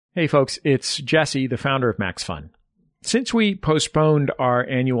Hey folks, it's Jesse, the founder of Max Fun. Since we postponed our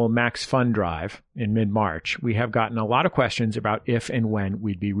annual Max Fun Drive in mid-March, we have gotten a lot of questions about if and when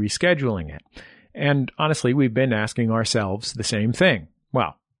we'd be rescheduling it. And honestly, we've been asking ourselves the same thing.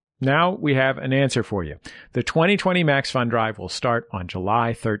 Well, now we have an answer for you. The 2020 Max Fun Drive will start on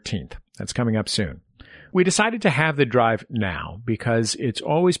July 13th. That's coming up soon. We decided to have the drive now because it's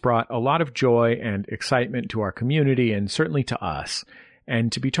always brought a lot of joy and excitement to our community and certainly to us.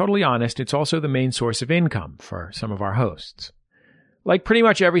 And to be totally honest, it's also the main source of income for some of our hosts. Like pretty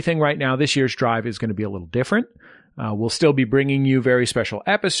much everything right now, this year's drive is going to be a little different. We'll still be bringing you very special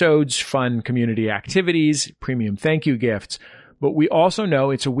episodes, fun community activities, premium thank you gifts, but we also know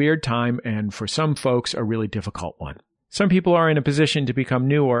it's a weird time and for some folks a really difficult one. Some people are in a position to become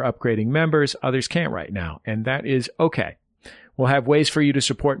new or upgrading members, others can't right now, and that is okay. We'll have ways for you to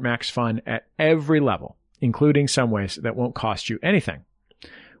support Max Fun at every level, including some ways that won't cost you anything.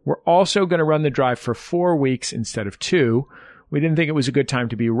 We're also going to run the drive for 4 weeks instead of 2. We didn't think it was a good time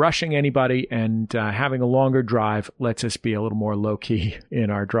to be rushing anybody, and having a longer drive lets us be a little more low-key in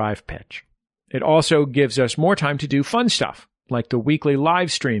our drive pitch. It also gives us more time to do fun stuff, like the weekly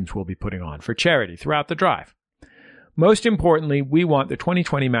live streams we'll be putting on for charity throughout the drive. Most importantly, we want the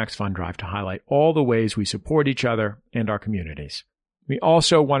 2020 Max Fun Drive to highlight all the ways we support each other and our communities. We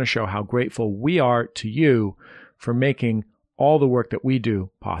also want to show how grateful we are to you for making all the work that we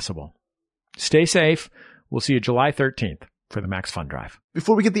do possible. Stay safe. We'll see you July 13th for the Max Fun Drive.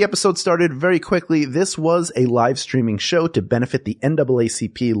 Before we get the episode started, very quickly, this was a live streaming show to benefit the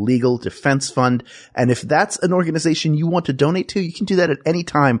NAACP Legal Defense Fund. And if that's an organization you want to donate to, you can do that at any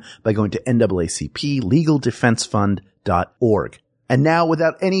time by going to NAACPLegalDefenseFund.org. And now,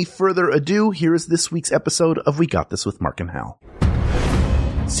 without any further ado, here is this week's episode of We Got This with Mark and Hal.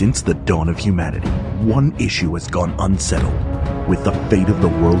 Since the dawn of humanity, one issue has gone unsettled. With the fate of the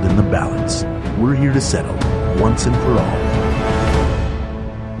world in the balance, we're here to settle, once and for all,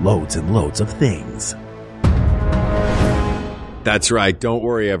 loads and loads of things. That's right. Don't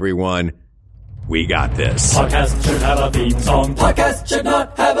worry, everyone. We got this. Podcast should have a theme song. Podcast should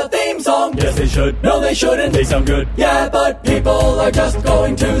not have a theme song. Yes, they should. No, they shouldn't. They sound good. Yeah, but people are just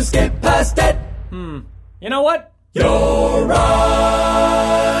going to skip past it. You know what? You're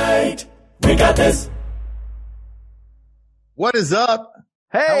right. We got this. What is up?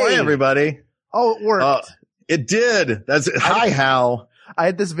 Hey! How are you, everybody? Oh, it worked. It did. Hi, Hal. I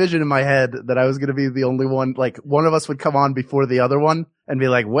had this vision in my head that I was going to be the only one, like one of us would come on before the other one and be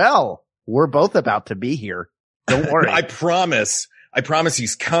like, well, we're both about to be here. Don't worry. I promise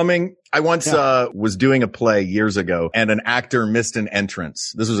he's coming. I once was doing a play years ago and an actor missed an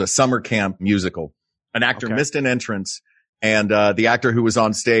entrance. This was a summer camp musical. An actor missed an entrance and the actor who was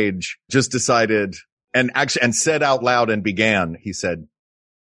on stage just decided and said out loud and began, he said,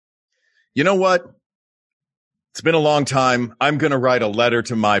 you know what? It's been a long time. I'm going to write a letter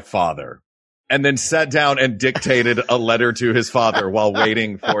to my father. And then sat down and dictated a letter to his father while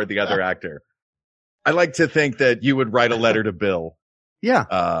waiting for the other actor. I like to think that you would write a letter to Bill. Yeah,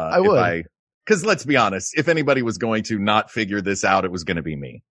 I would. Because let's be honest, if anybody was going to not figure this out, it was going to be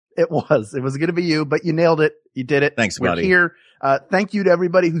me. It was going to be you, but you nailed it. You did it. Thanks, buddy. We're here. Thank you to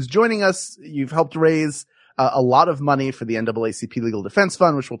everybody who's joining us. You've helped raise a lot of money for the NAACP Legal Defense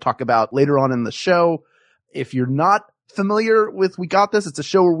Fund, which we'll talk about later on in the show. If you're not familiar with We Got This, it's a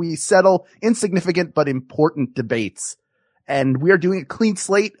show where we settle insignificant but important debates. And we are doing a clean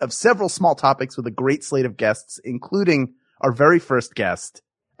slate of several small topics with a great slate of guests, including our very first guest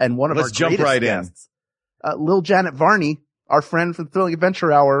and one of our greatest guests, Lil Janet Varney, our friend from Thrilling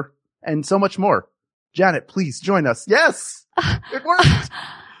Adventure Hour, and so much more. Janet, please join us. Yes! It worked!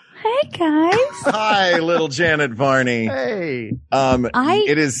 Hey, guys. Hi, little Janet Varney. Hey. I'm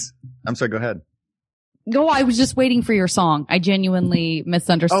sorry, go ahead. No, I was just waiting for your song. I genuinely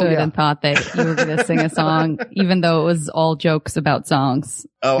misunderstood and thought that you were going to sing a song, even though it was all jokes about songs.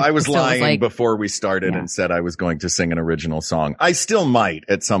 Oh, I was lying before we started and said I was going to sing an original song. I still might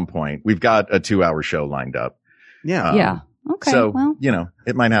at some point. We've got a 2-hour show lined up. Yeah. Okay. So, well,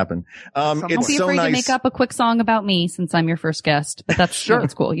 it might happen. Don't be afraid to make up a quick song about me since I'm your first guest, but that's sure.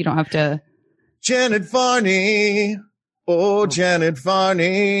 It's cool. You don't have to. Janet Varney. Oh, Janet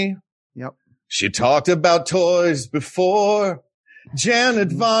Varney. Yep. She talked about toys before.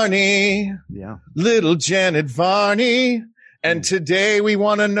 Janet Varney. Yeah. Little Janet Varney. And today we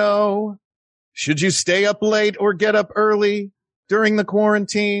want to know, should you stay up late or get up early during the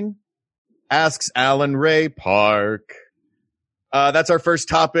quarantine? Asks Alan Ray Park. That's our first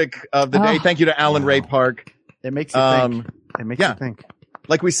topic of the day. Thank you to Alan Ray Park. It makes you think. It makes you think.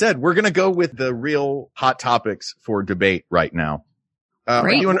 Like we said, we're going to go with the real hot topics for debate right now.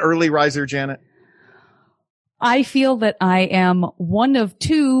 Are you an early riser, Janet? I feel that I am one of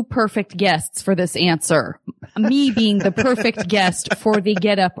two perfect guests for this answer. Me being the perfect guest for the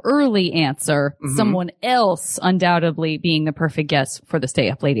get up early answer. Mm-hmm. Someone else undoubtedly being the perfect guest for the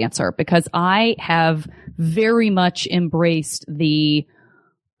stay up late answer, because I have very much embraced the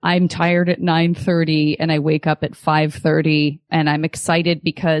I'm tired at 9:30 and I wake up at 5:30, and I'm excited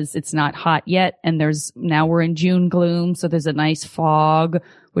because it's not hot yet. And now we're in June gloom. So there's a nice fog,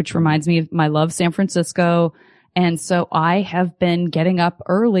 which reminds me of my love, San Francisco. And so I have been getting up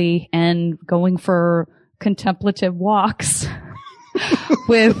early and going for contemplative walks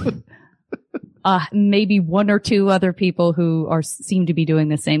with maybe one or two other people who seem to be doing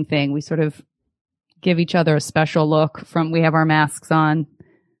the same thing. We sort of give each other a special look we have our masks on,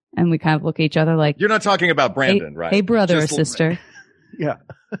 and we kind of look at each other like, you're not talking about Brandon, right? Hey, brother or sister. Yeah.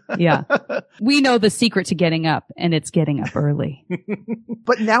 Yeah. We know the secret to getting up, and it's getting up early.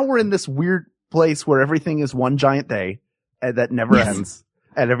 But now we're in this weird place where everything is one giant day and that never ends,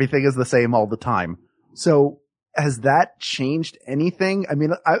 and everything is the same all the time. So has that changed anything? I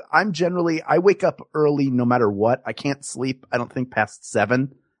mean, I wake up early no matter what. I can't sleep, I don't think, past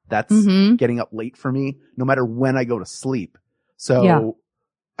 7. That's getting up late for me, no matter when I go to sleep. So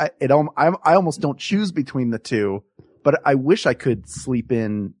I almost don't choose between the two, but I wish I could sleep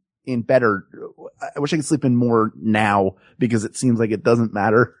in better. I wish I could sleep in more now, because it seems like it doesn't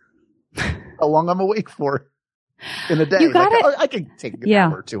matter how long I'm awake for in a day. I can take an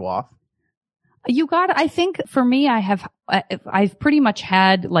hour or two off. I think for me, I've pretty much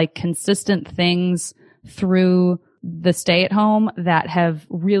had like consistent things through the stay at home that have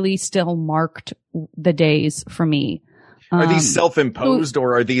really still marked the days for me. Are these self-imposed,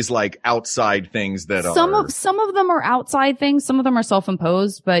 or are these like outside things that some of them are outside things, some of them are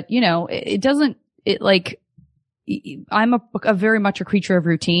self-imposed, but I'm a very much a creature of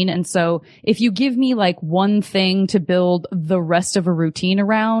routine. And so if you give me like one thing to build the rest of a routine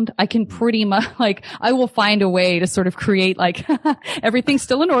around, I can pretty much I will find a way to sort of create everything's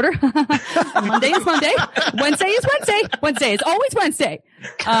still in order. Monday is Monday. Wednesday is Wednesday. Wednesday is always Wednesday.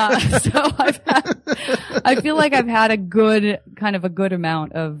 So I feel like I've had a good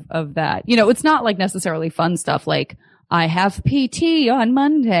amount of that. It's not like necessarily fun stuff. Like I have PT on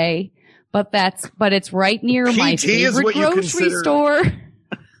Monday. But it's right near my favorite grocery store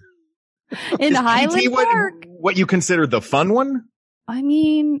in Highland Park. What you consider the fun one? I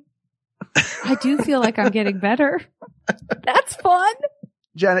mean, I do feel like I'm getting better. That's fun.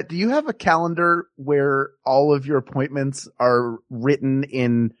 Janet, do you have a calendar where all of your appointments are written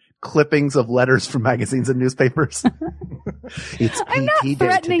in clippings of letters from magazines and newspapers? I'm not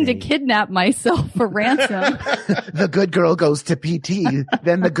threatening to kidnap myself for ransom. The good girl goes to PT,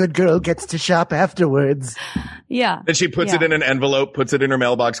 then the good girl gets to shop afterwards. Yeah. Then she puts it in an envelope, puts it in her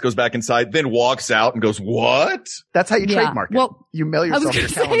mailbox, goes back inside, then walks out and goes, what? That's how you trademark it. Well, you mail yourself your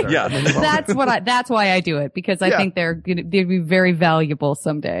calendar. Yeah. That's why I do it, because I think they'd be very valuable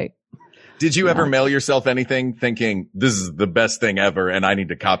someday. Did you ever mail yourself anything thinking, this is the best thing ever and I need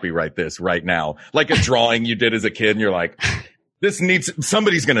to copyright this right now? Like a drawing you did as a kid and you're like,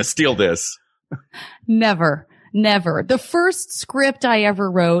 somebody's going to steal this. Never. The first script I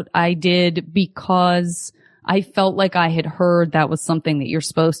ever wrote, I did because I felt like I had heard that was something that you're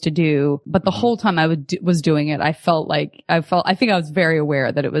supposed to do. But the whole time I was doing it, I think I was very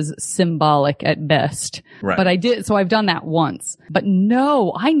aware that it was symbolic at best. Right. But I did, so I've done that once. But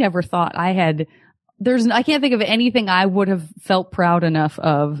no, I never thought I can't think of anything I would have felt proud enough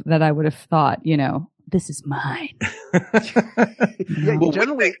of that I would have thought, this is mine. Well,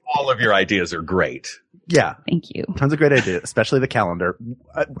 generally all of your ideas are great. Yeah. Thank you. Tons of great ideas, especially the calendar.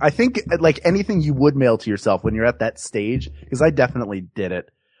 I think like anything you would mail to yourself when you're at that stage, because I definitely did it.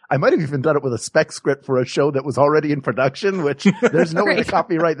 I might have even done it with a spec script for a show that was already in production, which there's no way to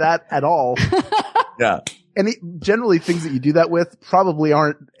copyright that at all. Yeah. Generally things that you do that with probably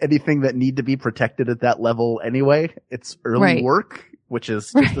aren't anything that need to be protected at that level anyway. It's early work, which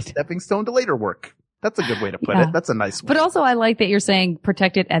is just a stepping stone to later work. That's a good way to put it. That's a nice way. But also I like that you're saying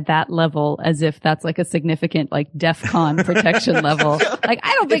protect it at that level as if that's like a significant like DEFCON protection level. Like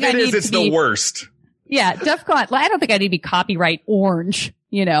I don't think it's the worst. Yeah, DEFCON. I don't think I need to be copyright orange.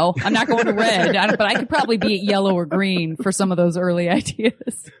 I'm not going to red, but I could probably be at yellow or green for some of those early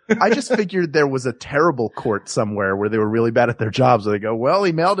ideas. I just figured there was a terrible court somewhere where they were really bad at their jobs. So they go, well,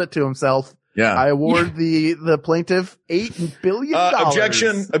 he mailed it to himself. Yeah. I award the plaintiff $8 billion.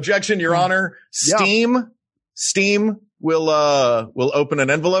 Objection, Your Honor. Steam will open an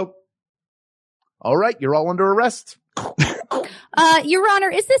envelope. All right. You're all under arrest. Your Honor,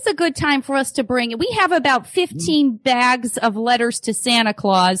 is this a good time for us to bring? We have about 15 bags of letters to Santa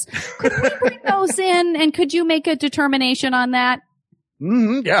Claus. Could we bring those in, and could you make a determination on that?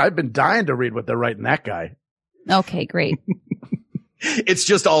 Yeah, I've been dying to read what they're writing that guy. Okay, great. It's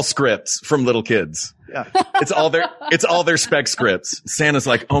just all scripts from little kids. Yeah. It's all their spec scripts. Santa's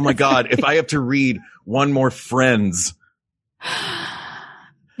like, oh my God, if I have to read one more Friends.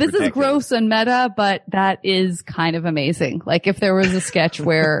 This is gross and meta, but that is kind of amazing. Like if there was a sketch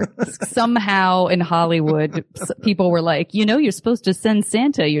where somehow in Hollywood people were like, you know, you're supposed to send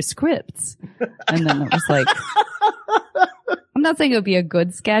Santa your scripts. And then it was like, I'm not saying it would be a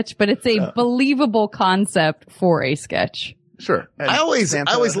good sketch, but it's a believable concept for a sketch. Sure. And I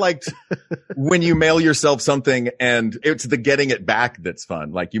always liked when you mail yourself something and it's the getting it back that's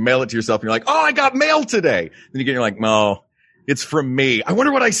fun. Like you mail it to yourself and you're like, oh, I got mail today. Then you're like, no, it's from me. I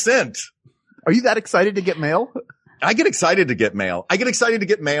wonder what I sent. Are you that excited to get mail? I get excited to get mail. I get excited to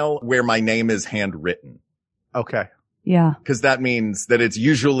get mail where my name is handwritten. Okay. Yeah. Because that means that it's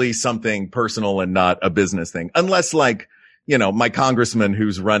usually something personal and not a business thing. Unless like, you know, my congressman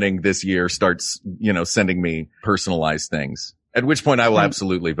who's running this year starts, you know, sending me personalized things, at which point I will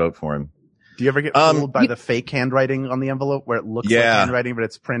absolutely vote for him. Do you ever get fooled by the fake handwriting on the envelope where it looks like handwriting, but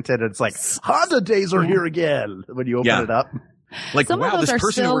it's printed and it's like, Honda days are here again when you open it up? Like, some wow, of those this are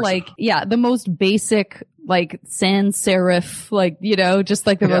person still like, the most basic, like sans serif, like, you know, just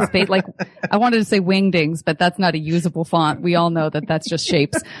like the most basic, like, I wanted to say wingdings, but that's not a usable font. We all know that that's just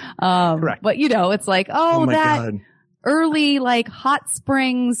shapes. Correct. But you know, it's like, oh my that God. Early, like, Hot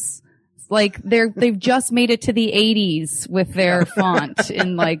Springs, like, they've just made it to the 80s with their font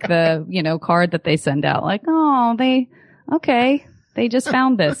in, like, the, you know, card that they send out. Like, oh, they just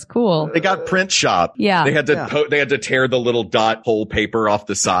found this. Cool. They got print shop. Yeah. They had to they had to tear the little dot hole paper off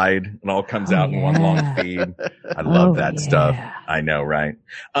the side and all comes out in one long feed. I love that stuff. I know, right?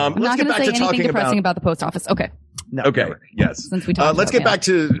 I'm let's not get going to back say to anything talking depressing about the post office. Okay. No, okay. Yes. Since we talked let's get back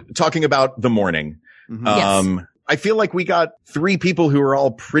to talking about the morning. Yes. I feel like we got 3 people who are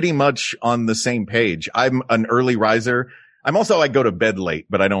all pretty much on the same page. I'm an early riser. I go to bed late,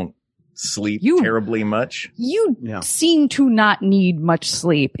 but I don't sleep terribly much. You seem to not need much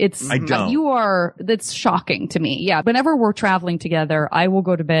sleep. I don't. That's shocking to me. Yeah. Whenever we're traveling together, I will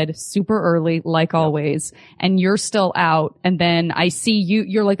go to bed super early, like always, and you're still out. And then I see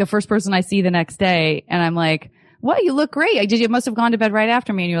you're like the first person I see the next day. And I'm like, well, you look great. You must have gone to bed right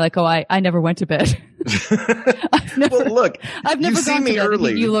after me. And you're like, oh, I never went to bed. I've never gone to bed.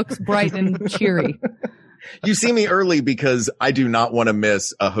 Early. You look bright and cheery. You see me early because I do not want to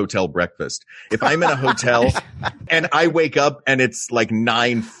miss a hotel breakfast. If I'm in a hotel and I wake up and it's like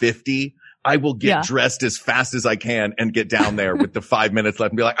 9:50, I will get dressed as fast as I can and get down there with the 5 minutes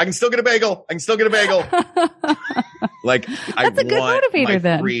left and be like, I can still get a bagel. Like That's a good motivator,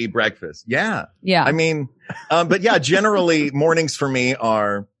 my free breakfast. Yeah. Yeah. I mean, but yeah, generally mornings for me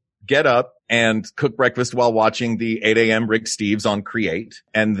are get up and cook breakfast while watching the 8 a.m. Rick Steves on Create.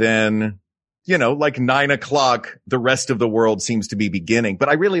 And then, you know, like 9 o'clock, the rest of the world seems to be beginning. But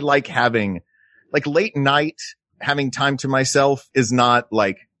I really like having like late night, having time to myself is not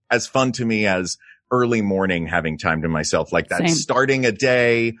like as fun to me as early morning having time to myself. Like that starting a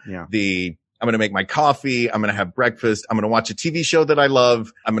day, I'm going to make my coffee. I'm going to have breakfast. I'm going to watch a TV show that I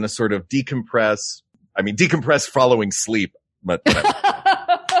love. I'm going to sort of decompress. I mean, decompress following sleep, but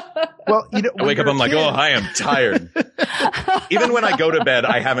well, you know, I wake up, I'm like, oh, I am tired. Even when I go to bed,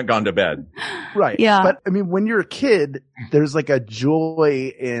 I haven't gone to bed. Right. Yeah. But I mean, when you're a kid, there's like a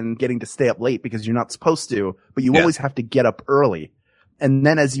joy in getting to stay up late because you're not supposed to, but you always have to get up early. And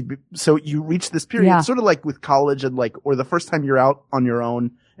then so you reach this period, sort of like with college and like, or the first time you're out on your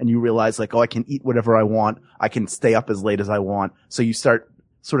own and you realize like, oh, I can eat whatever I want. I can stay up as late as I want. So you start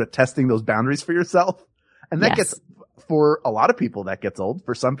sort of testing those boundaries for yourself. And that gets, for a lot of people, that gets old.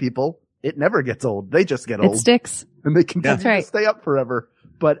 For some people, it never gets old. They just get old. It sticks. And they continue to stay up forever.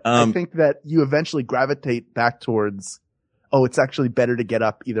 But I think that you eventually gravitate back towards, oh, it's actually better to get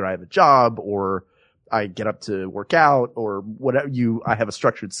up. Either I have a job or I get up to work out or whatever I have a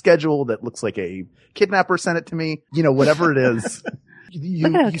structured schedule that looks like a kidnapper sent it to me. You know, whatever it is,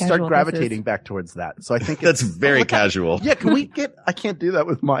 you start gravitating back towards that. So I think that's very casual. Yeah. I can't do that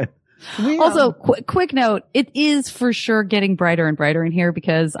with mine. Also, quick note, it is for sure getting brighter and brighter in here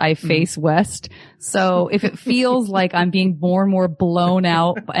because I face west. So if it feels like I'm being more and more blown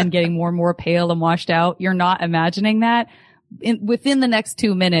out and getting more and more pale and washed out, you're not imagining that. Within the next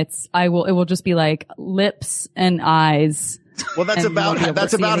 2 minutes, it will just be like lips and eyes. Well, that's about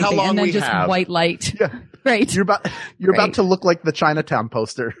how long and then we just have. White light. Yeah. Right. You're about to look like the Chinatown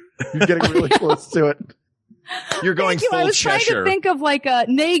poster. You're getting really close to it. You're going Thank you. full I was Cheshire. trying to think of like a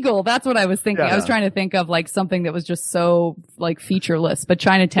Nagel. That's what I was thinking. Yeah. I was trying to think of like something that was just so like featureless, but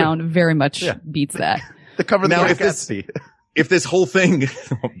Chinatown very much beats that. The cover of the Now, Great if this- Gatsby. If this whole thing,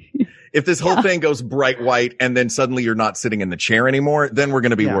 if this whole thing goes bright white and then suddenly you're not sitting in the chair anymore, then we're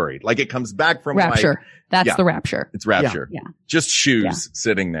going to be worried. Like it comes back from Rapture. white. That's the Rapture. It's Rapture. Yeah. Just shoes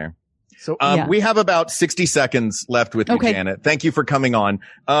sitting there. So, We have about 60 seconds left with you, Janet. Thank you for coming on.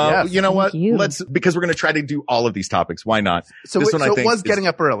 Yes, you know what? you. Because we're going to try to do all of these topics. Why not? so, This it, one, I so it think, was is- getting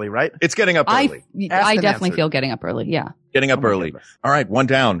up early, right? It's getting up early. Asked I and definitely answered. feel getting up early. Yeah. Getting up my early. goodness. All right. One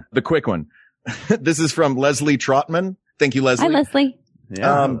down. The quick one. This is from Leslie Trotman. Thank you, Leslie. Hi, Leslie.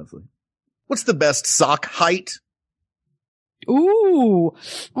 Yeah. Leslie. What's the best sock height? Ooh.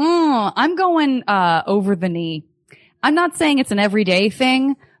 I'm going, over the knee. I'm not saying it's an everyday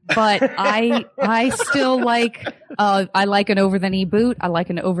thing, but I still like, I like an over the knee boot. I like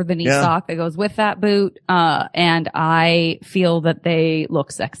an over the knee sock that goes with that boot. And I feel that they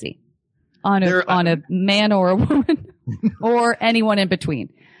look sexy on a man or a woman or anyone in between.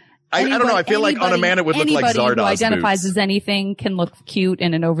 I don't know. I feel like on a man it would look like Zardoz Anybody who identifies boots. as anything can look cute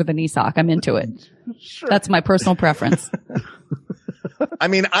in an over the knee sock. I'm into it. Sure. That's my personal preference. I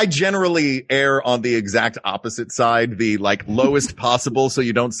mean, I generally err on the exact opposite side, the like lowest possible so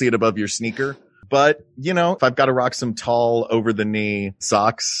you don't see it above your sneaker. But, you know, if I've got to rock some tall over the knee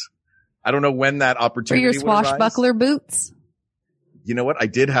socks, I don't know when that For opportunity your would arise. swashbuckler boots. You know what? I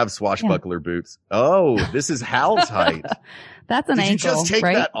did have swashbuckler boots. Oh, this is Hal's height. That's an Did you ankle, just take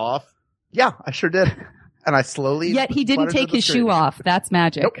right? that off? Yeah, I sure did. And I slowly. Yet he didn't fluttered take to the his tree. shoe off. That's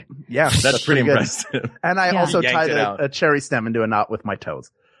magic. Nope. Yeah, That's pretty good. impressive. And I Yeah. also Yanked tied it out. a cherry stem into a knot with my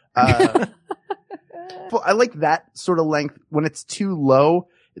toes. Well, I like that sort of length. When it's too low,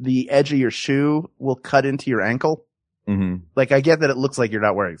 the edge of your shoe will cut into your ankle. Mm-hmm. Like, I get that it looks like you're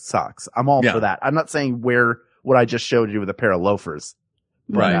not wearing socks. I'm all Yeah. for that. I'm not saying wear what I just showed you with a pair of loafers.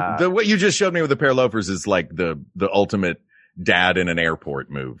 But, Right. What you just showed me with a pair of loafers is like the ultimate dad in an airport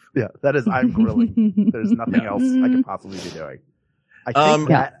move. yeah, that is, I'm grilling. There's nothing else I could possibly be doing. I think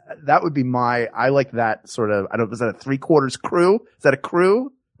that would be I like that sort of, I don't know, is that a 3/4 crew? Is that a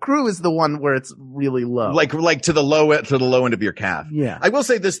crew? Crew is the one where it's really low. Like to the low end of your calf. Yeah. I will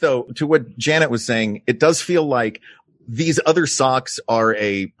say this though, to what Janet was saying, it does feel like these other socks are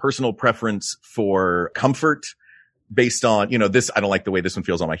a personal preference for comfort based on, you know, this, I don't like the way this one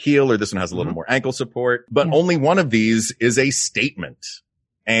feels on my heel, or this one has a little more ankle support, but only one of these is a statement.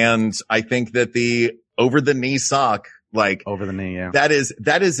 And I think that the over the knee sock, like over the knee, yeah. that is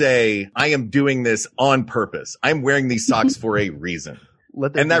I am doing this on purpose. I'm wearing these socks for a reason.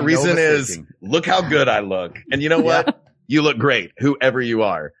 And that reason is, look how good I look. And you know what? You look great, whoever you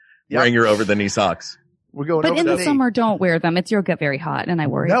are, wearing your over the knee socks. We're going But over in the knee. summer, don't wear them. You'll get very hot, and I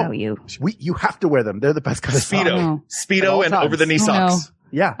worry about you. You have to wear them. They're the best kind of sock. no. Speedo and times. over the knee Oh, socks.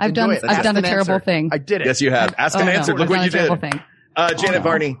 Yeah. I've enjoy done it. a Ask and terrible answer. thing. I did it. Yes, you have. Ask and answer. Look I've what done you a terrible did. thing. Janet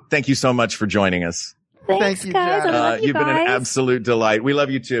Varney, thank you so much for joining us. Thank you, guys. Janet. I love you You've been an guys. absolute delight. We love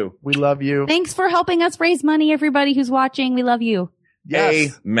you too. We love you. Thanks for helping us raise money, everybody who's watching. We love you.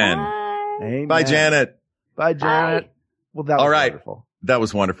 Yes. Amen. Bye. Amen. Bye, Janet. Bye, Janet. Bye. Well, that was All right. wonderful. That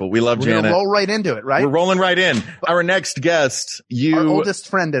was wonderful. We love We're Janet. gonna roll right into it, right? We're rolling right in. Our next guest, Our oldest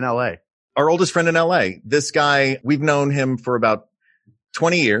friend in LA. Our oldest friend in LA. This guy, we've known him for about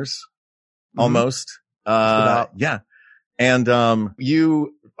 20 years, almost. Yeah. And,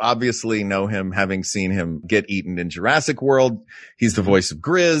 you obviously know him, having seen him get eaten in Jurassic World. He's the voice of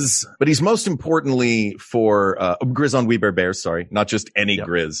Grizz, but he's most importantly for, Grizz on We Bare Bears. Sorry. Not just any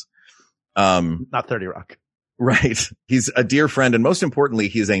Grizz. Not 30 Rock. Right. He's a dear friend. And most importantly,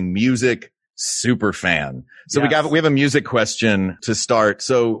 he is a music super fan. So we have a music question to start.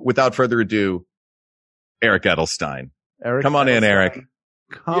 So without further ado, Eric Edelstein. Eric, come on in, Eric.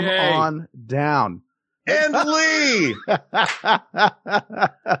 Come on down. And Lee.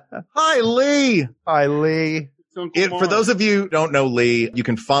 Hi, Lee. Hi, Lee. For those of you who don't know Lee, you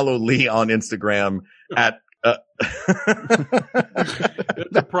can follow Lee on Instagram at, It's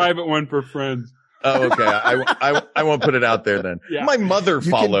a private one for friends. Oh, okay. I won't put it out there then. Yeah. My mother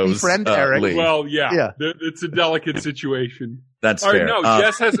follows befriend Eric. Lee. Well, yeah. It's a delicate situation. That's All right, fair. no,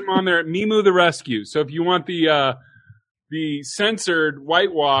 Jess has him on there at Mimu the Rescue. So if you want the censored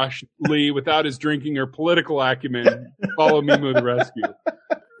whitewash Lee without his drinking or political acumen, follow Mimu the Rescue.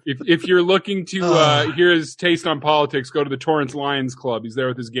 If you're looking to hear his taste on politics, go to the Torrance Lions Club. He's there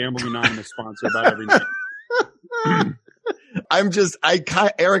with his Gambling Anonymous sponsor about every night.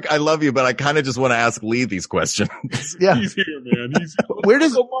 Eric, I love you, but I kind of just want to ask Lee these questions. Yeah. He's here, man. Where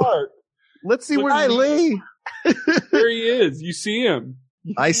does Mark? Let's see where Lee. There he is. You see him.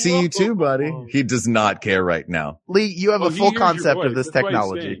 I see you too, buddy. He does not care right now. Lee, you have a full concept of this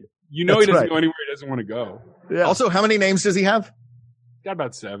technology. You know, he doesn't go anywhere he doesn't want to go. Yeah. Also, how many names does he have? Got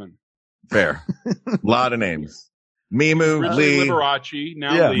about 7. Fair. Lot of names. Mimu, Lee. Liberace,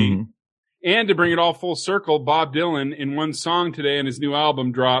 now Lee. Mm-hmm. And to bring it all full circle, Bob Dylan in one song today in his new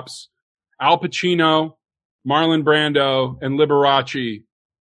album drops Al Pacino, Marlon Brando, and Liberace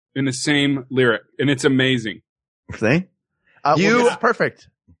in the same lyric. And it's amazing. See? It's perfect.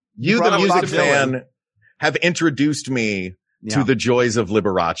 You the music fan, have introduced me to the joys of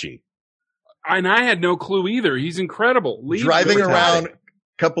Liberace. And I had no clue either. He's incredible. Driving around, a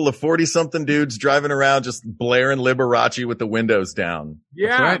couple of 40-something dudes driving around just blaring Liberace with the windows down.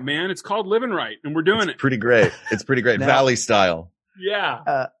 Yeah, right, man. It's called Living Right, and we're doing it. Pretty great. It's pretty great. Now, Valley style.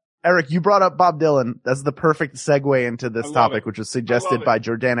 Yeah. Eric, you brought up Bob Dylan. That's the perfect segue into this topic, which was suggested by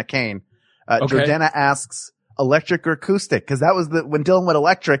Jordana Kane. Jordana asks, electric or acoustic? Because that was when Dylan went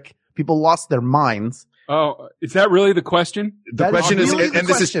electric, people lost their minds. Oh, is that really the question? The question is, and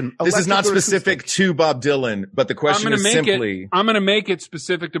this is not specific to Bob Dylan, but the question is simply. I'm going to make it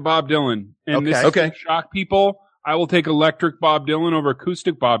specific to Bob Dylan. And this is going to shock people. I will take electric Bob Dylan over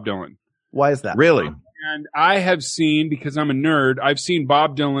acoustic Bob Dylan. Why is that? Really? And I have seen, because I'm a nerd, I've seen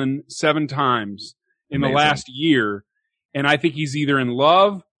Bob Dylan 7 times in the last year. And I think he's either in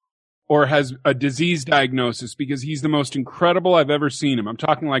love or has a disease diagnosis, because he's the most incredible I've ever seen him. I'm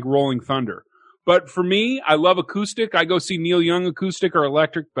talking like Rolling Thunder. But for me, I love acoustic. I go see Neil Young acoustic or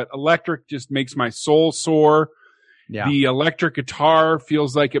electric, but electric just makes my soul soar. Yeah. The electric guitar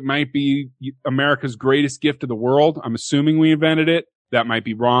feels like it might be America's greatest gift to the world. I'm assuming we invented it. That might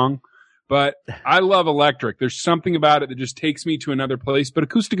be wrong. But I love electric. There's something about it that just takes me to another place. But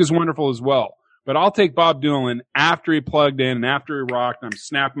acoustic is wonderful as well. But I'll take Bob Dylan after he plugged in and after he rocked, and I'm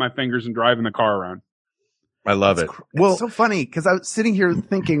snapping my fingers and driving the car around. I love it. It's so funny because I was sitting here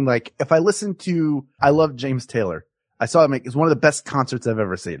thinking, like, if I listen to, I love James Taylor. I saw him it's one of the best concerts I've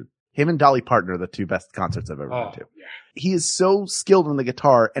ever seen. Him and Dolly Parton are the 2 best concerts I've ever been to. Yeah. He is so skilled on the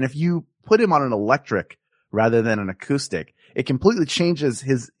guitar, and if you put him on an electric rather than an acoustic, it completely changes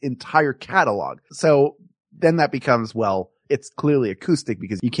his entire catalog. So then that becomes, well, it's clearly acoustic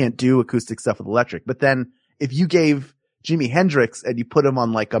because you can't do acoustic stuff with electric. But then if you gave Jimi Hendrix and you put him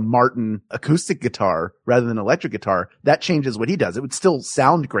on like a Martin acoustic guitar rather than electric guitar, that changes what he does. It would still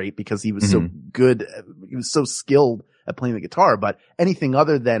sound great because he was so good. He was so skilled at playing the guitar, but anything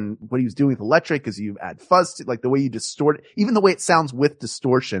other than what he was doing with electric is you add fuzz to, like the way you distort it, even the way it sounds with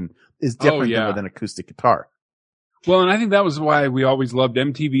distortion is different than with an acoustic guitar. Well, and I think that was why we always loved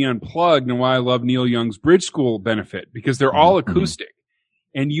MTV Unplugged and why I love Neil Young's Bridge School benefit, because they're all acoustic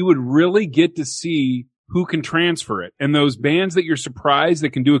and you would really get to see who can transfer it. And those bands that you're surprised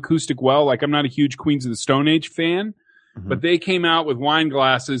that can do acoustic well, like I'm not a huge Queens of the Stone Age fan, but they came out with wine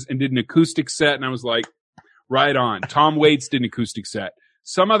glasses and did an acoustic set. And I was like, right on. Tom Waits did an acoustic set.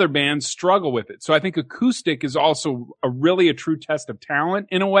 Some other bands struggle with it. So I think acoustic is also really a true test of talent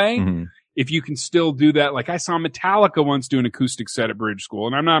in a way. If you can still do that. Like I saw Metallica once do an acoustic set at Bridge School,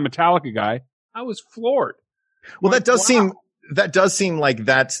 and I'm not a Metallica guy. I was floored. Well, that does seem like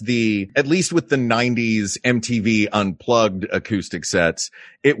that's at least with the 90s MTV Unplugged acoustic sets,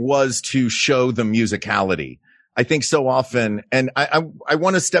 it was to show the musicality. I think so often, and I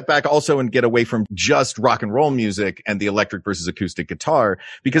want to step back also and get away from just rock and roll music and the electric versus acoustic guitar,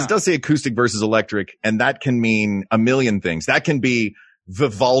 because it does say acoustic versus electric, and that can mean a million things. That can be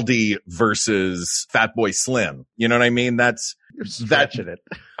Vivaldi versus Fatboy Slim. You know what I mean? You're stretching it.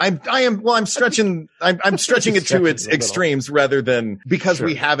 I'm stretching it to its extremes rather than because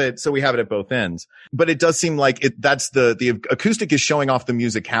we have it at both ends. But it does seem like that's the acoustic is showing off the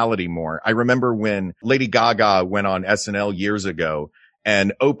musicality more. I remember when Lady Gaga went on SNL years ago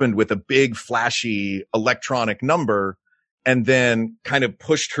and opened with a big flashy electronic number and then kind of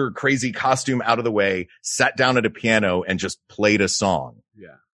pushed her crazy costume out of the way, sat down at a piano and just played a song.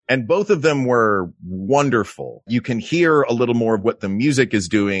 Yeah. And both of them were wonderful. You can hear a little more of what the music is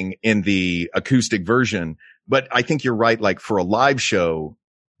doing in the acoustic version. But I think you're right. Like for a live show,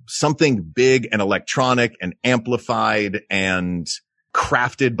 something big and electronic and amplified and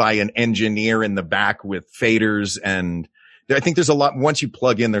crafted by an engineer in the back with faders. And I think there's a lot, once you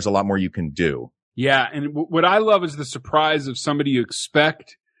plug in, there's a lot more you can do. Yeah. And what I love is the surprise of somebody you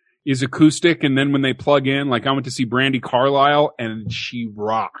expect is acoustic, and then when they plug in, like I went to see Brandi Carlile and she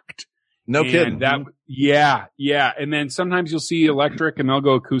rocked. No kidding. Yeah. And then sometimes you'll see electric and they'll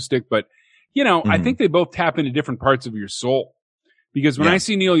go acoustic, but I think they both tap into different parts of your soul. Because when I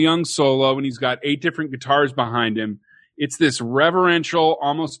see Neil Young solo and he's got 8 different guitars behind him, it's this reverential,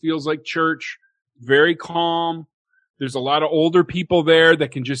 almost feels like church, very calm. There's a lot of older people there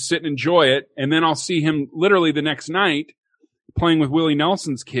that can just sit and enjoy it. And then I'll see him literally the next night playing with Willie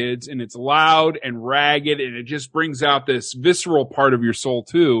Nelson's kids, and it's loud and ragged, and it just brings out this visceral part of your soul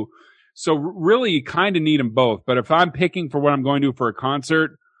too. So really, you kind of need them both. But if I'm picking for what I'm going to do for a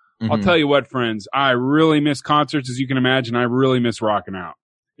concert, I'll tell you what, friends, I really miss concerts. As you can imagine, I really miss rocking out.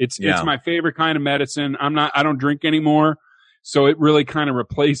 It's my favorite kind of medicine. I don't drink anymore. So it really kind of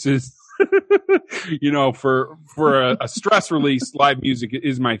replaces, for a stress release, live music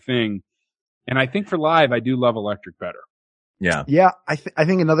is my thing. And I think for live, I do love electric better. Yeah. Yeah. I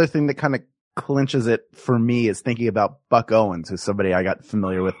think another thing that kind of clinches it for me is thinking about Buck Owens, who's somebody I got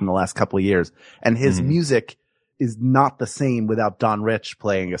familiar with in the last couple of years. And his music is not the same without Don Rich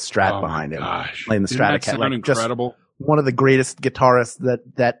playing a Strat behind him. Playing the Stratocaster. Like incredible. Just one of the greatest guitarists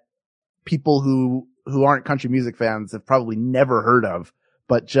that people who aren't country music fans have probably never heard of,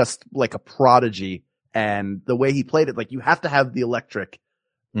 but just like a prodigy. And the way he played it, like you have to have the electric.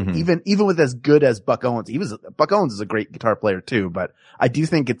 Even with as good as Buck Owens, Buck Owens is a great guitar player too, but I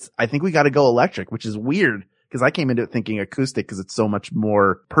think we got to go electric, which is weird because I came into it thinking acoustic because it's so much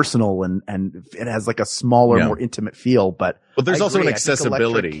more personal and it has like a smaller, more intimate feel. But there's also an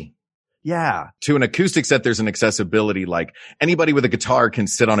accessibility. Yeah. To an acoustic set, there's an accessibility. Like anybody with a guitar can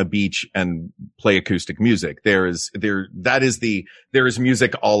sit on a beach and play acoustic music. There is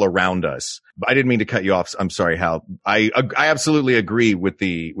music all around us. I didn't mean to cut you off. I'm sorry, Hal. I absolutely agree with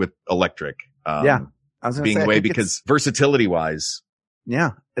electric. I was being the way because versatility wise.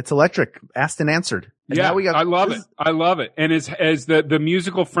 Yeah. It's electric. Asked and answered. And I love it. I love it. And as the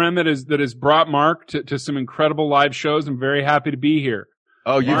musical friend that has brought Mark to some incredible live shows, I'm very happy to be here.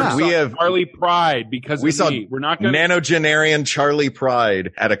 Oh, we have Charlie Pride because we saw me. We're not going Nanogenarian Charlie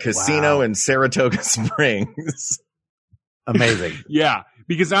Pride at a casino in Saratoga Springs. Amazing. Yeah,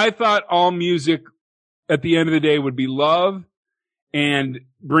 because I thought all music at the end of the day would be love and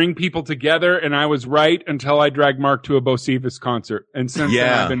bring people together, and I was right until I dragged Mark to a Bocephus concert. And since then,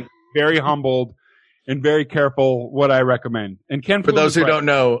 I've been very humbled and very careful what I recommend. And Ken, for those who don't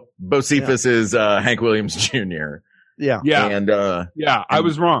know, Bocephus is Hank Williams Jr. Yeah. I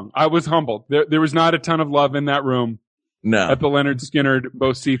was wrong. I was humbled. There was not a ton of love in that room. No. At the Leonard Skinner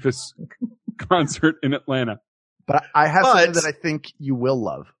Bocephus concert in Atlanta. But I have something that I think you will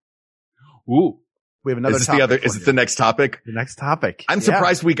love. Ooh. We have another topic. Is it the next topic? The next topic. I'm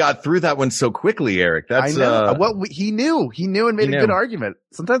surprised we got through that one so quickly, Eric. That's, I know. He knew and made a good argument.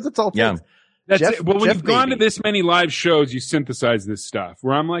 Sometimes it's all things. That's it. Well, when you've gone to this many live shows, you synthesize this stuff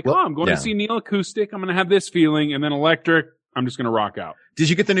where I'm like, I'm going to see Neil acoustic. I'm going to have this feeling, and then electric, I'm just going to rock out. Did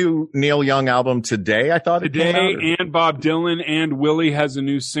you get the new Neil Young album today? I thought today, and Bob Dylan and Willie has a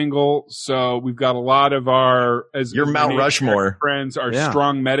new single. So we've got a lot of your Mount Rushmore friends, our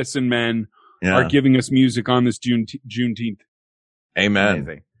strong medicine men are giving us music on this Juneteenth. Amen.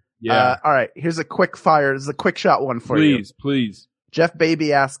 Amazing. Yeah. All right. Here's a quick fire. This is a quick shot one for you. Please. Jeff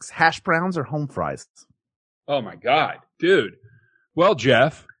Baby asks, hash browns or home fries? Oh my God, dude. Well,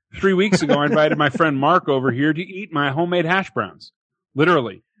 Jeff, 3 weeks ago, I invited my friend Mark over here to eat my homemade hash browns.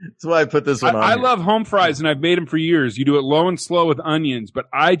 Literally. That's why I put this one on. I love home fries and I've made them for years. You do it low and slow with onions, but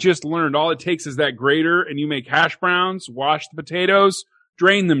I just learned all it takes is that grater and you make hash browns, wash the potatoes,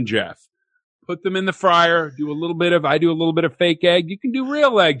 drain them, Jeff. Put them in the fryer, I do a little bit of fake egg. You can do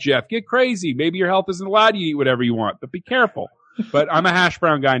real egg, Jeff. Get crazy. Maybe your health isn't allowed you to eat whatever you want, but be careful. But I'm a hash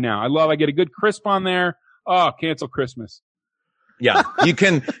brown guy now. I get a good crisp on there. Oh, cancel Christmas. Yeah, you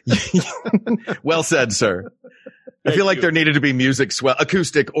can. Well said, sir. I feel like there needed to be music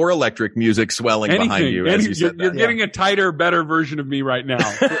acoustic or electric music swelling behind you as you said that. You're getting a tighter, better version of me right now.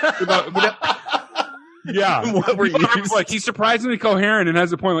 Yeah. What were you like? He's surprisingly coherent and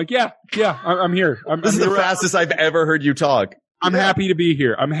has a point. Like, I'm here. This is the fastest I've ever heard you talk. I'm happy to be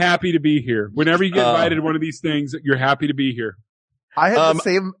here. Whenever you get invited to one of these things, you're happy to be here. I had the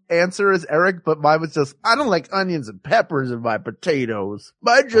same answer as Eric, but mine was just, I don't like onions and peppers in my potatoes.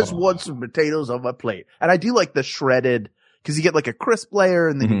 I just want some potatoes on my plate. And I do like the shredded, because you get like a crisp layer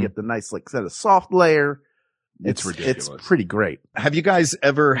and then you get the nice like set of soft layer. It's ridiculous. It's pretty great. Have you guys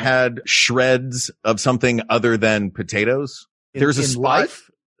ever had shreds of something other than potatoes? There's a spot. Life?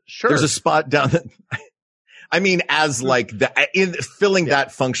 Sure. There's a spot down I mean, as like filling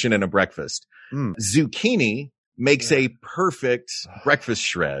that function in a breakfast. Zucchini makes a perfect breakfast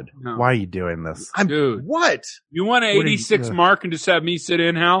shred. No. Why are you doing this? Dude. What? You want an 86 mark and just have me sit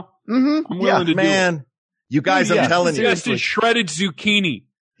in, Hal? Mm-hmm. I'm willing to do it. You guys, I'm telling you. Just shredded zucchini.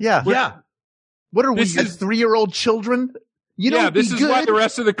 Yeah. What are we, 3-year-old children? This is why the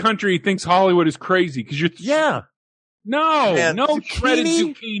rest of the country thinks Hollywood is crazy. Cause No, Man, no zucchini? shredded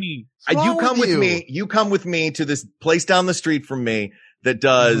zucchini. What's You wrong come with with you? me. You come with me to this place down the street from me that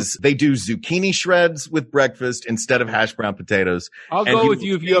does, they do zucchini shreds with breakfast instead of hash brown potatoes. I'll And go with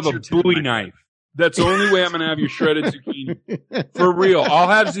you if you have a change your Bowie tune. knife. That's the only way I'm going to have your shredded zucchini. For real. I'll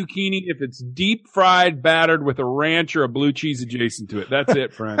have zucchini if it's deep fried, battered with a ranch or a blue cheese adjacent to it. That's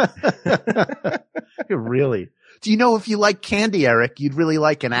it, friends. Really? Do you know if you like candy, Eric, you'd really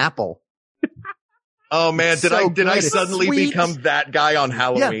like an apple? Oh man, It's did so I good. It's suddenly sweet. become that guy on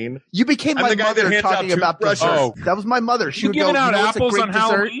Halloween? You became I'm my the guy that mother hands out talking about toothbrushes. dessert. Oh. That was my mother. She You would go, giving out you know what's a apples great on dessert?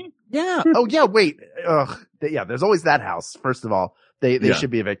 Halloween? Yeah. Oh yeah, wait. Ugh. Yeah, there's always that house. First of all, they Yeah. should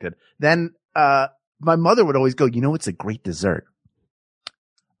be evicted. Then, my mother would always go, you know what's a great dessert?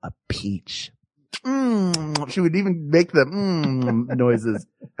 A peach. She would even make the noises.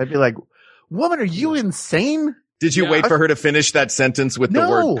 I'd be like, woman, are you insane? Did you Yeah. wait for her to finish that sentence with the No.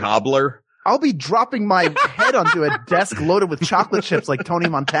 word cobbler? I'll be dropping my head onto a desk loaded with chocolate chips like Tony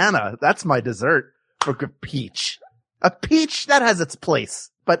Montana. That's my dessert for a peach. A peach that has its place,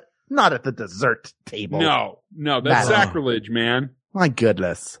 but not at the dessert table. No, that's Matt. sacrilege, man. My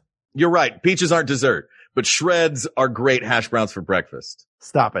goodness. You're right. Peaches aren't dessert, but shreds are great hash browns for breakfast.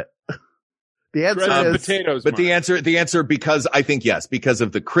 Stop it. The answer Shredded is potatoes. But Mark. the answer, because I think yes, because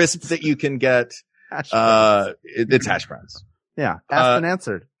of the crisp that you can get, hash browns. it's hash browns. Yeah. Asked and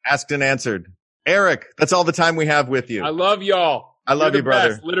answered. Asked and answered. Eric, that's all the time we have with you. I love y'all. I love You're you, the brother.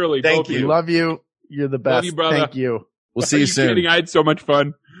 best, literally. Thank both of you. Love you. You're the best. Love you, brother. Thank you. We'll see you Are soon. Kidding? I had so much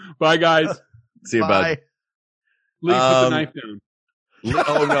fun. Bye, guys. See you, Bye. Lee, put the Um, knife down. bud.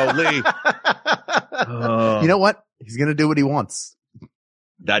 Oh no, Lee. Oh, You know what? He's going to do what he wants.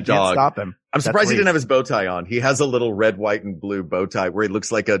 that Can't dog. stop him. I'm That's surprised he Lee. didn't have his bow tie on. He has a little red, white, and blue bow tie where he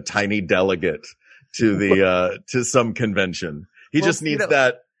looks like a tiny delegate to the to some convention. He Well, just you needs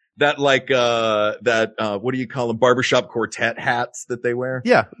know- what do you call them? Barbershop quartet hats that they wear.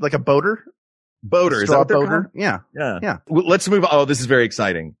 Yeah. Like a boater. Boater. Is that Straw what they're boater. called? Yeah. Yeah. Yeah. Well, let's move on. Oh, this is very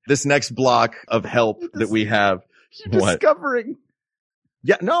exciting. This next block of help that we have. You're What? discovering.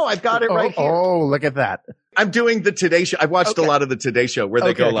 Yeah, no, I've got it right here. Oh, look at that. I'm doing the Today Show. I've watched a Okay. lot of the Today Show where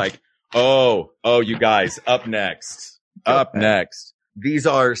they go Okay. like, oh, you guys, up next. Up next. These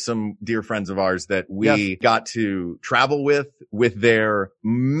are some dear friends of ours that we got to travel with their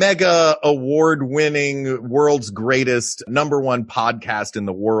mega award-winning, world's greatest, #1 podcast in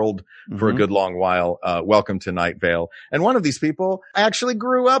the world for a good long while. Welcome to Night Vale. And one of these people I actually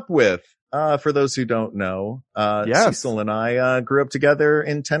grew up with. For those who don't know, Yes. Cecil and I, grew up together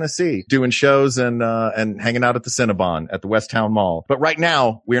in Tennessee doing shows and hanging out at the Cinnabon at the West Town Mall. But right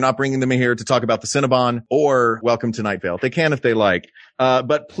now, we are not bringing them here to talk about the Cinnabon or Welcome to Night Vale. They can if they like.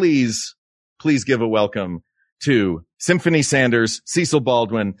 But please give a welcome to Symphony Sanders, Cecil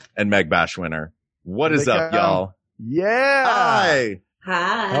Baldwin, and Meg Bashwinner. What is up, y'all? Yeah. Hi.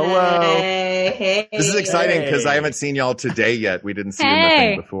 Hi. Hello. Hey. This is exciting because I haven't seen y'all today yet. We didn't see you in the Hey.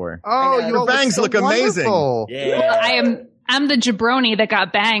 thing before. Oh, I know. you Your all bangs so look amazing. wonderful. Well, I'm the jabroni that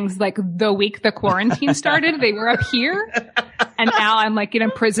got bangs like the week the quarantine started. They were up here, and now I'm like in a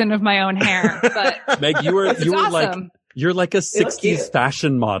prison of my own hair. But Meg, you were it's awesome. you're like a look 60s cute.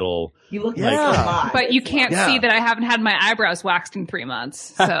 fashion model. You look Yeah. like a lot. But you can't Yeah. see that I haven't had my eyebrows waxed in 3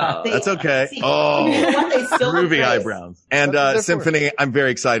 months. So That's okay. See, Oh, you know what? They still look groovy nice. eyebrows. And, That's what they're Symphony, I'm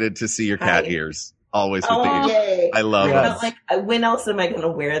very excited to see your cat Hi. ears. Always with Oh, you. yay. I love Yes. it. I'm like, when else am I going to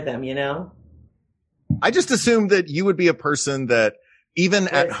wear them, you know? I just assumed that you would be a person that even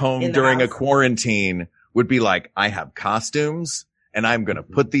at Yes, home in the during a house. quarantine would be like, I have costumes and I'm going to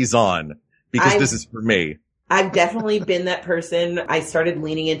put these on because this is for me. I've definitely been that person. I started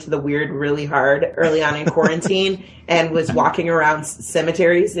leaning into the weird really hard early on in quarantine and was walking around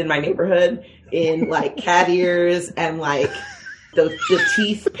cemeteries in my neighborhood in like cat ears and like the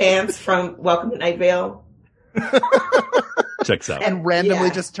teeth pants from Welcome to Night Vale. Checks out. And randomly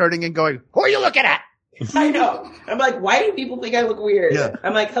Yeah. just turning and going, who are you looking at? I know. I'm like, why do people think I look weird? Yeah.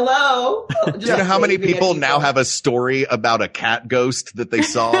 I'm like, hello. Do you know how many people now have a story about a cat ghost that they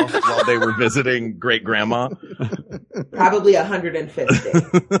saw while they were visiting great grandma? Probably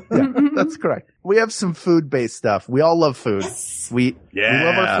 150. That's correct. We have some food-based stuff. We all love food. Yes. We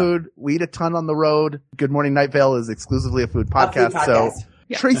love our food. We eat a ton on the road. Good Morning Night Vale is exclusively a food podcast. A food podcast. So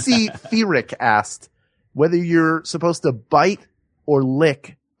Tracy Fierick asked whether you're supposed to bite or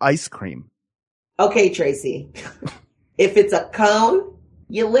lick ice cream. Okay, Tracy. If it's a cone,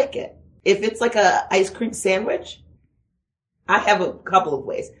 you lick it. If it's like a ice cream sandwich, I have a couple of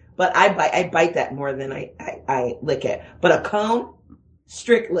ways, but I bite that more than I lick it. But a cone,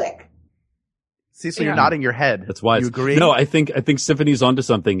 strict lick. See, so you're nodding your head. That's wise. You agree? No, I think Symphony's onto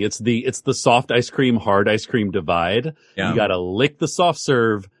something. It's the soft ice cream, hard ice cream divide. Yeah. You gotta lick the soft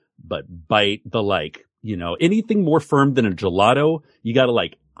serve, but bite the anything more firm than a gelato, you gotta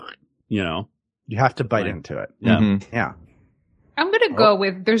You have to bite into it. Yeah. Mm-hmm. Yeah. I'm going to go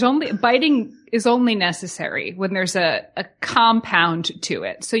with biting is only necessary when there's a compound to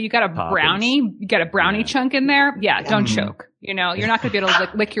it. So you got a brownie chunk in there. Yeah, don't choke. You're not going to be able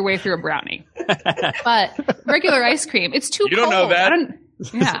to lick your way through a brownie. But regular ice cream, it's too cold. You don't know that.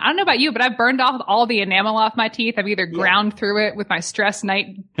 I don't know about you, but I've burned off all the enamel off my teeth. I've either ground through it with my stress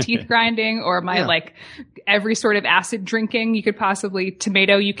night teeth grinding or my every sort of acid drinking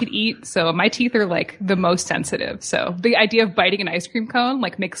tomato you could eat. So my teeth are the most sensitive. So the idea of biting an ice cream cone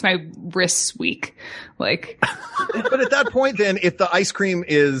makes my wrists weak. But at that point, then, if the ice cream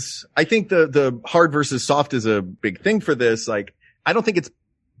is, I think the hard versus soft is a big thing for this. I don't think it's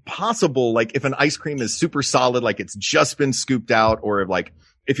possible, if an ice cream is super solid, it's just been scooped out, or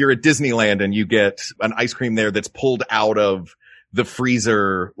if you're at Disneyland and you get an ice cream there that's pulled out of the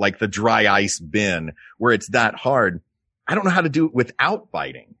freezer, the dry ice bin, where it's that hard. I don't know how to do it without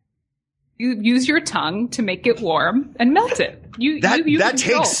biting. You use your tongue to make it warm and melt it. That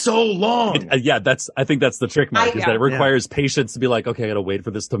takes so long. I think that's the trick, Mike, is that it requires patience to be okay, I gotta wait for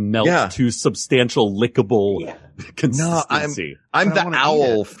this to melt to substantial lickable consistency. I'm the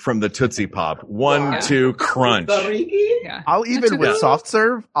owl from the Tootsie Pop. 1, 2, crunch. Yeah. I'll even with soft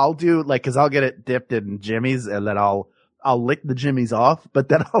serve, I'll do cause I'll get it dipped in Jimmy's and then I'll lick the Jimmy's off, but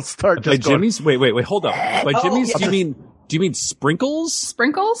then I'll start just Jimmy's? Wait, hold up. By Jimmy's, do you mean sprinkles?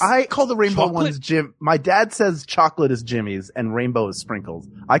 Sprinkles? I call the rainbow Chocolate? ones Jim. My dad says chocolate is Jimmy's and rainbow is sprinkles.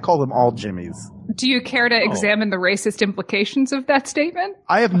 I call them all Jimmy's. Do you care to examine the racist implications of that statement?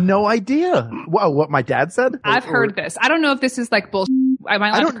 I have no idea. What my dad said? I've heard this. I don't know if this is bullshit. Am I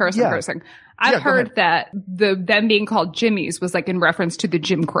allowed to curse? I'm cursing. I've heard that them being called Jimmy's was in reference to the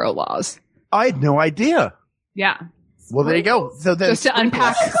Jim Crow laws. I had no idea. Yeah. Well, there you go. So then just to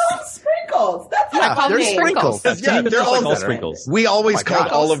unpack. Sprinkles. That's Yeah, what they're sprinkles. Yeah, they're all sprinkles. We always called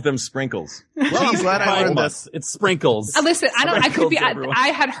God. all of them sprinkles. Well, I'm glad I learned this. It's sprinkles. Listen, I could be, I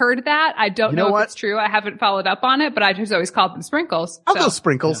had heard that. I don't know if it's true. I haven't followed up on it, but I just always called them sprinkles. I'll go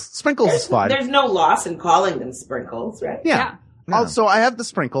sprinkles. Sprinkles is fine. There's no loss in calling them sprinkles, right? Yeah. Also, I have the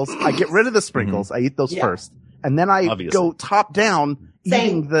sprinkles. I get rid of the sprinkles. I eat those first. And then I go top down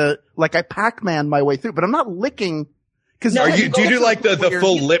eating I Pac-Man my way through, but I'm not licking. Do you do the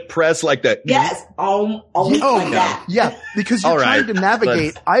full lip press like that? Yes. Like that. Yeah. Because you're trying to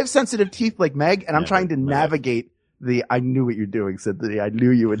navigate. I have sensitive teeth like Meg, and I'm trying to navigate I knew what you're doing, Cynthia. I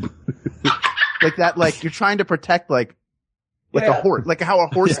knew you would. Like that, you're trying to protect a horse, how a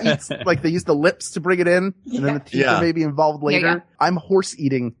horse eats, they use the lips to bring it in, and then the teeth are maybe involved later. Yeah. I'm horse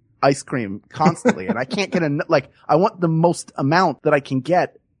eating ice cream constantly, and I can't get I want the most amount that I can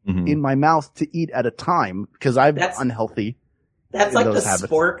get in my mouth to eat at a time, because I'm unhealthy. That's like the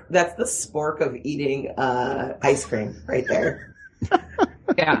spork. That's the spork of eating, ice cream right there.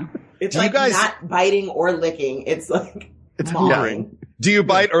 Yeah. It's not biting or licking. It's it's mawing. Do you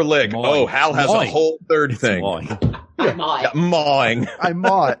bite or lick? Mawing. Oh, Hal has a whole third thing. I'm mawing. Mawing. I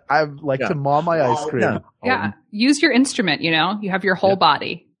maw it. I like to maw my ice cream. Yeah. Use your instrument, you have your whole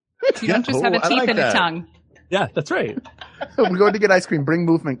body. You don't just have a teeth and a tongue. Yeah, that's right. We're going to get ice cream. Bring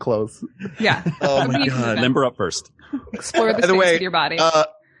movement clothes. Yeah. Oh my God. Limber up first. Explore the By the space way, of your body.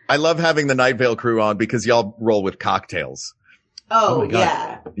 I love having the Night Vale crew on because y'all roll with cocktails. Oh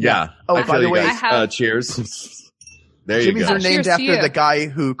yeah. Yeah. Oh, I by feel the you way, guys. Cheers. There Jimmy's you go. are named Cheers to after you. the guy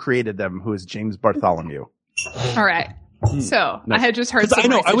who created them, who is James Bartholomew. All right. So I had just heard some I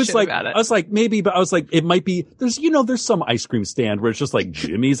know. I racist was shit like, about it. I was like, maybe, but I was like, it might be. There's some ice cream stand where it's just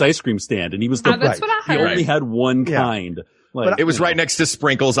Jimmy's ice cream stand, and he was the That's what I he heard. only had one kind. It was right next to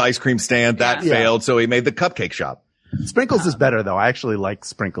Sprinkles ice cream stand. That failed, so he made the cupcake shop. Sprinkles is better though. I actually like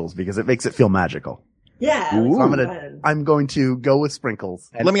Sprinkles because it makes it feel magical. Yeah. So I'm going to go with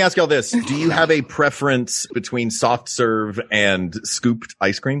Sprinkles. Let me ask y'all this. Do you have a preference between soft serve and scooped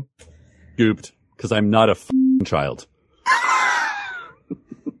ice cream? Scooped, because I'm not a child.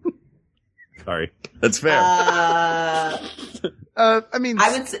 Sorry. That's fair. I mean,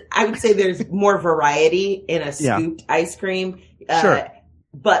 I would say there's more variety in a scooped ice cream. Sure.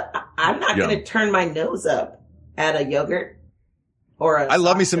 But I'm not going to turn my nose up at a yogurt or a I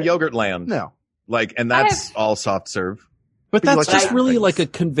love me some serve. Yogurt Land. No. And that's all soft serve. But that's just like really things. a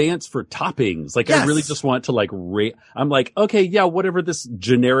conveyance for toppings. I Yes. really just want to I'm like, okay, yeah, whatever this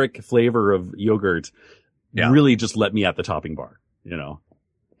generic flavor of yogurt, really just let me at the topping bar,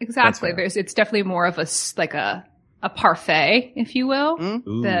 Exactly. It's definitely more of a parfait, if you will.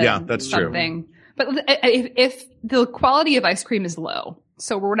 Ooh. than Yeah, that's true. something But if the quality of ice cream is low,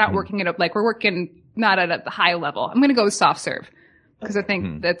 so we're not working we're working not at a high level, I'm going to go with soft serve. Because I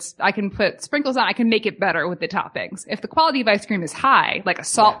think I can put sprinkles on, I can make it better with the toppings. If the quality of ice cream is high, like a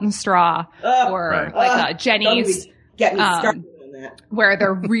Salt and Straw or like a Jenny's, get me started on that. Where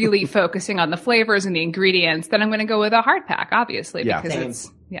they're really focusing on the flavors and the ingredients, then I'm going to go with a hard pack, obviously, because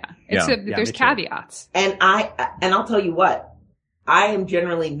there's caveats. And I'll tell you what, I am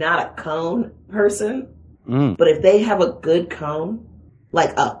generally not a cone person, but if they have a good cone,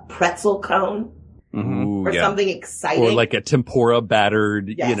 like a pretzel cone, or something exciting. Or like a tempura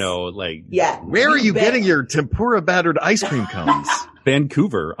battered, Where are you getting your tempura battered ice cream cones?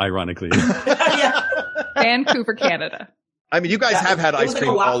 Vancouver, ironically. Vancouver, Canada. I mean, you guys have had ice cream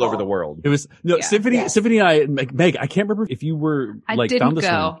all over the world. It was Symphony and I, Meg, I can't remember if you were I didn't found this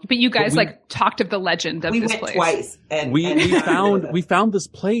go, one. But you guys talked of the legend of this place. We went twice, and we found this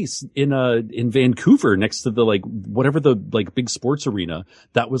place in Vancouver next to the whatever the big sports arena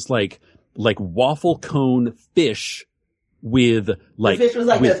that was like waffle cone fish with the fish was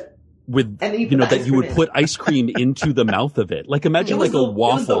this. With that you would put ice cream into the mouth of it. Like imagine a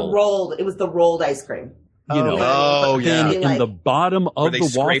waffle. It was the rolled ice cream. In the bottom of the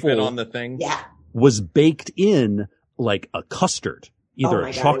scrape waffle it on the thing. Was baked in like a custard, either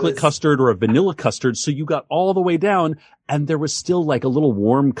a chocolate custard or a vanilla custard. So you got all the way down and there was still like a little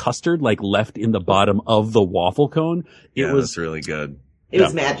warm custard left in the bottom of the waffle cone. It was really good. It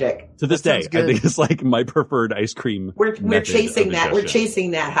was magic. To this day, I think it's my preferred ice cream. We're chasing that. We're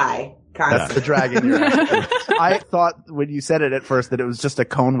chasing that high. That's the dragon you're after. I thought when you said it at first that it was just a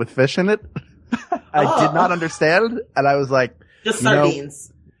cone with fish in it. I did not understand, and I was like, just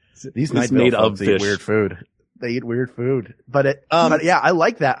sardines. These made of fish. Eat weird food. They eat weird food, but I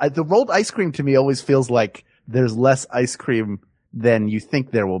like that. The rolled ice cream to me always feels like there's less ice cream than you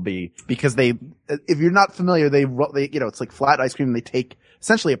think there will be, because if you're not familiar, it's like flat ice cream. And they take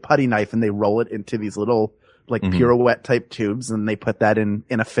essentially a putty knife and they roll it into these little pirouette type tubes, and they put that in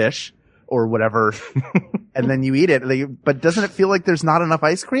a fish or whatever, and then you eat it. But doesn't it feel like there's not enough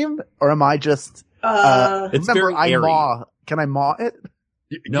ice cream, or am I just? It's very airy. Can I maw it?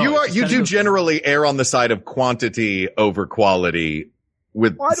 No, you do generally err on the side of quantity over quality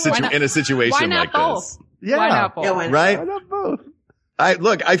in a situation like this. Yeah. Why not both? Right? Why not both?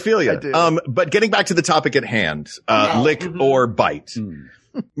 I feel you. But getting back to the topic at hand, lick or bite.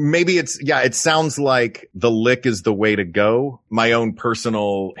 Maybe it sounds like the lick is the way to go. My own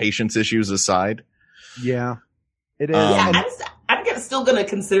personal patience issues aside. Yeah, it is. I'm still going to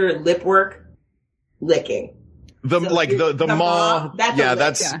consider lip work licking. The maw.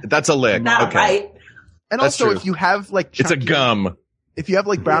 That's a lick. Not okay. A bite. And that's also, true. if you have it's a gum. If you have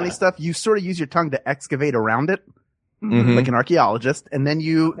brownie stuff, you sort of use your tongue to excavate around it, like an archaeologist, and then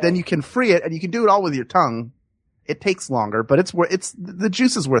you can free it, and you can do it all with your tongue. It takes longer, but the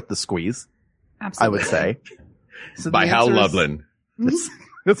juice is worth the squeeze. Absolutely. I would say. So by Hal Lublin.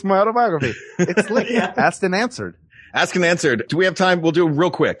 That's my autobiography. It's asked and answered. Asked and answered. Do we have time? We'll do it real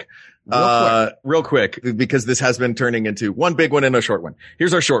quick. Real quick, because this has been turning into one big one and a short one.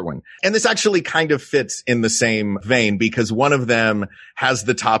 Here's our short one. And this actually kind of fits in the same vein, because one of them has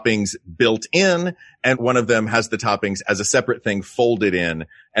the toppings built in and one of them has the toppings as a separate thing folded in.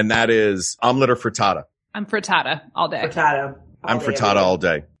 And that is omelet or frittata. I'm frittata all day. I'm frittata all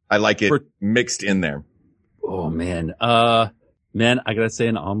day. I like it mixed in there. Oh man. I gotta say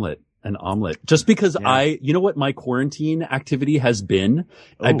an omelet. Just because you know what my quarantine activity has been?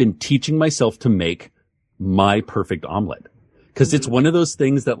 I've been teaching myself to make my perfect omelet. Cause it's one of those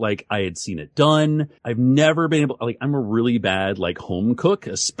things that I had seen it done. I've never been able, I'm a really bad home cook,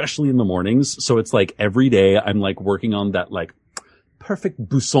 especially in the mornings. So it's every day I'm working on that perfect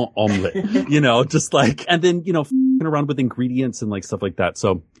Bousson omelet, and then, f***ing around with ingredients and stuff like that.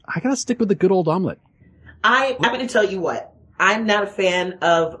 So I gotta stick with the good old omelet. I'm going to tell you what. I'm not a fan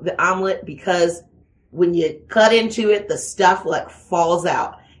of the omelet because when you cut into it, the stuff falls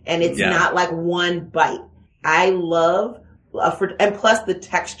out and it's not one bite. I love, and plus the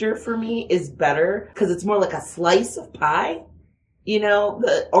texture for me is better because it's more like a slice of pie,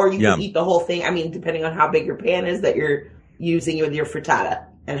 or you can eat the whole thing. I mean, depending on how big your pan is that you're using with your frittata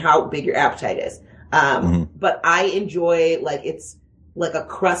and how big your appetite is. But I enjoy, it's like a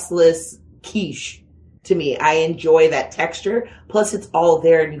crustless quiche. To me, I enjoy that texture. Plus, it's all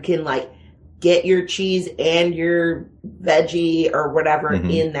there, and you can get your cheese and your veggie or whatever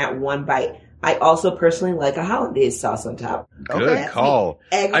in that one bite. I also personally like a hollandaise sauce on top. Good call.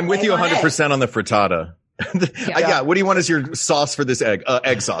 I'm with you 100% on the frittata. What do you want as your sauce for this egg?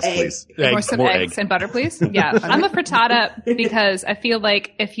 Egg sauce, please. More some eggs and butter, please. Yeah, I'm a frittata because I feel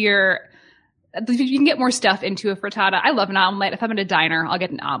like if you're you can get more stuff into a frittata. I love an omelet. If I'm at a diner, I'll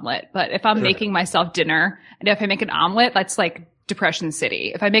get an omelet. But if I'm making myself dinner, and if I make an omelet, that's like Depression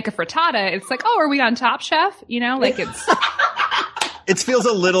City. If I make a frittata, it's like, oh, are we on Top Chef? You know, like it's. It feels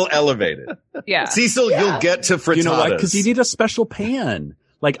a little elevated. Yeah. Cecil, you'll get to frittatas. You know what? Because you need a special pan.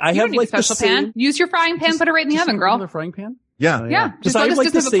 Like I You have don't need like a special pan. Use your frying pan, put it right in the oven, girl. The frying pan. Yeah. Yeah. Just I let us like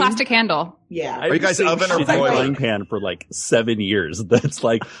just the have a same- plastic handle. Yeah. Are you guys oven or shitty boiler? frying pan for like 7 years. That's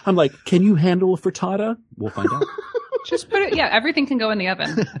like, I'm like, can you handle a frittata? We'll find out. Just put it. Yeah, everything can go in the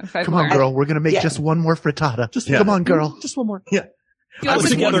oven. Come on, girl. We're going to make just one more frittata. Come on, girl. Just one more. Yeah. I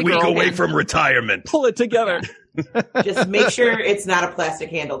was one week away from retirement. Pull it together. Just make sure it's not a plastic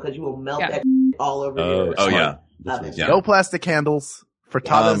handle because you will melt that all over your oven. Yeah. No plastic handles.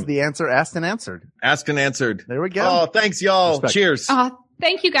 Frittata's the answer. Asked and answered. Asked and answered. There we go. Oh, thanks, y'all. Respect. Cheers.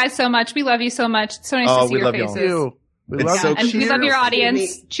 Thank you guys so much. We love you so much. It's so nice to see we your love y'all. faces. We It's love so you. And we love your Cheers.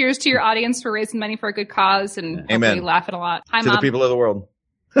 audience. Cheers to your audience for raising money for a good cause and Amen. hopefully laughing a lot. Hi, To Mom. the people of the world.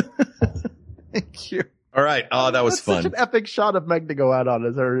 Thank you. All right. Oh, that was That's such fun. an epic shot of Meg to go out on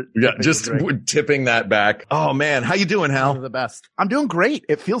as her. Yeah, sipping just the drink. tipping that back. Oh man, how you doing, One of Hal? the best. I'm doing great.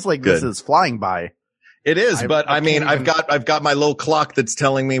 It feels like this Good. is flying by. It is, but I I mean, can't even- I've got my little clock that's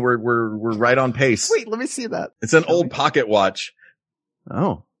telling me we're right on pace. Wait, let me see that. It's an old pocket watch.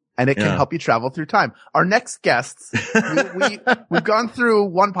 Oh, and it can Yeah. help you travel through time. Our next guests, we've gone through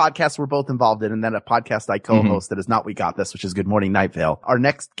one podcast we're both involved in, and then a podcast I co-host that is not We Got This, which is Good Morning Night Vale. Our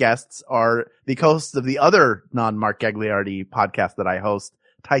next guests are the co-hosts of the other non-Mark Gagliardi podcast that I host,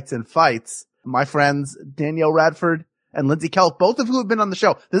 Tights and Fights. My friends Danielle Radford and Lindsay Kelp, both of who have been on the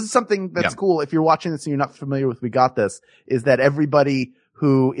show. This is something that's cool. If you're watching this and you're not familiar with We Got This, is that everybody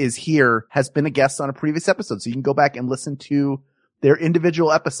who is here has been a guest on a previous episode. So you can go back and listen to their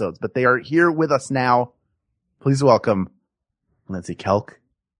individual episodes, but they are here with us now. Please welcome Lindsay Kelk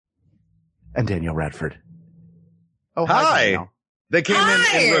and Danielle Radford. Oh, Hi. Danielle. They came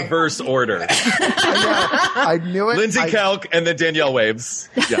in reverse order. I knew it. Lindsay Kelk and then Danielle Waves.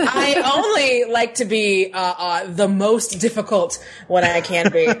 Yeah. I only like to be the most difficult when I can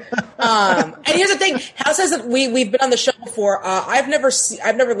be. And here's the thing: Hal says that we've been on the show before. I've never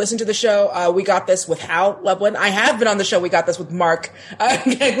listened to the show. We Got This with Hal Lublin. I have been on the show. We Got This with Mark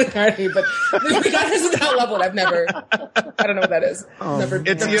Gagliardi, but We Got This with Hal Lublin. I don't know what that is. Never.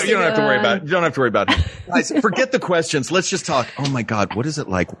 It's you don't have to worry about it. You don't have to worry about it. Guys, forget the questions. Let's just talk. Oh my God, what is it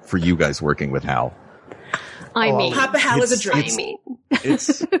like for you guys working with Hal? I mean, Papa Hal is a dream. I mean,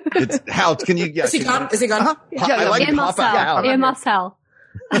 It's Hal. Can you? Yeah, Is he can gone? Is he gone? I like it must Papa sell. Hal. It must sell.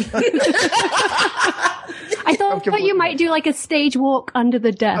 I thought you might do like a stage walk under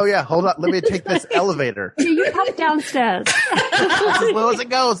the desk. Oh yeah, hold on. Let me take this elevator. You pop downstairs. As low as it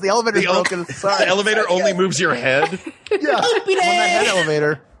goes. The elevator's broken. Sorry. The elevator only moves your head. Yeah. On that head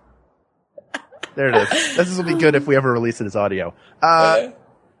elevator. There it is. This will be good if we ever release it as audio.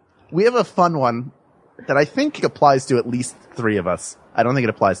 We have a fun one that I think applies to at least 3 of us. I don't think it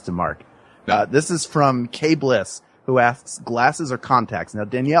applies to Mark. This is from Kay Bliss, who asks, glasses or contacts? Now,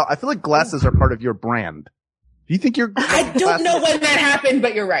 Danielle, I feel like glasses are part of your brand. Do you think you're... I don't know when that happened,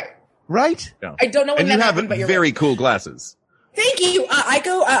 but you're right. Right? Yeah. I don't know when And that you have happened, but you're very right. cool glasses. Thank you. I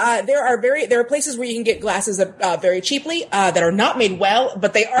go. There are places where you can get glasses very cheaply that are not made well,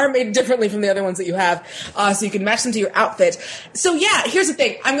 but they are made differently from the other ones that you have, so you can match them to your outfit. So yeah, here's the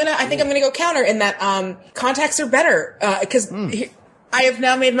thing. I think I'm gonna go counter in that contacts are better because I have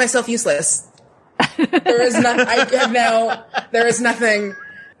now made myself useless. There is nothing.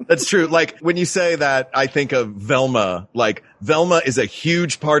 That's true. Like when you say that, I think of Velma. Like Velma is a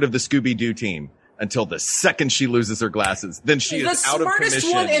huge part of the Scooby-Doo team until the second she loses her glasses. Then she is out of The commission.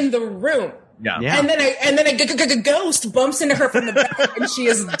 smartest one in the room. Yeah. And then a ghost bumps into her from the back, and she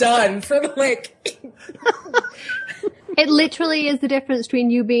is done for like. It literally is the difference between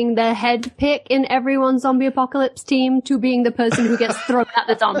you being the head pick in everyone's zombie apocalypse team to being the person who gets thrown at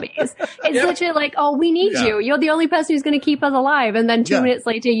the zombies. It's literally like, oh, we need you. You're the only person who's going to keep us alive. And then 2 minutes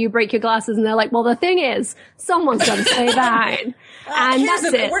later, you break your glasses and they're like, well, the thing is, someone's got to stay behind. And that's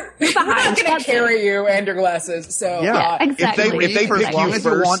it. We're not going to carry you and your glasses. So exactly. If they for pick as long you as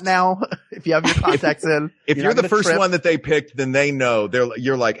first, you want now, if you have your contacts in. if you're the first one that they picked, then they know.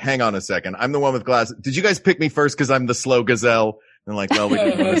 You're like, hang on a second. I'm the one with glasses. Did you guys pick me first because I'm the slow gazelle? And like, well, we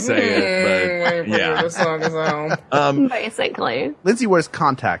didn't want to say it, but yeah. Basically. Lindsay wears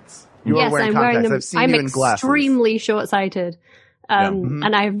contacts. You are wearing I'm contacts. wearing them. I've seen I'm you in glasses. extremely short-sighted.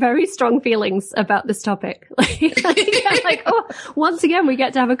 And I have very strong feelings about this topic. Like, oh, once again, we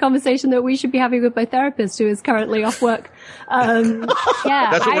get to have a conversation that we should be having with my therapist who is currently off work. Yeah.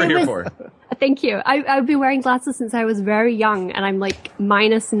 That's what we're here for. Thank you. I've been wearing glasses since I was very young and I'm like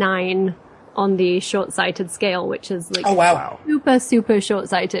 -9 on the short-sighted scale, which is like super, super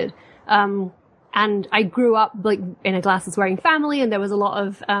short-sighted. And I grew up like in a glasses-wearing family, and there was a lot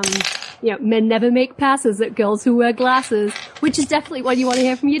of, men never make passes at girls who wear glasses, which is definitely what you want to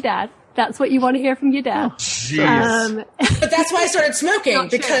hear from your dad. That's what you want to hear from your dad. But that's why I started smoking,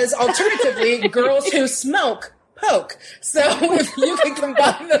 because alternatively, girls who smoke poke. So if you can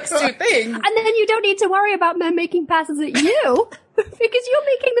combine those two things. And then you don't need to worry about men making passes at you, because you're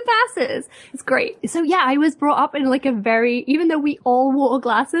making the passes. It's great. So yeah, I was brought up in like even though we all wore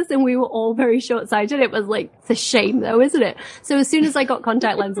glasses and we were all very short-sighted, it was like, it's a shame though, isn't it? So as soon as I got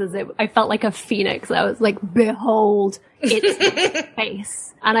contact lenses, I felt like a phoenix. I was like, behold its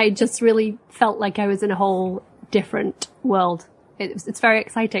face. And I just really felt like I was in a whole different world. It's very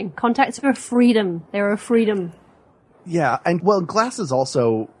exciting. Contacts are a freedom. They're a freedom. Yeah, and well, glasses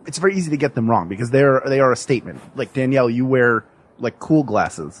also, it's very easy to get them wrong because they are a statement. Like Danielle, you wear like cool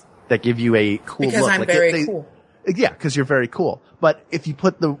glasses that give you a cool look. Because I'm very cool. Yeah, because you're very cool. But if you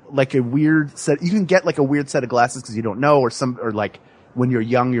put a weird set, you can get like a weird set of glasses because you don't know, or like when you're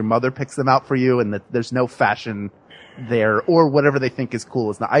young, your mother picks them out for you, and there's no fashion there, or whatever they think is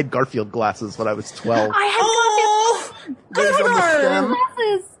cool. I had Garfield glasses when I was 12. I had Garfield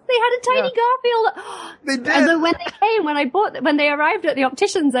glasses. They had a tiny Garfield. They did. And then when they arrived at the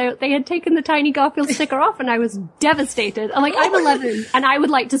opticians, they had taken the tiny Garfield sticker off, and I was devastated. I'm like, I'm 11, and I would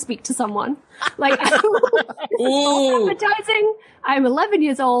like to speak to someone. Like, advertising. I'm 11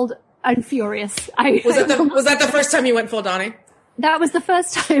 years old. I'm furious. Was that the first time you went full Donnie? That was the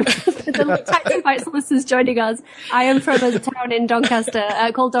first time. The Taxi Bites listeners joining us. I am from a town in Doncaster,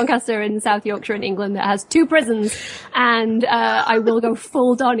 called Doncaster in South Yorkshire in England, that has 2 prisons, and I will go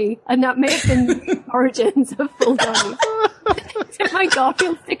full Donnie, and that may have been the origins of full Donnie. Took my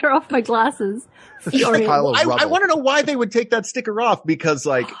Garfield sticker off my glasses. I want to know why they would take that sticker off, because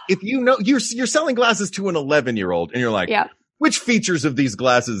like, if you know, you're selling glasses to an 11-year-old, and you're like, which features of these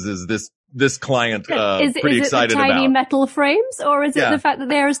glasses is this client pretty excited about? Is it the tiny metal frames, or is it the fact that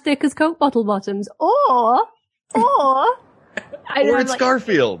they're as thick as Coke bottle bottoms, or it's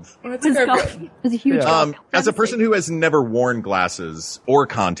Garfield. It's Garfield. It's a huge as a person who has never worn glasses or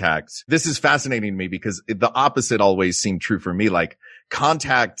contacts, this is fascinating to me because the opposite always seemed true for me. Like,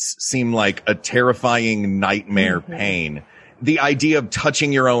 contacts seem like a terrifying nightmare pain. The idea of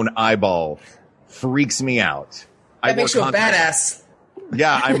touching your own eyeball freaks me out. That makes you a badass.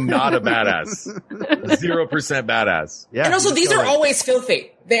 Yeah, I'm not a badass. 0% badass. Yeah. And also, these are always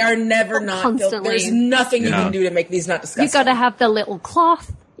filthy. They are never not filthy. There's nothing you can do to make these not disgusting. You gotta have the little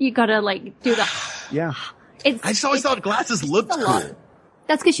cloth. You gotta do the... Yeah. I just always thought glasses looked cool.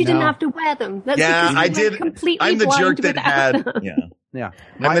 That's because you didn't have to wear them. That's I did. I'm the jerk that had... Yeah.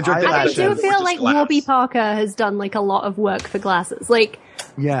 I'm the jerk that I had... do feel like Warby Parker has done like a lot of work for glasses. Like...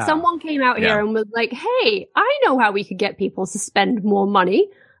 Yeah. Someone came out here and was like, hey, I know how we could get people to spend more money.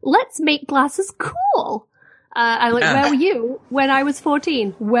 Let's make glasses cool. I'm like, where were you when I was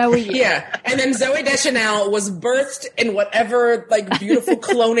 14? Where were you? Yeah. And then Zooey Deschanel was birthed in whatever like beautiful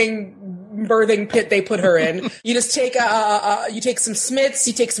cloning birthing pit they put her in. You just take you take some Smiths,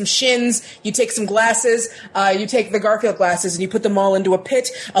 you take some Shins, you take some glasses, you take the Garfield glasses, and you put them all into a pit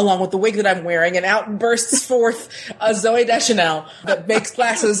along with the wig that I'm wearing, and out bursts forth a Zooey Deschanel that makes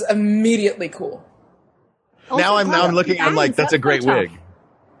glasses immediately cool. Now I'm looking. I'm like, that's a great wig.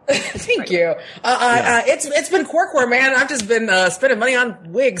 Thank you. It's been Quarkcore, man. I've just been spending money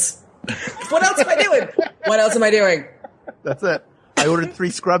on wigs. What else am I doing? That's it. I ordered 3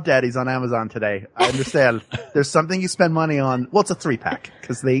 Scrub Daddies on Amazon today. I understand. There's something you spend money on. Well, it's a 3-pack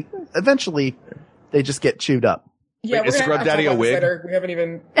because they just get chewed up. Yeah, is Scrub Daddy a wig? We haven't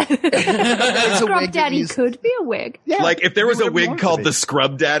even. Scrub Daddy could be a wig. Yeah. Like, if there was a wig called the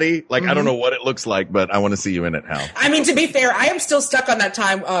Scrub Daddy, like, I don't know what it looks like, but I want to see you in it, Hal. I mean, to be fair, I am still stuck on that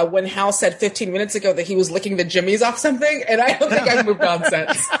time when Hal said 15 minutes ago that he was licking the jimmies off something, and I don't think I've moved on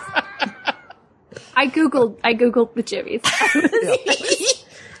since. I googled the jimmies.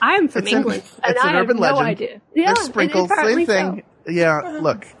 I'm from England, and I have no idea. Yeah, they're sprinkles, same thing. So. Yeah,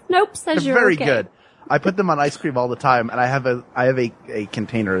 look. Nope, says you're very okay. good. I put them on ice cream all the time, and I have a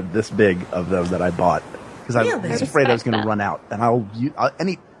container this big of them that I bought because I was afraid I was going to run out, and I'll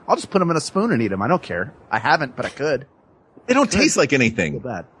just put them in a spoon and eat them. I don't care. I haven't, but I could. They don't taste like anything. So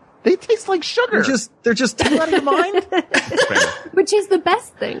bad. They taste like sugar. They're just too out of your mind. Which is the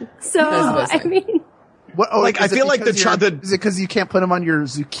best thing. So I mean, I feel like is it because you can't put them on your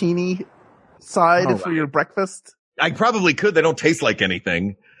zucchini side for your breakfast? I probably could. They don't taste like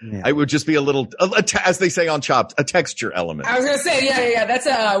anything. Yeah. I would just be a little, as they say on Chopped, a texture element. I was gonna say, yeah.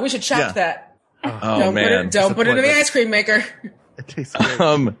 That's we should chop that. Oh man! Don't put it in the ice cream maker. It tastes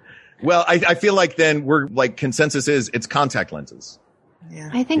great. Well, I feel like then we're like consensus is it's contact lenses.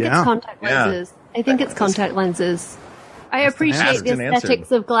 I think it's contact lenses. I think it's contact lenses. I appreciate the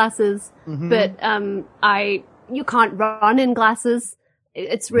aesthetics of glasses, but you can't run in glasses.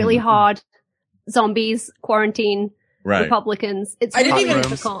 It's really hard. Zombies, quarantine, Republicans. It's really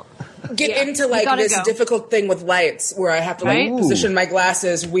difficult. Get into like this difficult thing with lights where I have to like position my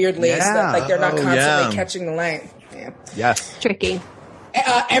glasses weirdly so that like they're not constantly catching the light. Yeah. Yes. Tricky.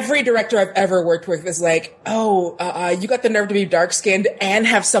 Every director I've ever worked with is like, you got the nerve to be dark skinned and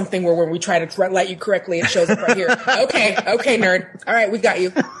have something where when we try to light you correctly, it shows up right here. Okay, nerd. All right, we got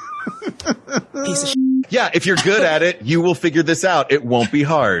you. Piece of shit. Yeah, if you're good at it, you will figure this out. It won't be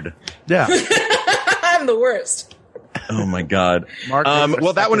hard. Yeah. I'm the worst. Oh my God.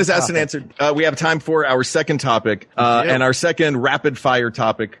 Well, that one is asked and answered. We have time for our second topic. And our second rapid fire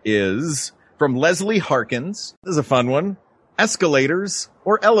topic is from Leslie Harkins. This is a fun one. Escalators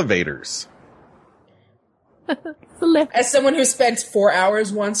or elevators? As someone who spent 4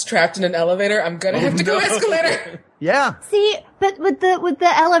 hours once trapped in an elevator, I'm gonna have to go escalator. Yeah. See, but with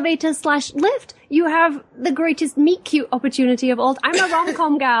the elevator / lift, you have the greatest meet cute opportunity of all. I'm a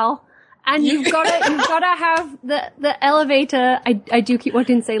rom-com gal, and you've gotta have the elevator. I do keep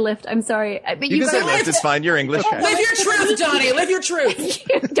wanting to say lift. I'm sorry, but you can say lift. It's fine. You're English. Live your truth, Donnie. Live your truth.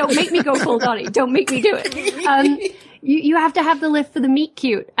 Don't make me go full Donnie. Don't make me do it. You have to have the lift for the meet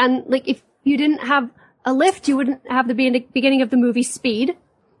cute, and like if you didn't have a lift, you wouldn't have the beginning of the movie Speed,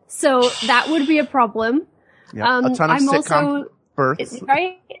 so that would be a problem. Yeah, a ton of sitcom births.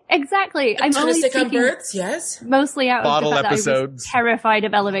 Right? Exactly. A ton of sitcom births, yes. Mostly out Bottle of the fact episodes. that I was terrified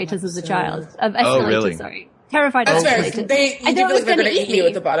of elevators as a child. Of escalators, really? Sorry. Terrified That's of escalators. fair. They feel like they're going to eat you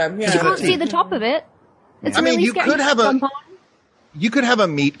at the bottom. Yeah. You can't see the top of it. It's really you scary could to have jump on. You could have a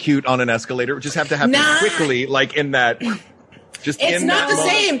meet cute on an escalator. It would just have to happen quickly, like in that. It's not the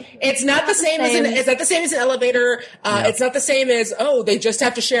same. It's not the same as an elevator. It's not the same as, they just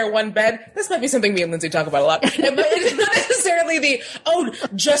have to share one bed. This might be something me and Lindsay talk about a lot. But it's not necessarily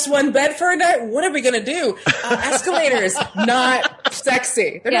just one bed for a night. What are we going to do? Escalators, not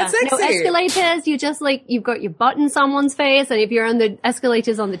sexy. They're not sexy. No escalators. You just you've got your butt in someone's face. And if you're on the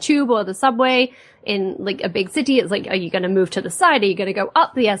escalators on the tube or the subway in like a big city, it's like, are you going to move to the side? Are you going to go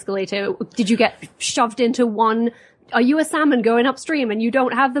up the escalator? Did you get shoved into one? Are you a salmon going upstream and you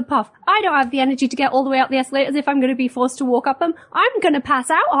don't have the puff? I don't have the energy to get all the way up the escalators if I'm going to be forced to walk up them. I'm going to pass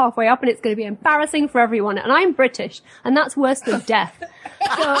out halfway up and it's going to be embarrassing for everyone. And I'm British and that's worse than death. So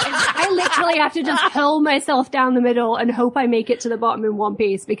I literally have to just hurl myself down the middle and hope I make it to the bottom in one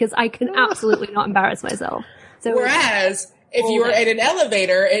piece because I can absolutely not embarrass myself. So whereas if you are in an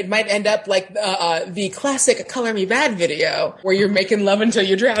elevator, it might end up like the classic Color Me Bad video where you're making love until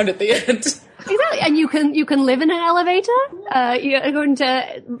you drown at the end. Exactly, and you can live in an elevator. You're going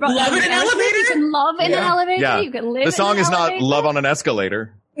to love in an elevator. You can love in an elevator. Yeah. You can live. The song in an is elevator. not "Love on an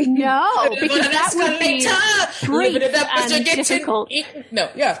Escalator." No, because that would be living it up as you get difficult. No,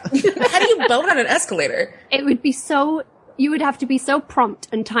 yeah. How do you bone on an escalator? It would be so. You would have to be so prompt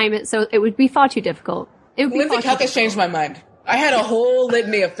and time it, so it would be far too difficult. It would be Lindsay Kelk has changed my mind. I had a whole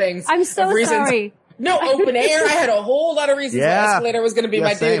litany of things. I'm so sorry. No, open air. I had a whole lot of reasons why escalator was going to be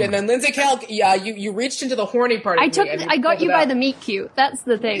my same. dude. And then Lindsay Kelk, you reached into the horny part of me. I got you by the meet cute. That's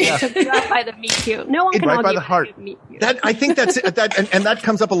the thing. I took you out by the meet cute. No one can right argue by the heart. meet cute. I think that's and that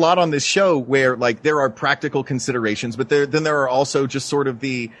comes up a lot on this show where like there are practical considerations, but then there are also just sort of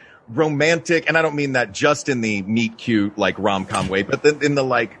the romantic, and I don't mean that just in the meet cute like rom-com way, but in the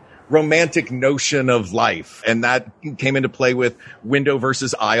like romantic notion of life. And that came into play with window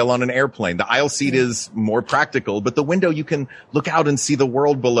versus aisle on an airplane. The aisle seat is more practical, but the window, you can look out and see the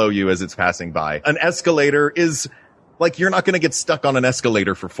world below you as it's passing by. An escalator is like, you're not going to get stuck on an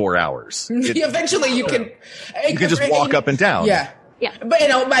escalator for 4 hours. Eventually you can just walk up and down. Yeah. Yeah, but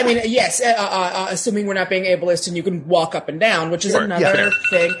I mean, yes. Assuming we're not being ableist, and you can walk up and down, which is another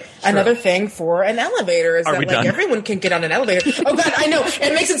thing. Sure. Another thing for an elevator is that like everyone can get on an elevator. Oh God, I know.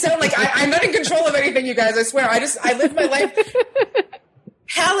 It makes it sound like I'm not in control of anything, you guys. I swear. I live my life.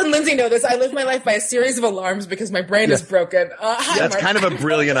 Hal and Lindsay know this. I live my life by a series of alarms because my brain is broken. That's kind of a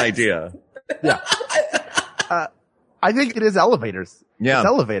brilliant idea. Yeah. I think it is elevators. Yeah. It's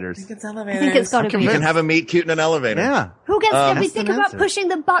elevators. I think it's elevators. I think it's got to be. You can have a meet cute in an elevator. Yeah. Who gets to that's think an about answer. pushing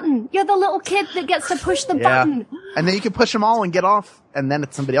the button? You're the little kid that gets to push the button. And then you can push them all and get off, and then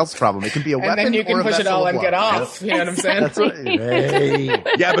it's somebody else's problem. It can be a weapon and then you can or a push it vessel all of and get love. off. You know what I'm saying? That's right. Hey.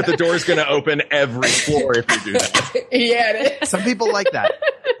 Yeah, but the door's going to open every floor if you do that. Yeah, it is. Some people like that.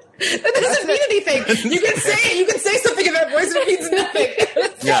 That doesn't mean anything. You can say something in that voice and it means nothing.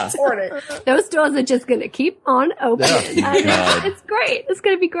 That's horny. Those doors are just going to keep on opening. And it's great. It's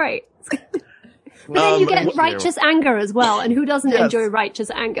going to be great. But then you get righteous anger as well. And who doesn't enjoy righteous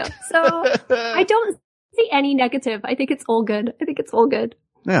anger? So I don't see any negative. I think it's all good.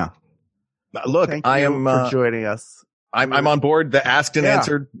 Yeah. Look, Thank I you am for joining us. I'm on board. The asked and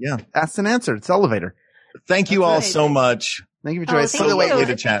answered. Yeah. Asked and answered. It's Elevator. Thank you all so much. Thank you for joining us. Thank By the way, you.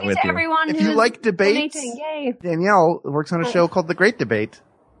 to chat with you. Everyone if you who's like debates, donating. Yay. Danielle works on a show called The Great Debate,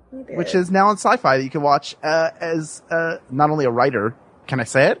 which is now on Sci-Fi that you can watch as not only a writer. Can I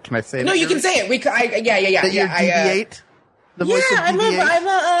say it? No, you can say it. Yeah. That you deviate. The voice of deviate.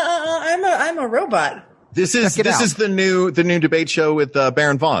 I'm a robot. This is the new debate show with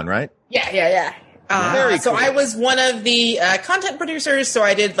Baron Vaughn, right? Yeah. Very so cool. I was one of the content producers. So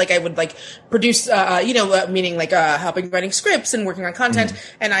I would produce, meaning helping writing scripts and working on content.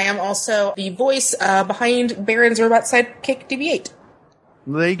 And I am also the voice behind Baron's robot sidekick Deviate.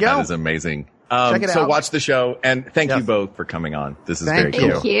 There you go. That is amazing. Check it so out. watch the show, and thank you both for coming on. This is very cool.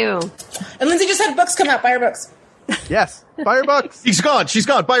 Thank you. And Lindsay just had books come out. Buy her books. Yes. Buy your books. She's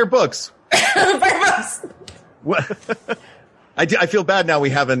gone. Buy her books. Buy her books. What? I feel bad now we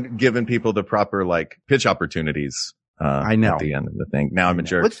haven't given people the proper pitch opportunities. I know. At the end of the thing. Now I'm a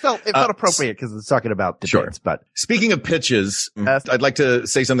jerk. Which felt appropriate because it's talking about debates, but speaking of pitches, I'd like to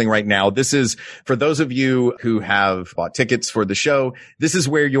say something right now. This is for those of you who have bought tickets for the show. This is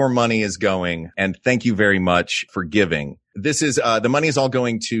where your money is going. And thank you very much for giving. This is, the money is all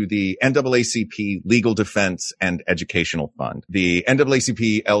going to the NAACP Legal Defense and Educational Fund, the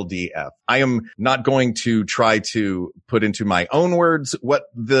NAACP LDF. I am not going to try to put into my own words what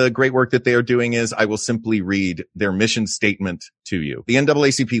the great work that they are doing is. I will simply read their mission statement to you. The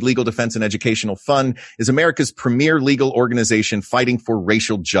NAACP Legal Defense and Educational Fund is America's premier legal organization fighting for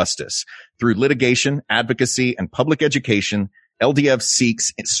racial justice. Through litigation, advocacy, and public education, LDF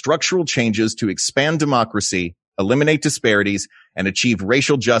seeks structural changes to expand democracy, eliminate disparities, and achieve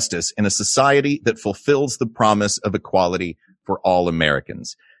racial justice in a society that fulfills the promise of equality for all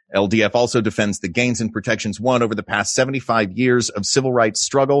Americans. LDF also defends the gains and protections won over the past 75 years of civil rights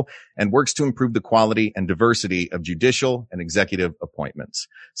struggle and works to improve the quality and diversity of judicial and executive appointments.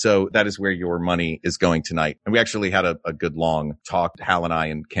 So that is where your money is going tonight. And we actually had a good long talk, Hal and I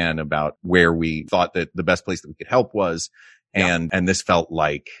and Ken, about where we thought that the best place that we could help was. And this felt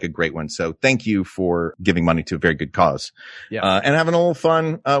like a great one. So thank you for giving money to a very good cause. And having a little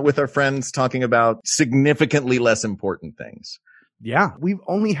fun, with our friends talking about significantly less important things. Yeah. We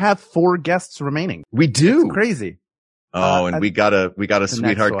only have 4 guests remaining. We do. It's crazy. Oh, and we got a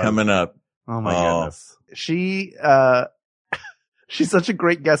sweetheart coming up. Oh my goodness. She's such a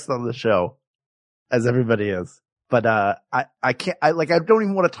great guest on the show, as everybody is. But, I don't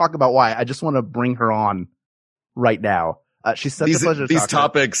even want to talk about why. I just want to bring her on right now. She's such a pleasure to these talk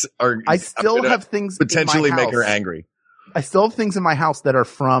topics are, I still have things potentially in my make her house. angry. I still have things in my house that are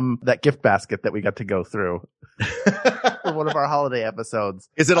from that gift basket that we got to go through for one of our holiday episodes.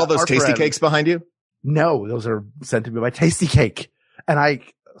 Is it all those tasty cakes behind you? No, those are sent to me by Tasty Cake. And I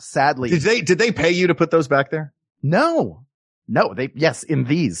sadly. Did they pay you to put those back there? No, in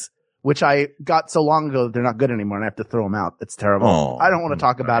these, which I got so long ago that they're not good anymore and I have to throw them out. It's terrible. Oh, I don't want to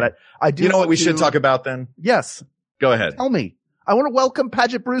talk about it. I do. You know what we should talk about then? Yes. Go ahead. Tell me. I want to welcome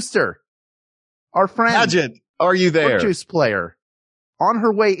Paget Brewster, our friend. Paget, are you there? Fruit juice player. On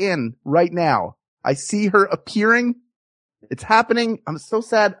her way in right now. I see her appearing. It's happening. I'm so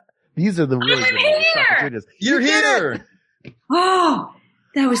sad. These are the really good opportunities. You're here. Oh,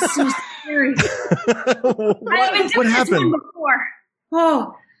 that was so scary. I haven't done this one before.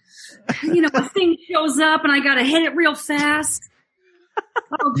 Oh, a thing shows up and I got to hit it real fast.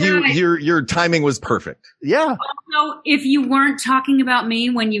 Oh, your timing was perfect. Yeah. Also, if you weren't talking about me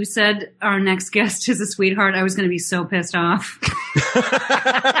when you said our next guest is a sweetheart, I was going to be so pissed off.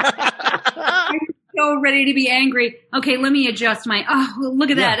 I'm so ready to be angry. Okay, let me adjust my. Oh, look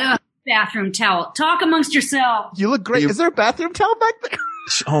at that bathroom towel. Talk amongst yourselves. You look great. Is there a bathroom towel back there?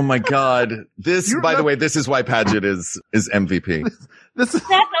 Oh my God! By the way, this is why Paget is MVP. That's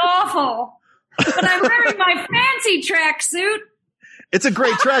awful. But I'm wearing my fancy tracksuit. It's a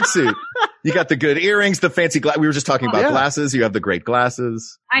great tracksuit. You got the good earrings, the fancy glass. We were just talking about glasses. You have the great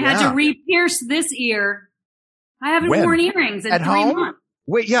glasses. I had to re-pierce this ear. I haven't worn earrings in 3 months.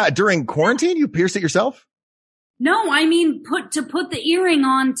 Wait, during quarantine, you pierced it yourself? No, I mean put the earring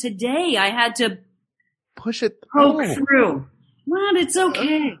on today. I had to push it poke through. Well, it's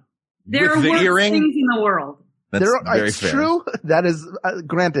okay. There are worse things in the world. That's very fair. True. That is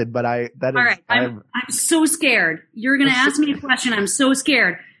granted, but all right. I'm so scared. You're going to ask me a question. I'm so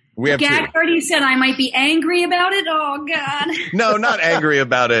scared. We have Gag two. already said I might be angry about it. Oh, God. No, not angry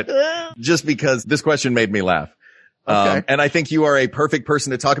about it. Just because this question made me laugh. Okay. And I think you are a perfect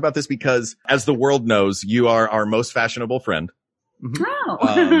person to talk about this because, as the world knows, you are our most fashionable friend.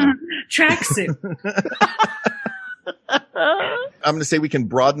 Oh, tracksuit. I'm going to say we can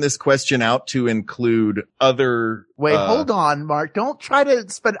broaden this question out to include other. Wait, hold on, Mark. Don't try to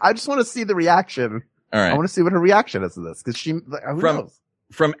spend. I just want to see the reaction. All right. I want to see what her reaction is to this because who knows?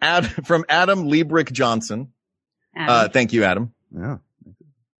 From Adam Liebrick Johnson. Adam. Thank you, Adam. Yeah.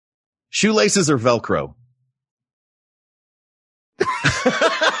 Shoelaces or Velcro?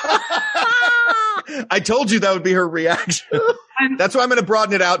 I told you that would be her reaction. That's why I'm going to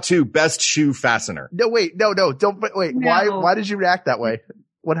broaden it out to best shoe fastener. No, wait, no, don't. Wait, No. why did you react that way?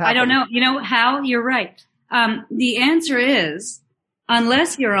 What happened? I don't know. You know, Hal, you're right. The answer is,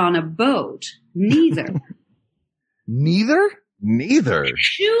 unless you're on a boat, neither. Neither?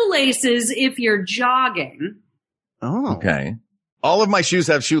 Shoelaces if you're jogging. Oh. Okay. All of my shoes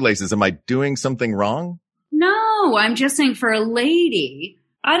have shoelaces. Am I doing something wrong? No, I'm just saying for a lady,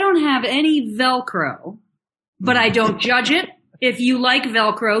 I don't have any Velcro, but I don't judge it. If you like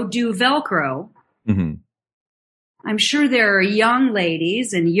Velcro, do Velcro. Mm-hmm. I'm sure there are young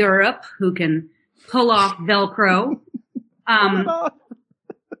ladies in Europe who can pull off Velcro.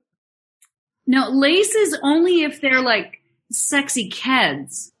 No, laces only if they're like sexy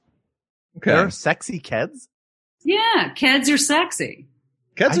kids. Okay. There are sexy kids? Yeah, kids are sexy.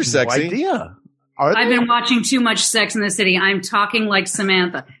 Kids are sexy. No idea. Are I've they? been watching too much Sex in the City. I'm talking like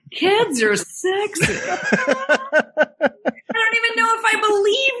Samantha. Kids are sexy. I don't even know if I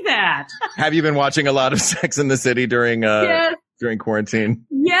believe that. Have you been watching a lot of Sex in the City during Yes. during quarantine?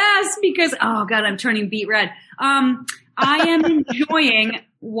 Yes, because, oh God, I'm turning beet red. I am enjoying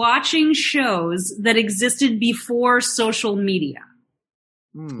watching shows that existed before social media.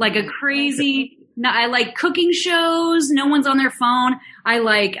 Like a crazy, I like cooking shows. No one's on their phone. I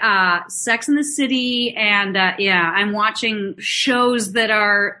like, Sex in the City. And, I'm watching shows that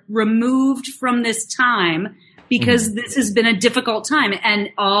are removed from this time because this has been a difficult time and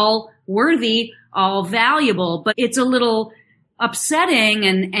all worthy, all valuable, but it's a little upsetting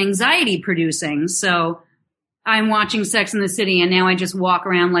and anxiety producing. So I'm watching Sex in the City and now I just walk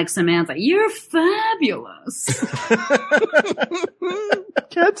around like Samantha. You're fabulous.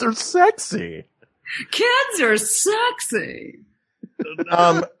 Kids are sexy. Kids are sexy.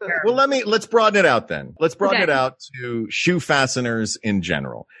 Well, let's broaden it out then. Let's broaden Okay. it out to shoe fasteners in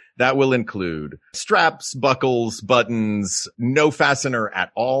general. That will include straps, buckles, buttons, no fastener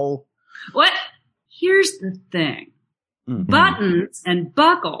at all. What? Here's the thing. Buttons and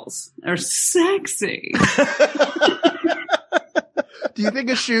buckles are sexy. Do you think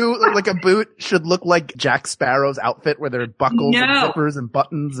a shoe, like a boot, should look like Jack Sparrow's outfit where there are buckles and No. zippers and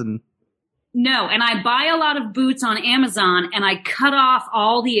buttons and... No, and I buy a lot of boots on Amazon and I cut off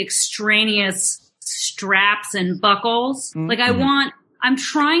all the extraneous straps and buckles. Like I'm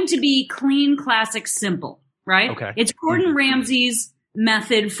trying to be clean, classic, simple, right? Okay. It's Gordon Ramsay's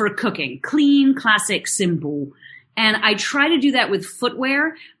method for cooking. Clean, classic, simple. And I try to do that with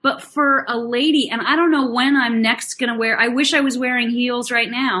footwear, but for a lady, and I don't know when I'm next going to wear, I wish I was wearing heels right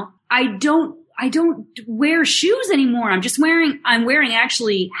now. I don't wear shoes anymore. I'm wearing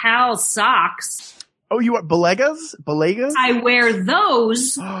actually Hal's socks. Oh, you are Balegas? Balegas? I wear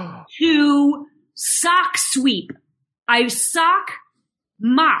those to sock sweep. I sock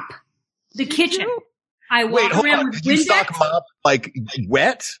mop the kitchen. I walk Wait, hold around on. with You Windex. sock mop like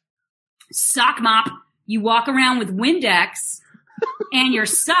wet? Sock mop. You walk around with Windex and your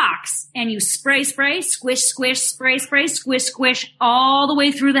socks and you spray, squish, spray, squish all the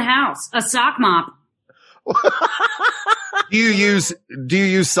way through the house. A sock mop. Do you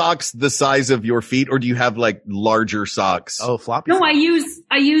use socks the size of your feet or do you have like larger socks? Oh, floppy. No, I use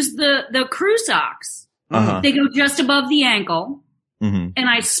the crew socks. Uh-huh. They go just above the ankle. Mm-hmm. And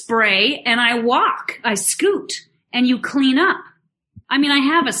I spray and I walk. I scoot and you clean up. I mean, I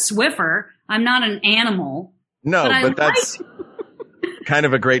have a Swiffer. I'm not an animal. No, but that's kind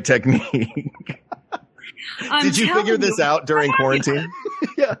of a great technique. Did you figure this out during quarantine?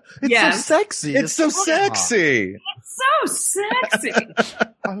 Yeah. It's so sexy. It's so sexy. It's so sexy.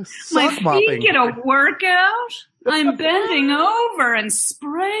 My Sock feet mopping. get a workout. I'm bending over and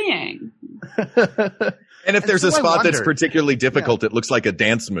spraying. And if there's so a I spot that's wondered. particularly difficult, it looks like a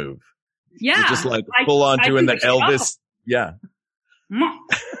dance move. Yeah. You're just like I- full on I doing do the the shuffle. Elvis. Yeah.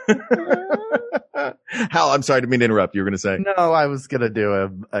 Hal, I'm sorry to mean to interrupt. You were going to say. No, I was going to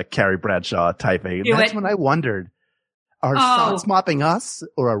do a Carrie Bradshaw typing. Do That's it. when I wondered, are socks mopping us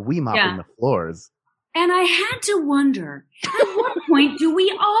or are we mopping Yeah. the floors? And I had to wonder, at what point do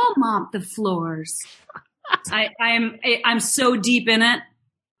we all mop the floors? I'm so deep in it.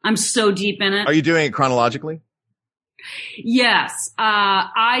 I'm so deep in it. Are you doing it chronologically? Yes.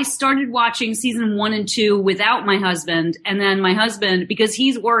 I started watching season 1 and 2 without my husband. And then my husband, because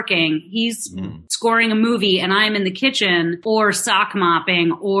he's working, he's scoring a movie and I'm in the kitchen or sock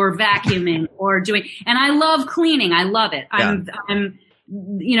mopping or vacuuming or doing, and I love cleaning. I love it. Yeah. I'm,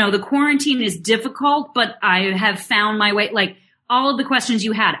 the quarantine is difficult, but I have found my way. Like all of the questions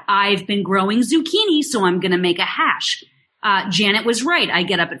you had, I've been growing zucchini, so I'm going to make a hash. Janet was right. I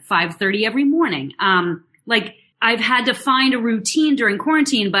get up at 5:30 every morning. I've had to find a routine during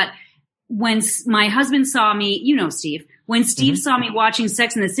quarantine, but when my husband saw me, Steve, when Steve saw me watching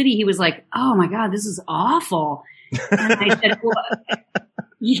Sex and the City, he was like, "Oh my God, this is awful." And I said, "Well,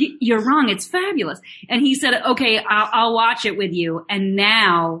 you're wrong. It's fabulous." And he said, "Okay, I'll watch it with you." And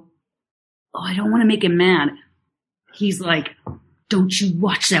now, I don't want to make him mad. He's like, "Don't you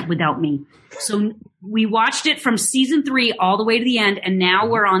watch that without me." So we watched it from season 3 all the way to the end. And now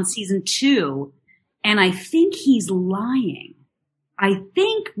we're on season 2. And I think he's lying. I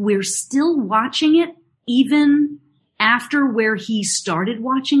think we're still watching it even after where he started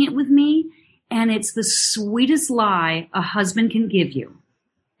watching it with me. And it's the sweetest lie a husband can give you,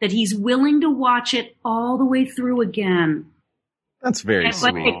 that he's willing to watch it all the way through again. That's very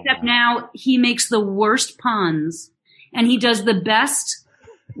sweet. Except now he makes the worst puns and he does the best.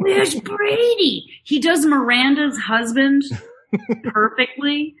 Where's Brady? He does Miranda's husband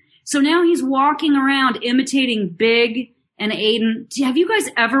perfectly. So now he's walking around imitating Big and Aiden. Have you guys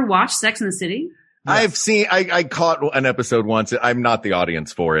ever watched Sex and the City? Yes. I caught an episode once. I'm not the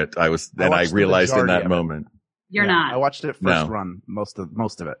audience for it. I realized in that moment. You're not. I watched it first run, most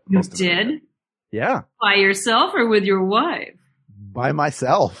of it. You did? Yeah. By yourself or with your wife? By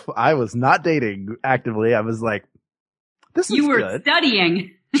myself. I was not dating actively. I was like, this is good. You were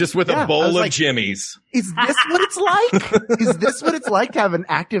studying. Just with a bowl of Jimmys. Is this what it's like? Is this what it's like to have an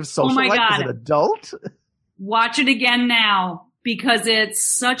active social life as an adult? Watch it again now because it's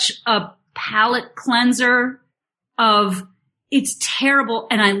such a palate cleanser it's terrible.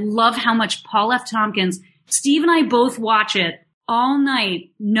 And I love how much Paul F. Tompkins, Steve and I both watch it all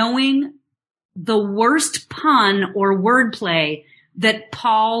night knowing the worst pun or wordplay that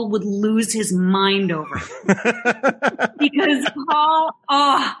Paul would lose his mind over. Because Paul,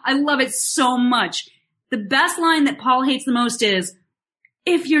 I love it so much. The best line that Paul hates the most is,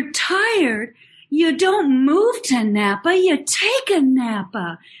 if you're tired, you don't move to Napa, you take a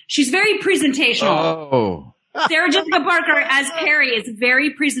Napa. She's very presentational. Oh. Sarah Jessica Parker as Carrie is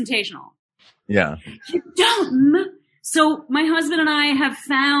very presentational. Yeah. You don't move. So my husband and I have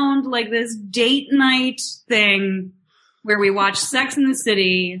found like this date night thing where we watch Sex and the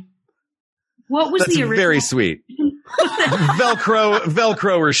City. What was the original? Very sweet.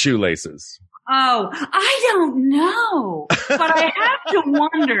 Velcro or shoelaces? Oh, I don't know, but I have to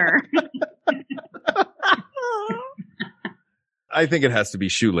wonder. I think it has to be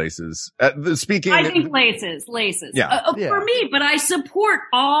shoelaces. I think laces. Yeah. For me, but I support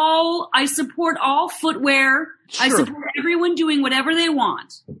all footwear. Sure. I support everyone doing whatever they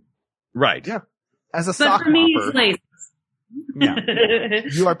want. Right. Yeah. As a But sock for me, mopper. it's laces. Yeah.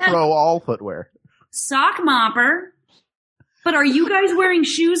 You are pro all footwear. Sock mopper. But are you guys wearing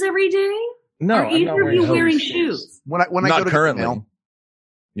shoes every day? No, Are either of you wearing shoes? When I not go to currently. the mail,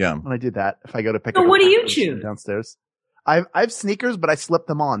 Yeah. when I do that, if I go to pick So up, what do you package choose? downstairs? I have sneakers, but I slip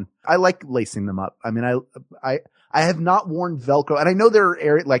them on. I like lacing them up. I mean, I have not worn Velcro, and I know there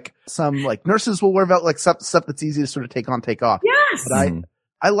are some nurses will wear Velcro, like stuff that's easy to sort of take on, take off. Yes. But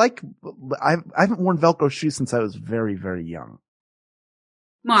I haven't worn Velcro shoes since I was very, very young.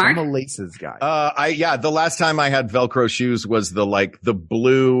 Mark? So I'm a laces guy. The last time I had Velcro shoes was the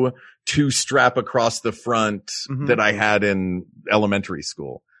blue 2-strap across the front that I had in elementary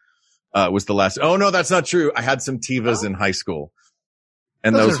school. Was the last. Oh no, that's not true. I had some Tevas in high school,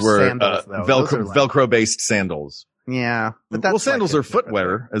 and those were sandals, Velcro based sandals. Yeah, but sandals are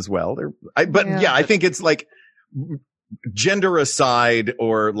footwear as well. I think it's like gender aside,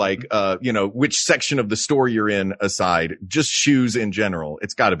 or which section of the store you're in aside, just shoes in general.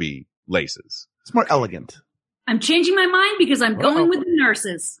 It's got to be laces. It's more elegant. I'm changing my mind because I'm going with the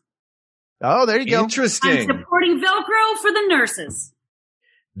nurses. Oh, there you go. Interesting. I'm supporting Velcro for the nurses.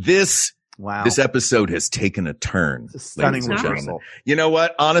 This episode has taken a turn. It's a stunning ladies and gentlemen. reversal. You know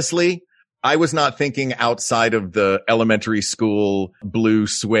what? Honestly, I was not thinking outside of the elementary school blue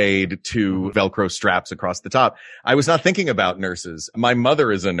suede to Velcro straps across the top. I was not thinking about nurses. My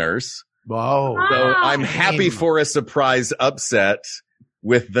mother is a nurse. Whoa. So I'm happy for a surprise upset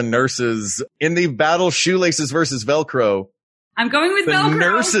with the nurses in the battle shoelaces versus Velcro. I'm going with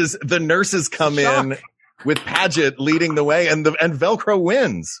Velcro. The nurses come in with Paget leading the way, and Velcro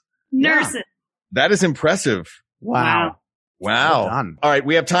wins. Nurses. Yeah. That is impressive. Wow. Well done. All right,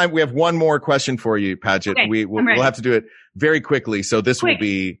 we have time. We have one more question for you, Paget. Okay, We'll have to do it very quickly. So this will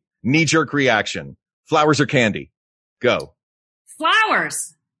be knee-jerk reaction. Flowers or candy? Go.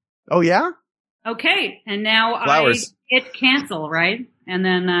 Flowers. Oh, yeah? Okay. And now Flowers. I hit cancel, right? And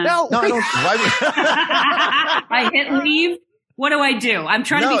then No, I don't. I hit leave. What do I do? I'm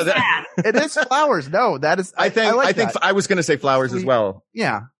trying to be sad. It is flowers. No, that is. I think I was going to say flowers as well.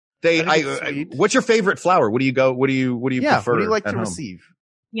 Yeah. What's your favorite flower? What do you prefer? What do you like to home? receive?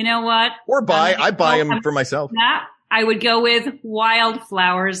 You know what? Or buy. I buy them for myself. I would go with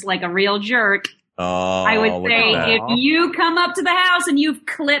wildflowers like a real jerk. Oh, I would say if you come up to the house and you've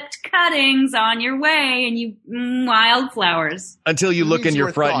clipped cuttings on your way and you wildflowers. Until you look in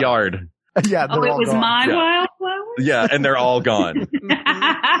your front yard. Yeah. Oh, it was gone. my wildflowers? Yeah, and they're all gone.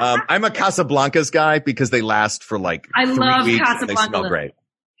 I'm a Casablanca's guy because they last for like 3 weeks. Casablanca. And they smell great.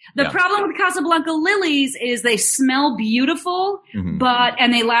 The problem with Casablanca lilies is they smell beautiful,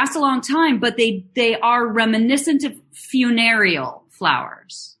 and they last a long time, but they are reminiscent of funereal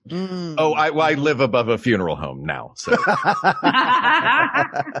flowers. Oh, I live above a funeral home now, so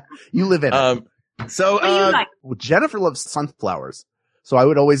you live in it. So, what do you like? Well, Jennifer loves sunflowers, so I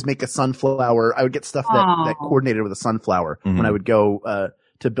would always make a sunflower. I would get stuff that coordinated with a sunflower when I would go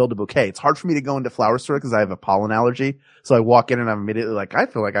to build a bouquet. It's hard for me to go into flower store because I have a pollen allergy. So I walk in and I'm immediately like, I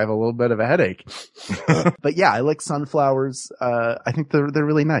feel like I have a little bit of a headache. But yeah, I like sunflowers. I think they're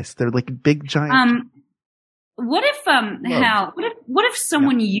really nice. They're like big giant. What if Hal? What if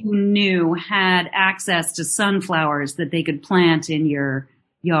someone you knew had access to sunflowers that they could plant in your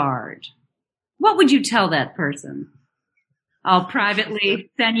yard? What would you tell that person? I'll privately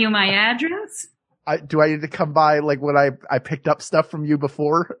send you my address. Do I need to come by like when I picked up stuff from you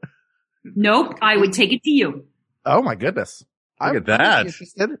before? Nope, I would take it to you. Oh my goodness! Look at that.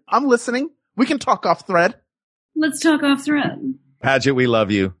 I'm listening. We can talk off thread. Let's talk off thread. Paget, we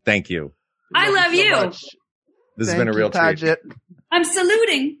love you. Thank you. I love you. This has been a real Paget. treat. I'm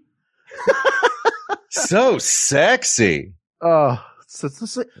saluting. So sexy. Oh,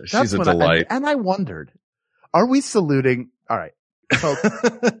 she's a delight. And I wondered, are we saluting? All right. So,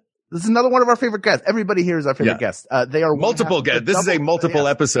 this is another one of our favorite guests. Everybody here is our favorite guest. They are multiple guests. This is a multiple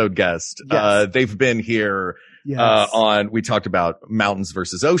episode guest. Yes. They've been here we talked about mountains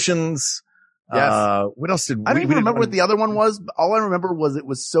versus oceans. Yes. What else did we? I don't even remember what the other one was. But all I remember was it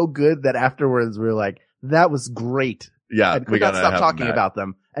was so good that afterwards we were like, that was great. Yeah. And could not stop talking about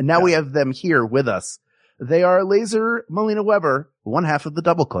them. And now we have them here with us. They are Laser Molina Weber, one half of the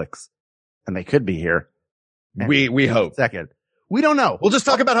Double Clicks. And they could be here. We hope. Second. We don't know. We'll just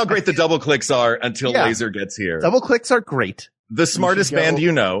talk about how great the Double Clicks are until Laser gets here. Double Clicks are great. The smartest band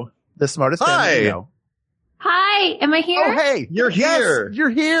you know. The smartest band you know. Hi, am I here? Oh, hey. You're here. Yes, you're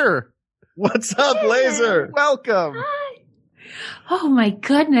here. What's up, Laser? Welcome. Hi. Oh my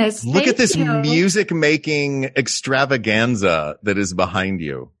goodness. Look at this you. music making extravaganza that is behind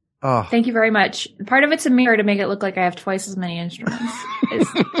you. Oh. Thank you very much. Part of it's a mirror to make it look like I have twice as many instruments.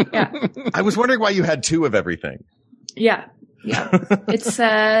 Yeah. I was wondering why you had 2 of everything. Yeah. It's,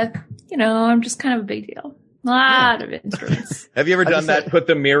 I'm just kind of a big deal. A lot of instruments. Have you ever done that? Put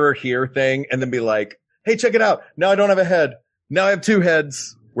the mirror here thing and then be like, hey, check it out. Now I don't have a head. Now I have 2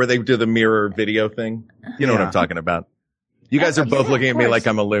 heads, where they do the mirror video thing. You know what I'm talking about. You guys are both looking at me like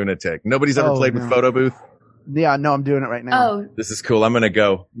I'm a lunatic. Nobody's ever played with Photo Booth? Yeah, no, I'm doing it right now. Oh. This is cool. I'm going to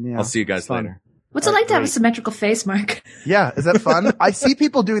go. Yeah, I'll see you guys later. What's it like to have a symmetrical face, Mark? Yeah, is that fun? I see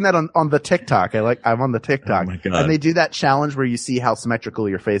people doing that on the TikTok. I'm on the TikTok. Oh my God. And they do that challenge where you see how symmetrical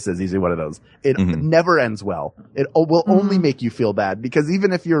your face is, usually one of those. It never ends well. It will only make you feel bad because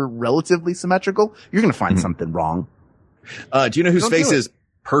even if you're relatively symmetrical, you're going to find something wrong. Do you know whose face is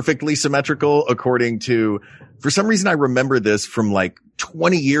perfectly symmetrical according to, for some reason I remember this from like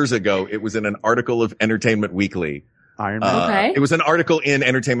 20 years ago. It was in an article of Entertainment Weekly. Iron Man. Okay. It was an article in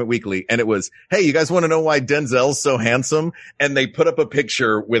Entertainment Weekly and it was, hey, you guys want to know why Denzel's so handsome? And they put up a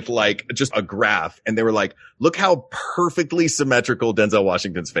picture with like just a graph and they were like, look how perfectly symmetrical Denzel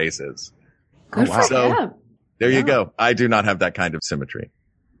Washington's face is. Good for him. There you go. I do not have that kind of symmetry.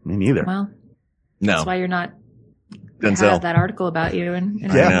 Me neither. Well, no. That's why you're not Denzel. had that article about you in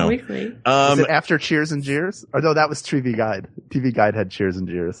Entertainment Weekly. Is it after Cheers and Jeers? Or no, that was TV Guide. TV Guide had Cheers and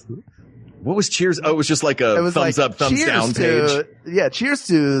Jeers. What was Cheers? Oh, it was just like a thumbs up, thumbs down page. Yeah, cheers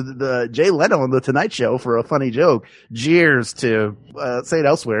to the Jay Leno on the Tonight Show for a funny joke. Jeers to say it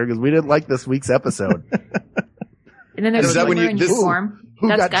elsewhere because we didn't like this week's episode. And then there's Is that when Swimmer in this- Uniform. who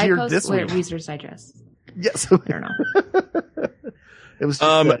That's got jeered Guidepost this or week? Weezer's Digest. Yes. I don't know. It was just,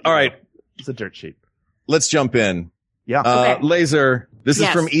 all right. It's a dirt sheet. Let's jump in. Yeah. Okay. Laser, this is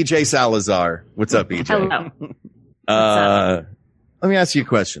Yes. from EJ Salazar. What's up, EJ? Hello. Let me ask you a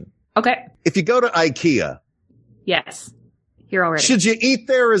question. Okay. If you go to IKEA, Yes. Here already. should you eat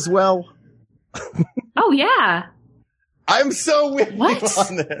there as well? Oh yeah. I'm so with What? you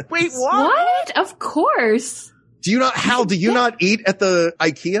on this. Wait, What? Of course. Do you not, Hal, do you not eat at the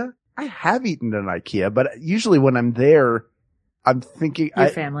IKEA? I have eaten at IKEA, but usually when I'm there, I'm thinking Your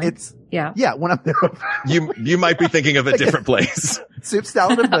family. Yeah. Yeah, when I'm there, You might be thinking of a different place. soup,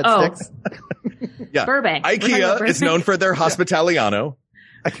 salad, and breadsticks. Yeah. Burbank. We're talking IKEA about is known for their hospitaliano.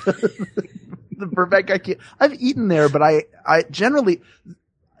 The Burbank IKEA. I've eaten there, but I generally,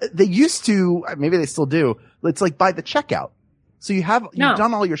 they used to, maybe they still do. It's like by the checkout. So you've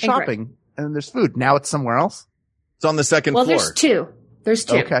done all your shopping and then there's food. Now it's somewhere else. It's on the second Well, floor. there's two. There's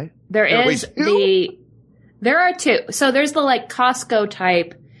two. Okay. There is wait, there are two. So there's the like Costco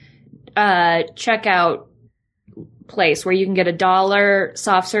type, checkout place where you can get $1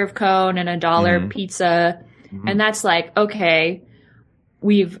 soft serve cone and $1 pizza. And that's like, okay,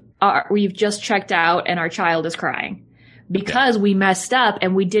 we've just checked out and our child is crying because we messed up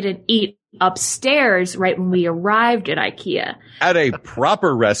and we didn't eat upstairs right when we arrived at IKEA. At a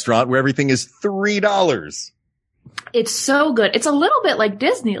proper restaurant where everything is $3. It's so good. It's a little bit like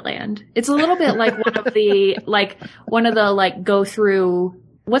Disneyland. It's a little bit like one of the go through.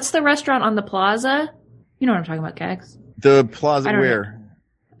 What's the restaurant on the plaza? You know what I'm talking about, Gags? The plaza I don't where?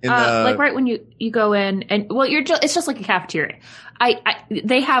 In like right when you go in and it's just like a cafeteria.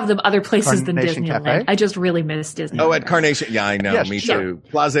 They have them other places than Carnation Disneyland. Cafe? I just really miss Disneyland. Oh, at Carnation. Yeah, I know. Yeah, me sure. too.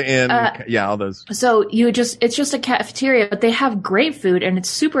 Plaza Inn. Yeah, all those. So it's just a cafeteria, but they have great food and it's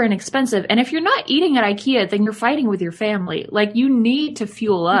super inexpensive. And if you're not eating at IKEA, then you're fighting with your family. Like you need to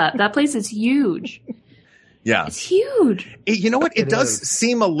fuel up. That place is huge. Yeah. It's huge. You know what? It does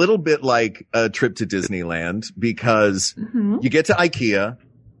seem a little bit like a trip to Disneyland because you get to IKEA,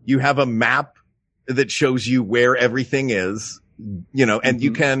 you have a map that shows you where everything is, and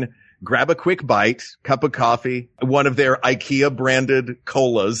you can grab a quick bite, cup of coffee, one of their IKEA branded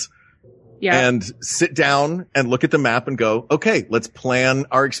colas, and sit down and look at the map and go, okay, let's plan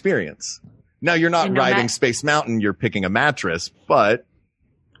our experience. Now you're not riding Space Mountain, you're picking a mattress, but.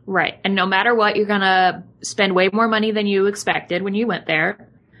 Right. And no matter what, you're going to spend way more money than you expected when you went there.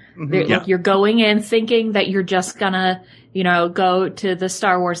 Like you're going in thinking that you're just going to, go to the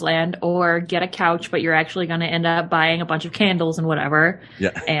Star Wars land or get a couch, but you're actually going to end up buying a bunch of candles and whatever. Yeah.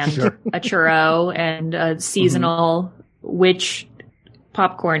 And a churro and a seasonal witch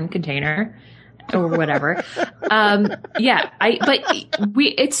popcorn container or whatever. I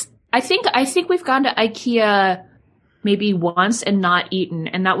think we've gone to IKEA maybe once and not eaten.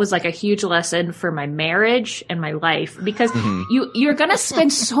 And that was like a huge lesson for my marriage and my life because you're going to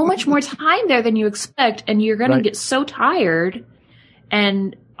spend so much more time there than you expect. And you're going to get so tired.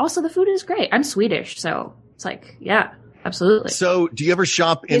 And also the food is great. I'm Swedish. So it's like, yeah, absolutely. So do you ever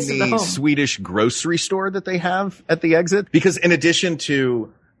shop in the Swedish grocery store that they have at the exit? Because in addition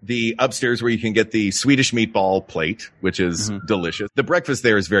to the upstairs where you can get the Swedish meatball plate, which is delicious. The breakfast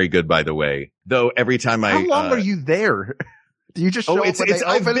there is very good, by the way. Though every time How long are you there? Do you just show up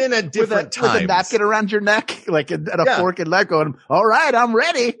I've been at different times. With a napkin around your neck, like and a fork and leg going, all right, I'm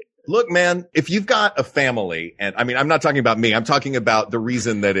ready. Look, man, if you've got a family, and I mean, I'm not talking about me, I'm talking about the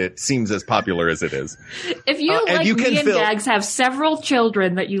reason that it seems as popular as it is. If you me and Gags have several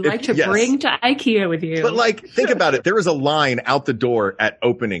children that you like to bring to IKEA with you. But think about it. There is a line out the door at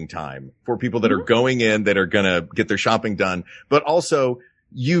opening time for people that are going in that are going to get their shopping done. But also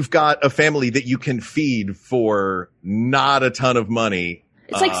you've got a family that you can feed for not a ton of money.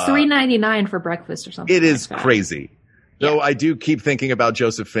 It's like $3.99 for breakfast or something. It is crazy. Though I do keep thinking about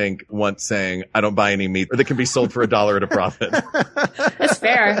Joseph Fink once saying, I don't buy any meat that can be sold for $1 at a profit. That's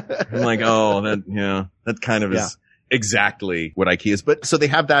fair. I'm like, that kind of is exactly what IKEA is. But so they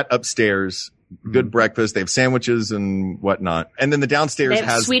have that upstairs, good breakfast. They have sandwiches and whatnot. And then the downstairs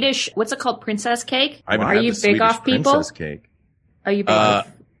has Swedish, what's it called? Princess cake? Are you big off people? Princess cake. Are you big off?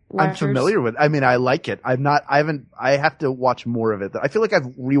 I'm familiar with. I mean, I like it. I have to watch more of it. I feel like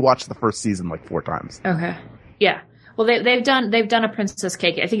I've rewatched the first season like 4 times. Okay. Yeah. Well, they've done a princess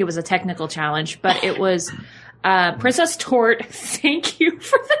cake. I think it was a technical challenge, but it was Princess Tort. Thank you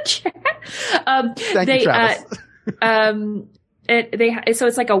for the chat. Thank you, Travis. So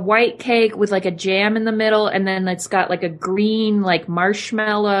it's like a white cake with like a jam in the middle, and then it's got like a green like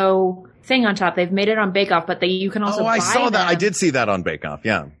marshmallow thing on top. They've made it on Bake Off, but you can also. I saw that. I did see that on Bake Off.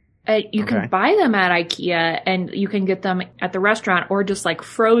 Yeah. You can buy them at IKEA and you can get them at the restaurant or just like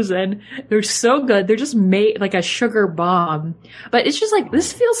frozen. They're so good. They're just made like a sugar bomb. But it's just like,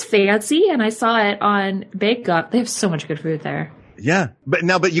 this feels fancy. And I saw it on Bake Up. They have so much good food there. Yeah.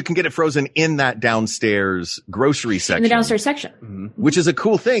 But you can get it frozen in that downstairs grocery section. In the downstairs section. Which is a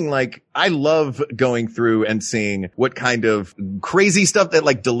cool thing. Like, I love going through and seeing what kind of crazy stuff that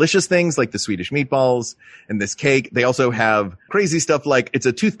like delicious things like the Swedish meatballs and this cake. They also have crazy stuff like it's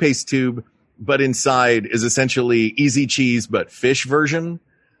a toothpaste tube, but inside is essentially easy cheese, but fish version.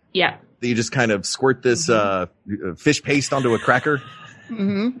 Yeah. You just kind of squirt this, fish paste onto a cracker.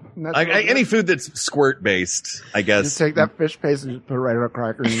 Any food that's squirt based, I guess. Just take that fish paste and just put it right on a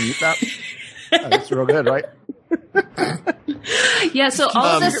cracker and eat that. That's real good, right? Yeah. So all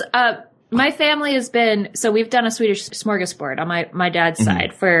of this, my family has been, so we've done a Swedish smorgasbord on my dad's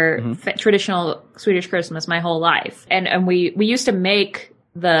side for traditional Swedish Christmas my whole life. And we used to make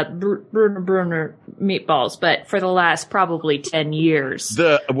the Brunner meatballs, but for the last probably 10 years.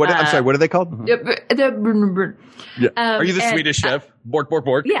 I'm sorry, what are they called? The Brunner. Yeah. Are you the Swedish chef? Bork, bork,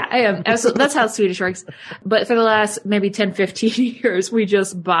 bork. Yeah, I am. That's how Swedish works. But for the last maybe 10, 15 years, we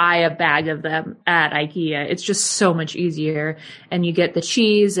just buy a bag of them at IKEA. It's just so much easier. And you get the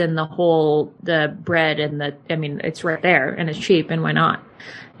cheese and the bread and it's right there and it's cheap and why not?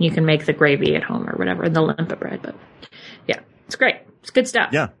 You can make the gravy at home or whatever and the limpa bread. But yeah, it's great. It's good stuff.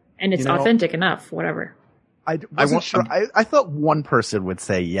 Yeah. And it's authentic enough, whatever. I wasn't sure. I thought one person would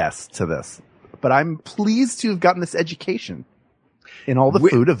say yes to this, but I'm pleased to have gotten this education in all the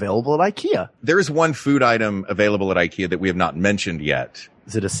food available at IKEA. There is one food item available at IKEA that we have not mentioned yet.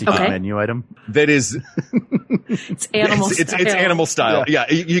 Is it a secret menu item? That is, it's animal style. It's animal style.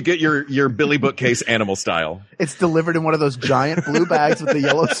 Yeah. You get your Billy bookcase animal style. It's delivered in one of those giant blue bags with the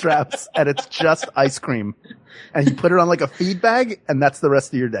yellow straps, and it's just ice cream. And you put it on like a feed bag, and that's the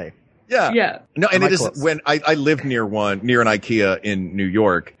rest of your day. Yeah. Yeah. No, and it is when I lived near an IKEA in New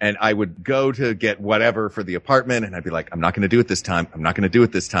York, and I would go to get whatever for the apartment, and I'd be like, I'm not going to do it this time. I'm not going to do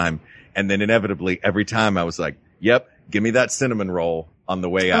it this time. And then inevitably, every time I was like, yep, give me that cinnamon roll on the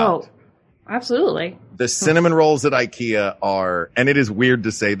way out. Oh, absolutely. The cinnamon rolls at IKEA are, and it is weird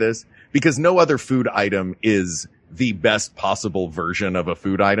to say this, because no other food item is the best possible version of a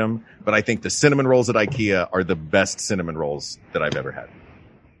food item, but I think the cinnamon rolls at IKEA are the best cinnamon rolls that I've ever had.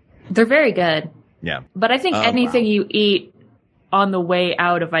 They're very good. Yeah. But I think anything you eat on the way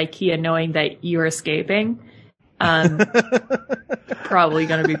out of IKEA knowing that you're escaping, probably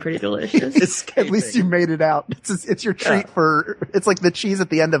going to be pretty delicious. At least you made it out. It's your treat it's like the cheese at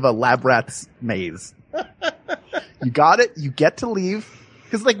the end of a lab rat's maze. You got it. You get to leave.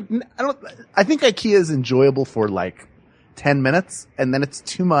 Cause I think IKEA is enjoyable for like 10 minutes and then it's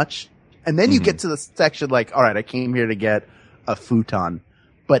too much. And then you get to the section like, all right, I came here to get a futon.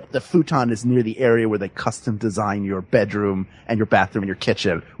 But the futon is near the area where they custom design your bedroom and your bathroom and your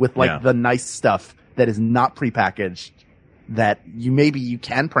kitchen with like the nice stuff that is not prepackaged that you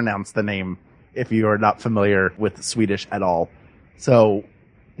can pronounce the name if you are not familiar with Swedish at all. So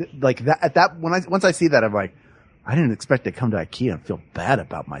like that, once I see that, I'm like, I didn't expect to come to IKEA and feel bad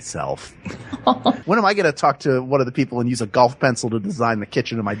about myself. When am I going to talk to one of the people and use a golf pencil to design the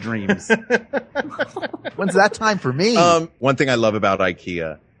kitchen of my dreams? When's that time for me? One thing I love about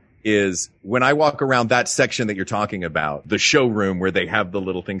IKEA is when I walk around that section that you're talking about, the showroom where they have the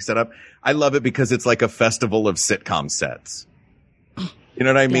little thing set up, I love it because it's like a festival of sitcom sets. You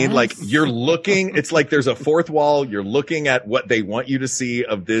know what I mean? Yes. Like you're looking, it's like there's a fourth wall. You're looking at what they want you to see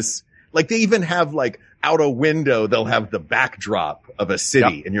of this. Like they even have like out a window, they'll have the backdrop of a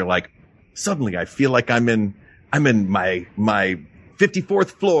city and you're like, suddenly I feel like I'm in my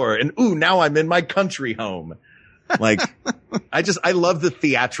 54th floor and now I'm in my country home. Like I love the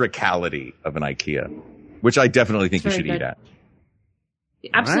theatricality of an IKEA, which I definitely think you should eat at.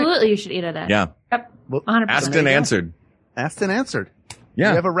 Absolutely. You should eat at that. Yeah. Yep. Well, 100%. Asked and answered. Asked and answered. Yeah. Do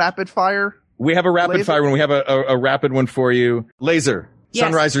you have a rapid fire? We have a rapid fire one. We have a rapid one for you. Laser. Yes.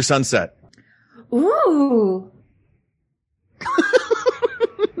 Sunrise or sunset? Ooh.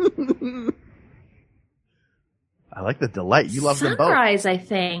 I like the delight. You love them both. Sunrise, I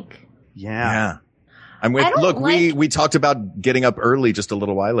think. Yeah. I'm with, I don't we talked about getting up early just a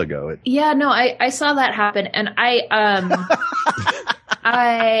little while ago. Yeah, no, I saw that happen and I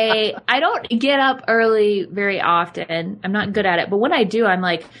don't get up early very often. I'm not good at it, but when I do, I'm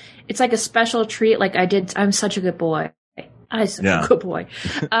like, it's like a special treat. Like I'm such a good boy. I'm such a good boy.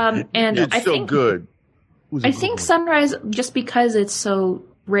 And it's I so think good. I think sunrise, just because it's so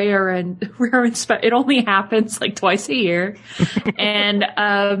rare and it only happens like twice a year. And,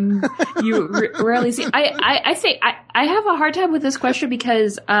 you rarely see, I say, I have a hard time with this question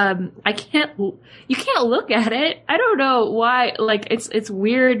because, you can't look at it. I don't know why, like, it's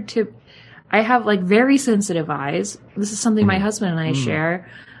weird I have like very sensitive eyes. This is something my husband and I share.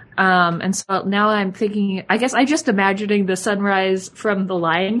 And so now I'm thinking, I guess I just imagining the sunrise from The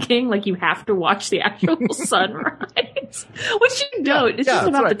Lion King, like you have to watch the actual sunrise, which you don't. It's just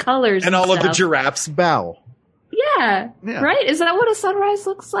about the colors. And all of the giraffes bow. Yeah. Right? Is that what a sunrise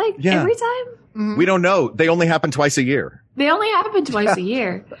looks like every time? Mm-hmm. We don't know. They only happen twice a year. They only happen twice a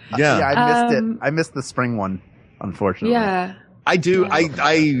year. Yeah, I missed it. I missed the spring one, unfortunately. Yeah. I do.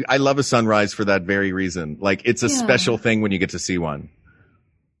 Yeah. I love a sunrise for that very reason. Like, it's a special thing when you get to see one.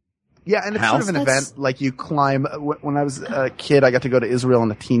 Yeah, and it's sort of an event, like you climb. When I was a kid, I got to go to Israel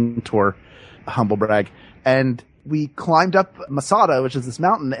on a teen tour, humble brag, and we climbed up Masada, which is this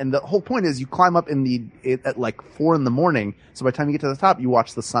mountain, and the whole point is you climb up at like 4 a.m, so by the time you get to the top, you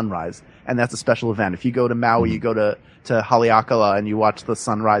watch the sunrise, and that's a special event. If you go to Maui, you go to Haleakala, and you watch the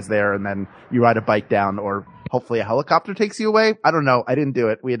sunrise there, and then you ride a bike down, or hopefully a helicopter takes you away. I don't know. I didn't do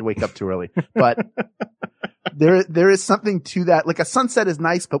it. We had to wake up too early, but there is something to that. Like, a sunset is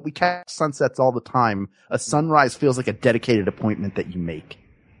nice, but we catch sunsets all the time. A sunrise feels like a dedicated appointment that you make.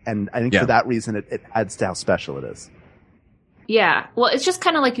 And I think for that reason, it adds to how special it is. Yeah. Well, it's just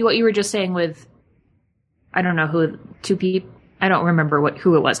kind of like what you were just saying with, I don't know who, two people. I don't remember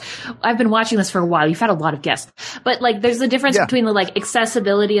who it was. I've been watching this for a while. You've had a lot of guests, but like, there's a difference between the like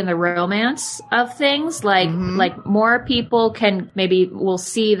accessibility and the romance of things. Like, like more people will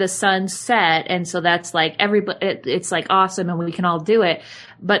see the sun set. And so that's like everybody, it's like awesome and we can all do it.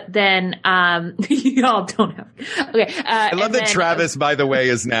 But then, y'all don't have, okay. I love that Travis, by the way,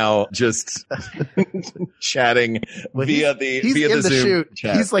 is now just chatting via the Zoom shoot.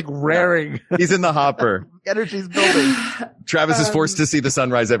 chat. He's like raring. He's in the hopper. Energy's building. Travis is forced to see the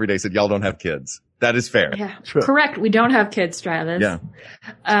sunrise every day. Said, y'all don't have kids. That is fair. Yeah. Correct. We don't have kids, Travis. Yeah.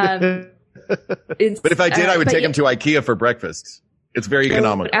 But if I did, I would take him to IKEA for breakfast. It's very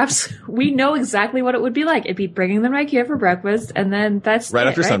economical. We know exactly what it would be like. It'd be bringing them to IKEA for breakfast, and then that's right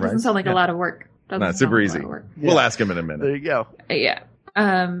after sunrise. Doesn't sound like a lot of work. No, super easy. We'll ask him in a minute. There you go. Yeah.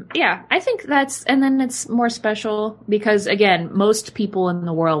 I think and then it's more special because, again, most people in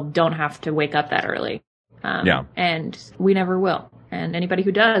the world don't have to wake up that early. And we never will. And anybody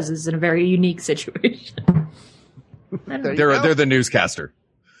who does is in a very unique situation. They're the newscaster.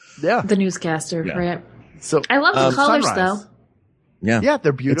 Yeah. The newscaster, right? So I love the colors, sunrise. though. Yeah,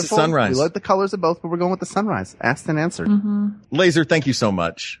 they're beautiful. It's a sunrise. We like the colors of both, but we're going with the sunrise. Asked and answered. Laser, thank you so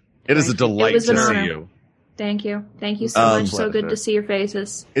much. It is a delight to see you. Thank you. Thank you so much. So good to see your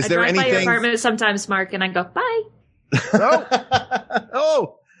faces. Is there anything? I drive by your apartment sometimes, Mark, and I go, bye.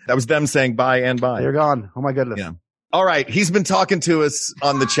 Oh, that was them saying bye and bye. They're gone. Oh my goodness. Yeah. All right. He's been talking to us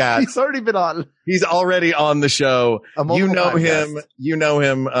on the chat. He's already been on. He's already on the show. You know him. Guest. You know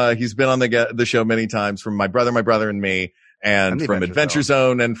him. He's been on the show many times from My Brother and Me, and from Adventure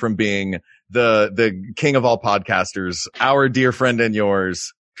Zone, and from being the king of all podcasters, our dear friend and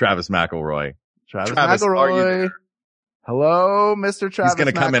yours, Travis McElroy. Travis McElroy. Hello, Mr. Travis. He's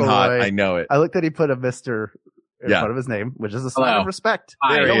going to come in hot. I know it. I looked that he put a Mr. in front of his name, which is a sign of respect.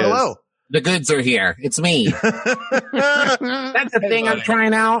 Hello. The goods are here. It's me. That's the thing I'm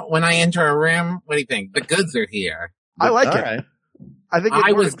trying out when I enter a room. What do you think? The goods are here. I like it. Right. I think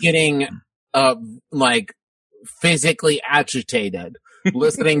I was getting, like, physically agitated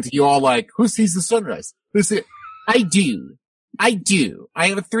listening to you all like, who sees the sunrise? I do. I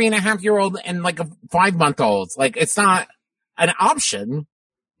have a 3.5-year-old and like a 5-month-old. Like, it's not an option.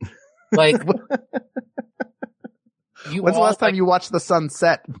 Like, when's the last time you watched the sun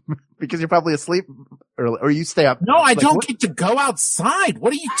set? Because you're probably asleep early, or you stay up. No, I don't get to go outside.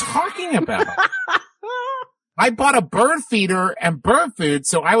 What are you talking about? I bought a bird feeder and bird food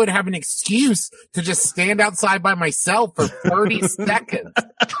so I would have an excuse to just stand outside by myself for 30 seconds.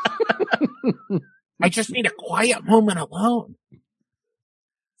 I just need a quiet moment alone.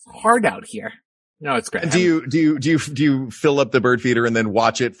 It's hard out here. No, it's great. Do you fill up the bird feeder and then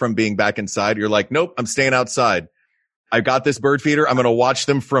watch it from being back inside? You're like, nope, I'm staying outside. I got this bird feeder. I'm going to watch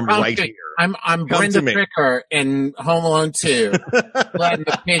them from right here. I'm Brenda Fricker in Home Alone 2, letting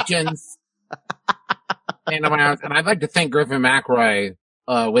the pigeons stand around. And I'd like to thank Griffin McElroy.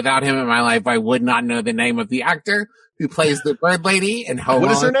 Without him in my life, I would not know the name of the actor who plays the bird lady in Home Alone.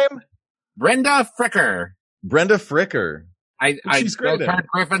 What is her name? Brenda Fricker. Brenda Fricker. I heard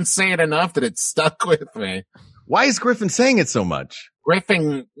Griffin say it enough that it stuck with me. Why is Griffin saying it so much?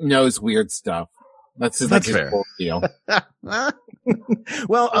 Griffin knows weird stuff. That's fair. Cool deal.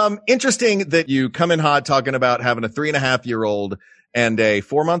 Well, interesting that you come in hot talking about having a 3.5-year-old and a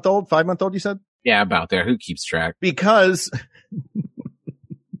 4-month-old, 5-month-old, you said? Yeah, about there. Who keeps track? Because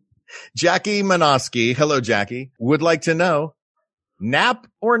Jackie Manoski, hello, Jackie, would like to know, nap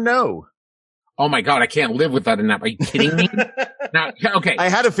or no? Oh my God, I can't live without a nap. Are you kidding me? Now, okay. I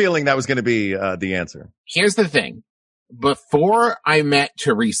had a feeling that was going to be the answer. Here's the thing. Before I met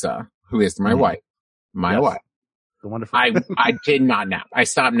Teresa, who is my wife, the wonderful. I did not nap. I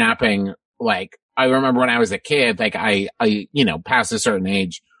stopped napping. Like, I remember when I was a kid, like I, past a certain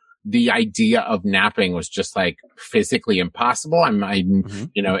age, the idea of napping was just like physically impossible. I'm ADD,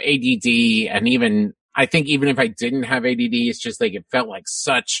 and I think even if I didn't have ADD, it's just like, it felt like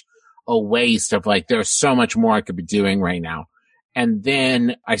such a waste of like, there's so much more I could be doing right now. And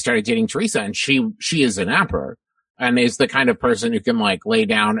then I started dating Teresa, and she is a napper and is the kind of person who can like lay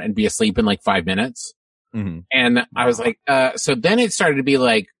down and be asleep in like 5 minutes. Mm-hmm. And I was like, so then it started to be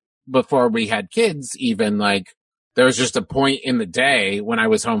like, before we had kids, even like, there was just a point in the day when I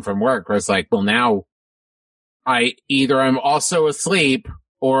was home from work where it's like, well, now I either am also asleep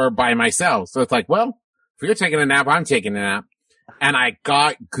or by myself. So it's like, well, if you're taking a nap, I'm taking a nap. And I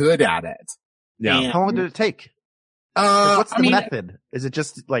got good at it. Yeah. And how long did it take? What's the method? Is it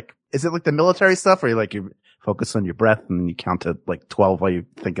just like, is it like the military stuff, or you focus on your breath and then you count to like 12 while you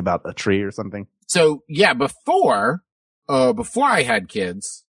think about a tree or something? So yeah, before I had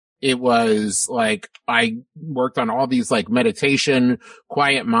kids, it was like, I worked on all these like meditation,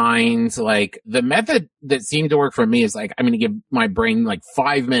 quiet minds. Like, the method that seemed to work for me is like, I'm going to give my brain like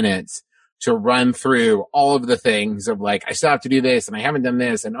 5 minutes to run through all of the things of like, I still have to do this and I haven't done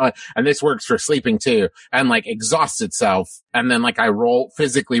this, and this works for sleeping too, and like exhaust itself. And then like I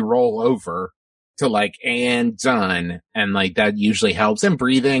physically roll over to like, and done. And like that usually helps, and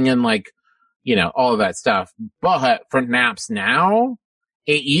breathing and like, all of that stuff. But for naps now,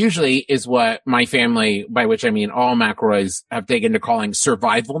 it usually is what my family, by which I mean all McElroys, have taken to calling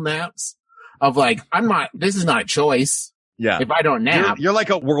survival naps. Of like, this is not a choice. Yeah. If I don't nap. You're like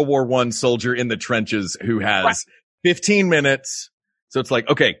a World War I soldier in the trenches who has 15 minutes. So it's like,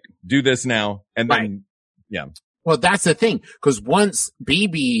 okay, do this now. And then, yeah. Well, that's the thing. Cause once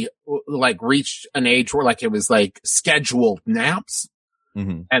BB like reached an age where like it was like scheduled naps.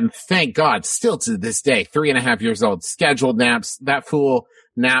 Mm-hmm. And thank God, still to this day, 3.5 years old, scheduled naps. That fool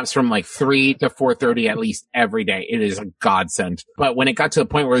naps from like 3 to 4:30 at least every day. It is a godsend. But when it got to the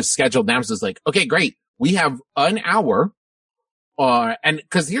point where it was scheduled naps, it was like, okay, great. We have an hour. And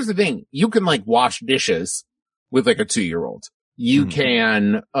cause here's the thing, you can like wash dishes with like a 2-year-old. You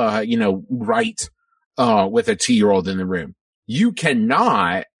can, write, with a 2-year-old in the room. You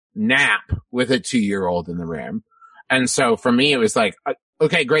cannot nap with a 2-year-old in the room. And so for me, it was like,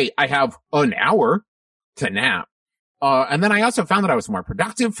 okay, great. I have an hour to nap. And then I also found that I was more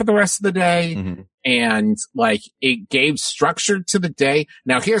productive for the rest of the day. Mm-hmm. And like, it gave structure to the day.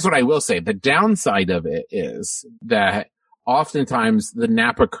 Now, here's what I will say. The downside of it is that oftentimes the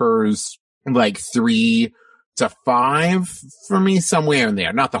nap occurs like 3 to 5 for me, somewhere in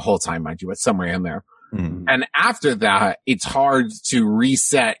there. Not the whole time, mind you, but somewhere in there. Mm-hmm. And after that, it's hard to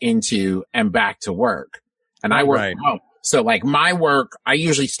reset into and back to work. And I work from home. So like my work, I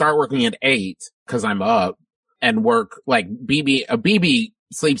usually start working at 8 because I'm up, and work like BB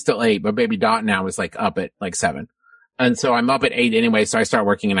sleeps till 8, but baby Dot now is like up at like 7. And so I'm up at 8 anyway. So I start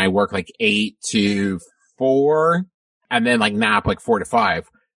working and I work like 8 to 4 and then like nap like 4 to 5.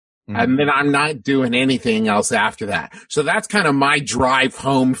 Mm-hmm. And then I'm not doing anything else after that. So that's kind of my drive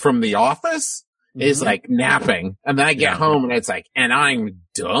home from the office is like napping. And then I get home and it's like, and I'm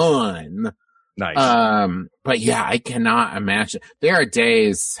done. Nice. But yeah, I cannot imagine. There are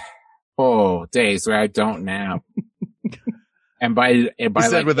days where I don't nap. And by you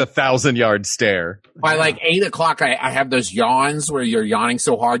said like, with a 1,000-yard stare. By like 8 o'clock, I have those yawns where you're yawning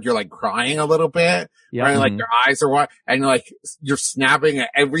so hard you're like crying a little bit. Yeah. Right? Like your eyes are what, and you're snapping at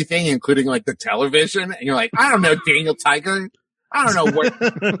everything, including like the television, and you're like, I don't know, Daniel Tiger. I don't know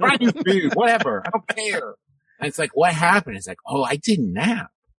what, writing food, whatever. I don't care. And it's like, what happened? It's like, oh, I didn't nap.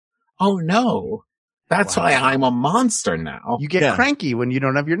 Oh no. That's why I'm a monster now. You get cranky when you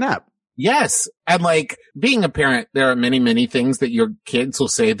don't have your nap. Yes. And like being a parent, there are many, many things that your kids will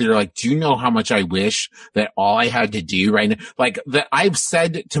say. They're like, do you know how much I wish that all I had to do right now? Like that I've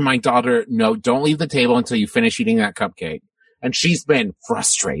said to my daughter, no, don't leave the table until you finish eating that cupcake. And she's been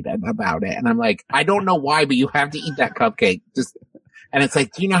frustrated about it. And I'm like, I don't know why, but you have to eat that cupcake. Just And it's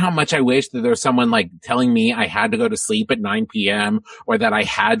like, do you know how much I wish that there was someone like telling me I had to go to sleep at 9 p.m. or that I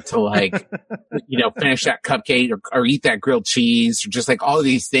had to like, finish that cupcake or eat that grilled cheese or just like all of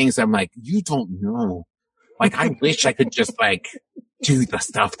these things. I'm like, you don't know. Like, I wish I could just like do the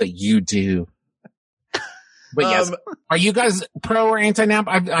stuff that you do. But yes, are you guys pro or anti-nap?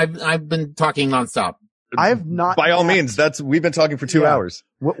 I've been talking nonstop. I have not. By all means, we've been talking for 2 hours.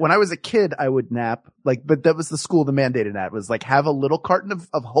 When I was a kid, I would nap, but that was the school that mandated nap. It was like have a little carton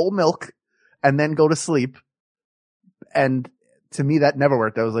of whole milk and then go to sleep. And to me, that never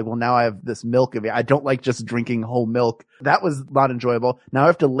worked. I was like, well, now I have this milk. I don't like just drinking whole milk. That was not enjoyable. Now I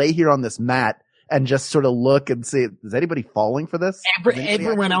have to lay here on this mat and just sort of look and see, is anybody falling for this?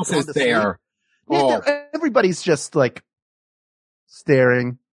 Everyone else is there. Yeah, everybody's just like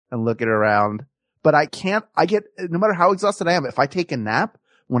staring and looking around. But no matter how exhausted I am, if I take a nap,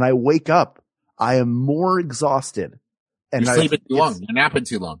 when I wake up, I am more exhausted. And you're sleeping too long. You're napping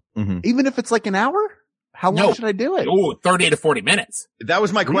too long. Mm-hmm. Even if it's like an hour? How long should I do it? 30 to 40 minutes. That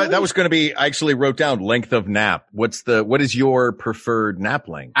was my question. That was going to be, I actually wrote down length of nap. What is your preferred nap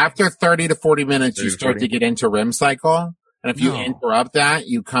length? After 30 to 40 minutes, you start to get into REM cycle. And if you interrupt that,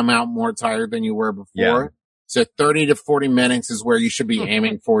 you come out more tired than you were before. Yeah. So 30 to 40 minutes is where you should be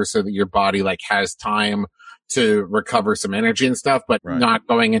aiming for so that your body like has time to recover some energy and stuff, but not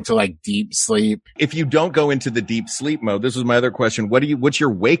going into like deep sleep. If you don't go into the deep sleep mode, this was my other question. What's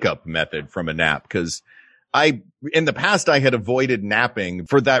your wake up method from a nap? Cause in the past, I had avoided napping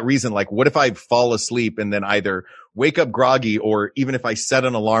for that reason. Like, what if I fall asleep and then either wake up groggy or even if I set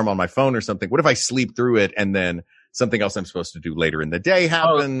an alarm on my phone or something, what if I sleep through it and then something else I'm supposed to do later in the day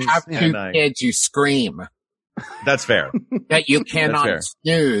happens? Kids, you scream. That's fair. That you cannot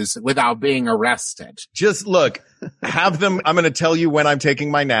snooze without being arrested. Just look, have them, I'm going to tell you when I'm taking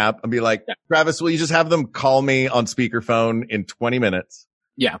my nap and be like, Travis, will you just have them call me on speakerphone in 20 minutes?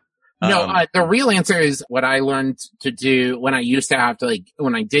 Yeah. No, the real answer is what I learned to do when I used to have to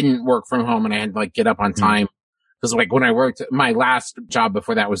when I didn't work from home and I had to get up on time. Because when I worked, my last job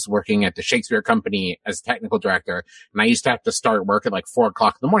before that was working at the Shakespeare Company as technical director. And I used to have to start work at 4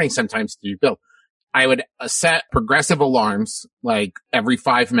 o'clock in the morning sometimes to do build. I would set progressive alarms every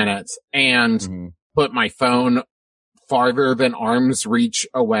 5 minutes and put my phone farther than arm's reach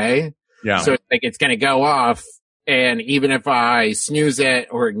away. Yeah. So it's going to go off. And even if I snooze it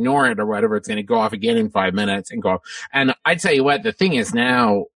or ignore it or whatever, it's going to go off again in 5 minutes and go off. And I tell you what, the thing is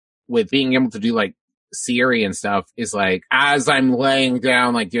now with being able to do Siri and stuff is as I'm laying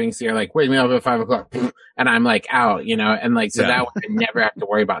down, doing Siri, wake me up at 5 o'clock and I'm out, and so that way I never have to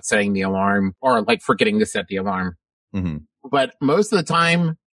worry about setting the alarm or forgetting to set the alarm. Mm-hmm. But most of the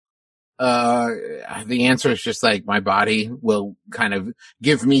time, the answer is just my body will kind of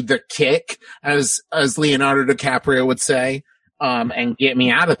give me the kick as Leonardo DiCaprio would say, and get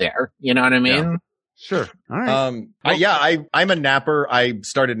me out of there. You know what I mean? Yeah. Sure. All right. I'm a napper. I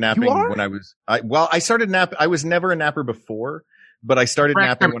started napping when I started napping. I was never a napper before, but I started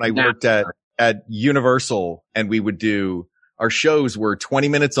napping when I worked at Universal, and we would do our shows were 20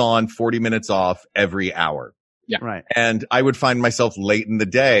 minutes on, 40 minutes off every hour. Yeah. Right. And I would find myself late in the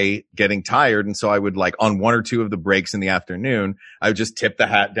day getting tired. And so I would on 1 or 2 of the breaks in the afternoon, I would just tip the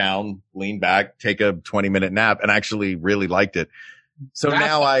hat down, lean back, take a 20-minute nap, and I actually really liked it. So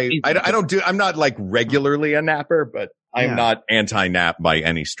now I'm not regularly a napper, but I'm not anti-nap by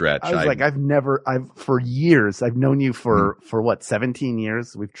any stretch. I was for years, I've known you for 17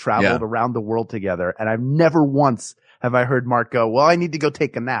 years. We've traveled around the world together, and I've never once have I heard Mark go, well, I need to go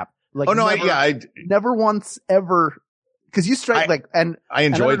take a nap. Never once ever, cause you strike and I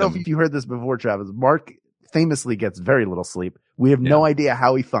enjoy I don't know if you heard this before, Travis. Mark famously gets very little sleep. We have no idea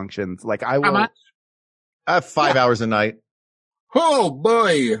how he functions. I will. I have 5 hours a night. Oh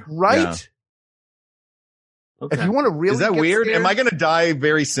boy. Right? Yeah. Okay. If you want to really Is that weird? Scared, am I going to die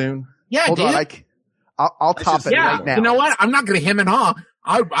very soon? Yeah, Hold on. I'll top it right now. You know what? I'm not going to hem and haw.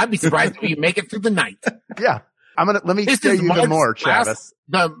 I'd be surprised if you make it through the night. Yeah. Let me scare you even more, Travis.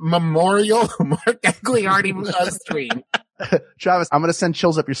 The memorial Mark Gagliardi stream. Travis, I'm going to send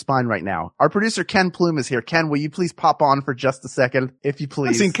chills up your spine right now. Our producer, Ken Plume, is here. Ken, will you please pop on for just a second, if you please?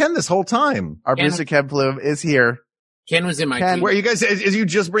 I've seen Ken this whole time. Our producer, Ken Plume, is here. Ken was in my team. Where you guys, is you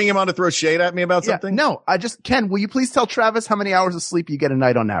just bring him on to throw shade at me about something? No, Ken, will you please tell Travis how many hours of sleep you get a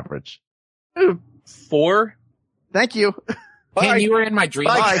night on average? 4. Thank you. Ken, you were in my dream.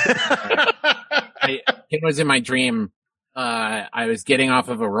 Bye. Ken was in my dream. I was getting off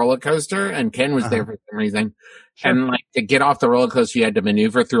of a roller coaster and Ken was there for some reason. Sure. And to get off the roller coaster, you had to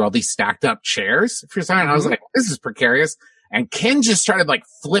maneuver through all these stacked up chairs for some reason. I was like, this is precarious. And Ken just started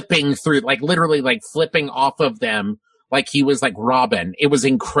flipping through, literally flipping off of them, like he was like Robin. It was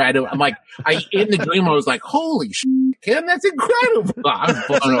incredible. I'm like, in the dream, I was like, holy shit, Kim, that's incredible. I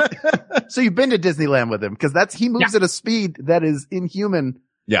was blown up. So you've been to Disneyland with him because he moves at a speed that is inhuman.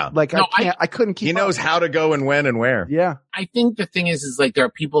 Yeah. Like I couldn't keep He knows up. how to go and when and where. Yeah. I think the thing is like there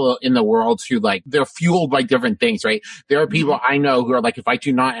are people in the world who like, they're fueled by different things, right? There are people I know who are like, if I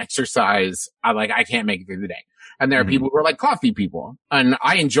do not exercise, I can't make it through the day. And there are people who are like coffee people. And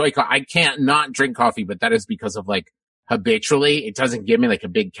I enjoy I can't not drink coffee, but that is because of like habitually, it doesn't give me like a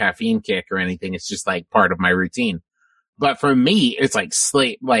big caffeine kick or anything. It's just like part of my routine. But for me, it's like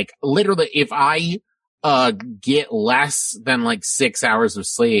sleep. Like literally, if I get less than like 6 hours of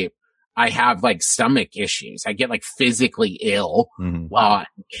sleep, I have like stomach issues. I get like physically ill. I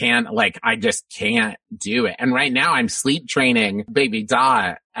just can't do it. And right now I'm sleep training baby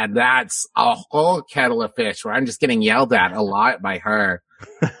Dot, and that's a whole kettle of fish where I'm just getting yelled at a lot by her.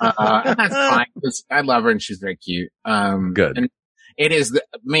 And that's fine because I love her and she's very cute. Good. And it is,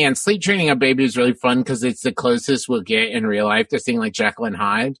 sleep training a baby is really fun because it's the closest we'll get in real life to seeing like Jekyll and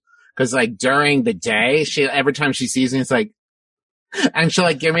Hyde. Cause like during the day, every time she sees me, it's like, and she'll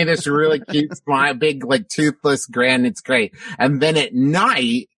like give me this really cute smile, big like toothless grin. It's great. And then at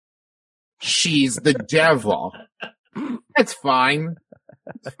night, she's the devil. It's fine.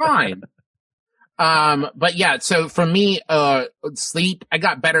 It's fine. But yeah, so for me, sleep, I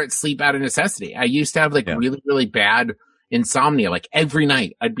got better at sleep out of necessity. I used to have like really, really bad insomnia. Like every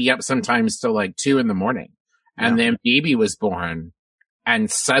night I'd be up sometimes till like 2 a.m. And then baby was born.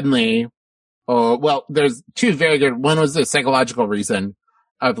 And suddenly, there's two very good. One was the psychological reason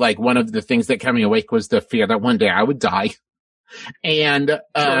of like one of the things that kept me awake was the fear that one day I would die. And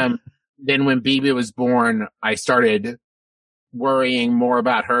then when baby was born, I started worrying more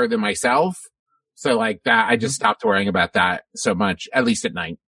about her than myself. So like that, I just stopped worrying about that so much, at least at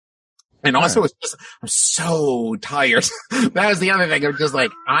night. And also, I'm so tired. That was the other thing. I'm just like,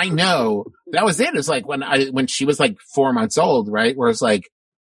 I know that was it. It's like when she was like 4 months old, right? Where it's like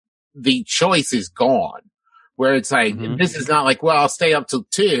the choice is gone. Where it's like, this is not like, well, I'll stay up till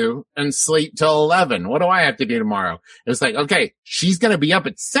 2 and sleep till 11. What do I have to do tomorrow? It was like, okay, she's going to be up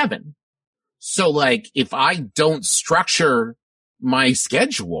at 7. So like, if I don't structure my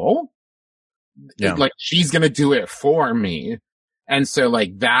schedule, like she's going to do it for me. And so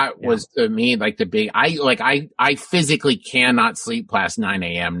like that was to me like the big, I physically cannot sleep past 9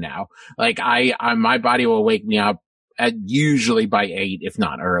 a.m. now. Like my body will wake me up at usually by 8, if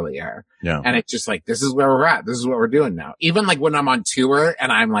not earlier. Yeah. And it's just like, this is where we're at. This is what we're doing now. Even like when I'm on tour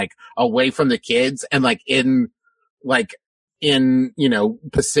and I'm like away from the kids and like in, you know,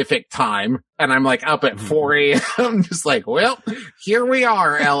 Pacific time and I'm like up at 4 a.m. just like, well, here we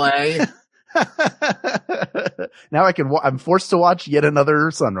are, LA. Now I'm forced to watch yet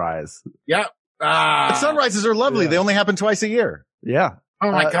another sunrise. Yep. Sunrises are lovely. They only happen twice a year. Yeah.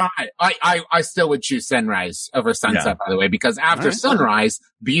 Oh my God. I still would choose sunrise over sunset, by the way, because after sunrise,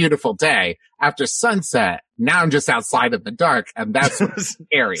 beautiful day. After sunset, now I'm just outside in the dark and that's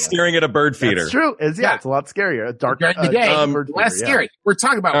scary. Staring at a bird feeder. That's true. It's a lot scarier. Dark during the day, less feeder, scary. We're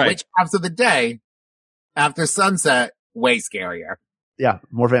talking about which halves of the day after sunset, way scarier. Yeah,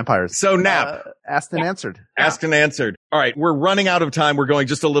 more vampires. So Nap. Asked and answered. Asked and answered. All right, we're running out of time. We're going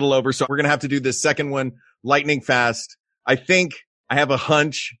just a little over, so we're going to have to do this second one lightning fast. I think I have a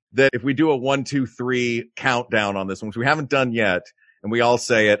hunch that if we do a 1, 2, 3 countdown on this one, which we haven't done yet, and we all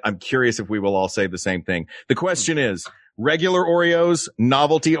say it, I'm curious if we will all say the same thing. The question is, regular Oreos,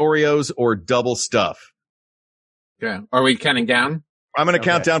 novelty Oreos, or double stuff? Yeah. Are we counting down? I'm going to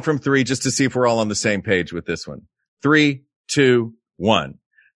count down from 3 just to see if we're all on the same page with this one. 3, 2, 1.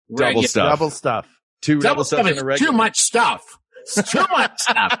 Double stuff. Double stuff. 2 double stuff in a regular. Too much stuff. It's too much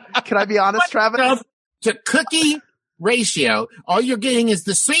stuff. Can I be honest, Travis? To cookie ratio, all you're getting is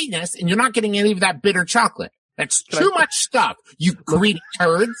the sweetness and you're not getting any of that bitter chocolate. That's too much stuff. You greedy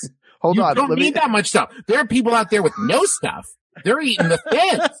turds. Hold on. You don't need that much stuff. There are people out there with no stuff. They're eating the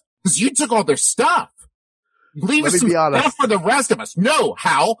thins because you took all their stuff. Leave us some stuff for the rest of us. No,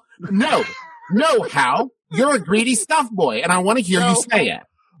 Hal. No, Hal. You're a greedy stuff boy, and I want to hear you say it.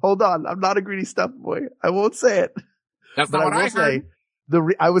 Hold on. I'm not a greedy stuff boy. I won't say it. That's not what I heard.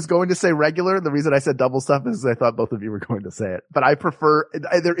 I was going to say regular. The reason I said double stuff is I thought both of you were going to say it. But I prefer,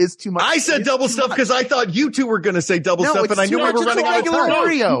 there is too much. I said double stuff because I thought you two were going to say double stuff, and I knew we were running out of time.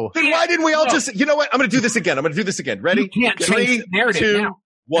 Oreo. Then why didn't we all just, you know what? I'm going to do this again. Ready? You can't change the narrative 3, now.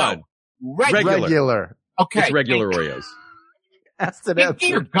 1. Regular. Okay. It's regular Oreos. Get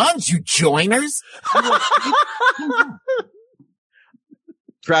your guns, you joiners.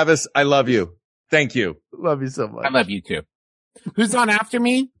 Travis, I love you. Thank you. Love you so much. I love you too. Who's on after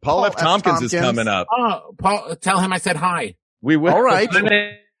me? Paul F. Tompkins is coming up. Oh, Paul, tell him I said hi. We will. All right.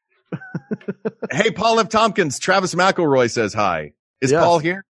 Hey, Paul F. Tompkins, Travis McElroy says hi. Is Paul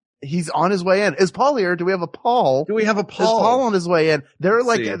here? He's on his way in. Is Paul here? Do we have a Paul? Do we have a Paul? Is Paul on his way in? There's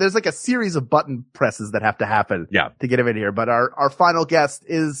like a series of button presses that have to happen to get him in here. But our final guest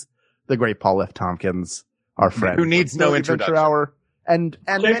is the great Paul F. Tompkins, our friend. Who needs no introduction. Hour and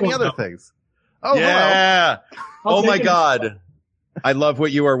many other things. Oh, yeah. Hello. Oh my God. I love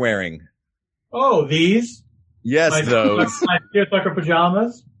what you are wearing. Oh, these? Yes, those. My seersucker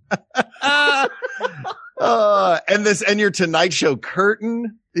pajamas. And your Tonight Show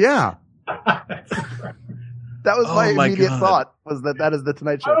curtain. Yeah. That was my immediate thought, was that is the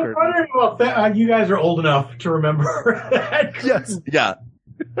Tonight Show curtain. I was wondering, you guys are old enough to remember that. Yes. Yeah.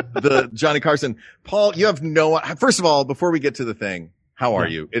 The Johnny Carson. Paul, you have first of all, before we get to the thing, how are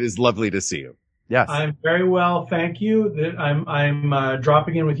you? It is lovely to see you. Yes. I'm very well, thank you. I'm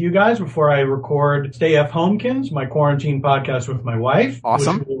dropping in with you guys before I record Stay F Homekins, my quarantine podcast with my wife.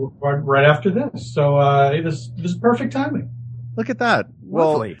 Awesome. Which we'll record right after this. So this is perfect timing. Look at that.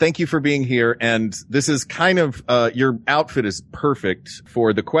 Well, thank you for being here. And this is kind of, your outfit is perfect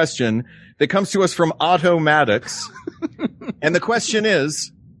for the question that comes to us from Otto Maddox. And the question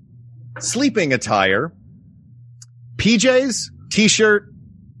is, sleeping attire, PJs, t-shirt,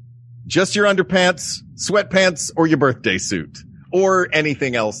 just your underpants, sweatpants, or your birthday suit, or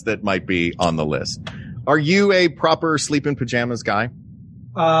anything else that might be on the list. Are you a proper sleep in pajamas guy?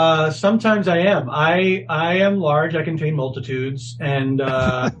 Sometimes I am. I am large. I contain multitudes, and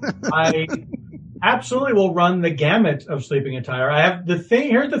I absolutely will run the gamut of sleeping attire. I have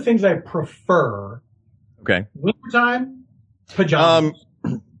here's the things I prefer. Okay. Wintertime, pajamas.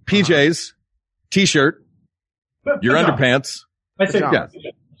 PJs, t-shirt, your underpants. I say pajamas.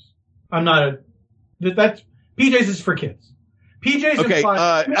 I'm not that's PJs is for kids. PJs. Okay.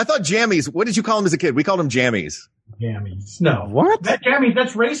 I thought jammies. What did you call them as a kid? We called them jammies. Jammies. No. What? That jammies,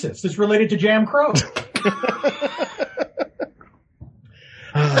 that's racist. It's related to Jam Crow.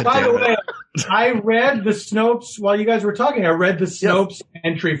 By the way, I read the Snopes while you guys were talking. I read the Snopes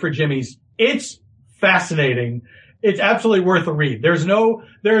entry for Jimmy's. It's fascinating. It's absolutely worth a read. There's no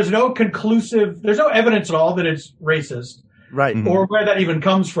evidence at all that it's racist. Right. Or where that even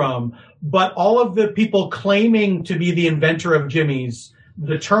comes from. But all of the people claiming to be the inventor of Jimmy's,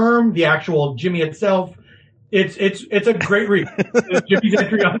 the term, the actual Jimmy itself, it's a great read. Jimmy's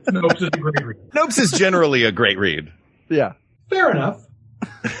entry on Snopes is a great read. Snopes is generally a great read. Yeah. Fair enough.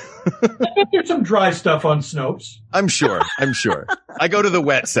 I bet there's some dry stuff on Snopes. I'm sure. I go to the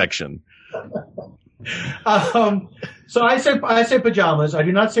wet section. So I say pajamas. I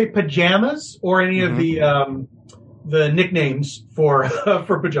do not say pajamas or any of the nicknames for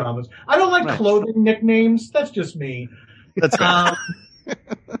pajamas. I don't like clothing nicknames. That's just me. That's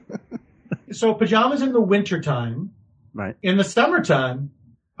so pajamas in the wintertime. Right. In the summertime,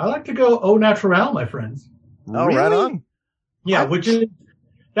 I like to go au naturel, my friends. Oh, really? Right on. Yeah, which is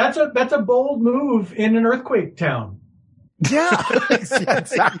that's a bold move in an earthquake town. Yeah,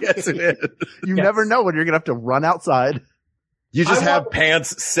 exactly. Yes, it is. You never know when you're gonna have to run outside. You just have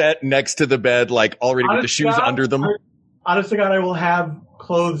pants set next to the bed, like already with the shoes under them. Honest to God, I will have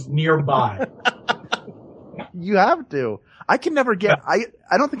clothes nearby. You have to. I can never get, I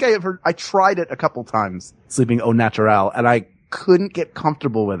don't think I tried it a couple times, sleeping au naturel, and I couldn't get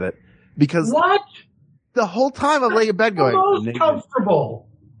comfortable with it because the whole time I'm laying in bed going, most comfortable.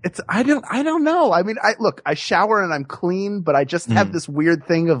 I don't know. I mean, I shower and I'm clean, but I just have this weird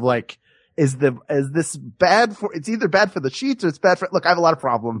thing of like, is this bad for, it's either bad for the sheets or it's bad for, look, I have a lot of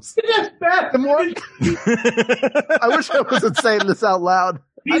problems. It is bad. The more, I wish I wasn't saying this out loud.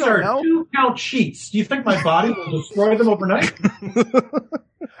 These are 2-count sheets. Do you think my body will destroy them overnight?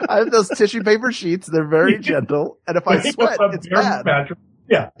 I have those tissue paper sheets. They're very gentle. And if I sweat, it's bad.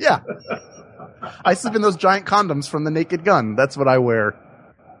 Yeah. Yeah. I sleep in those giant condoms from the Naked Gun. That's what I wear.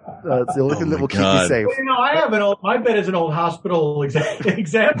 It's the only thing that will keep me safe. Well, I have my bed is an old hospital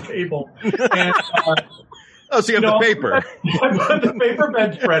exam table. And, so you have the paper. I put the paper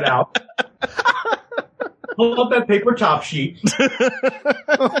bed spread out. Pull up that paper top sheet.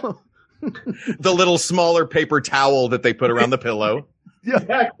 The little smaller paper towel that they put around the pillow. Yeah.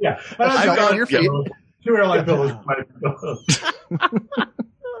 And I've got your feet. 2 airline pillows.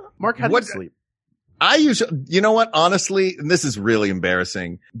 Mark, how do you sleep? I usually, you know what? Honestly, and this is really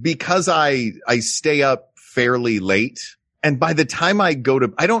embarrassing because I stay up fairly late. And by the time I go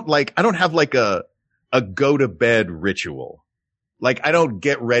to, I don't have like a go to bed ritual. Like I don't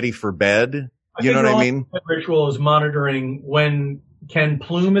get ready for bed. You know what I mean? The ritual is monitoring when Ken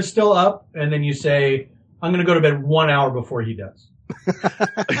Plume is still up. And then you say, I'm going to go to bed 1 hour before he does.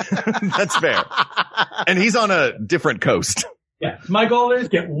 That's fair. And he's on a different coast. Yeah. My goal is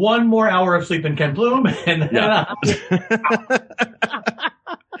get 1 more hour of sleep than Ken Bloom. And yeah.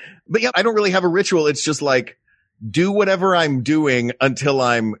 But yeah, I don't really have a ritual. It's just like, do whatever I'm doing until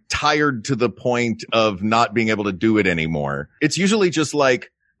I'm tired to the point of not being able to do it anymore. It's usually just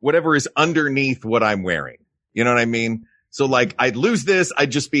like whatever is underneath what I'm wearing. You know what I mean? So like I'd lose this.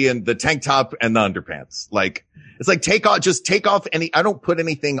 I'd just be in the tank top and the underpants. Like it's like take off I don't put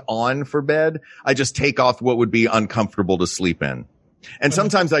anything on for bed. I just take off what would be uncomfortable to sleep in. And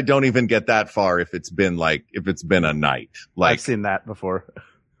sometimes I don't even get that far if it's been a night. Like I've seen that before.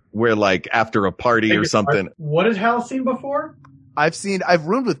 Where like after a party or something. What has Hal seen before? I've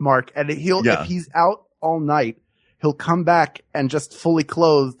roomed with Mark, and if he's out all night, he'll come back and just fully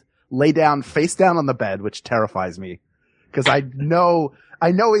clothed, lay down, face down on the bed, which terrifies me. Cause I know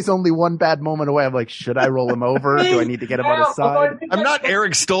he's only one bad moment away. I'm like, should I roll him over? Do I need to get him on his side? I'm not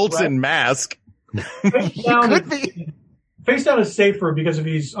Eric Stoltz in Mask. Face down is safer because if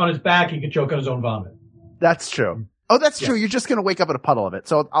he's on his back, he could choke on his own vomit. That's true. Oh, that's true. You're just going to wake up in a puddle of it.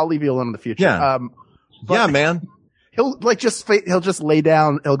 So I'll leave you alone in the future. Yeah. Yeah, man. He'll just lay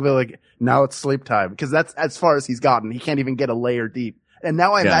down. He'll be like, now it's sleep time. Cause that's as far as he's gotten. He can't even get a layer deep. And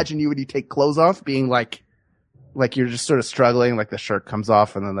now I imagine you when you take clothes off being like you're just sort of struggling, like the shirt comes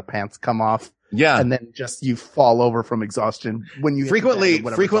off and then the pants come off. Yeah. And then just you fall over from exhaustion when you frequently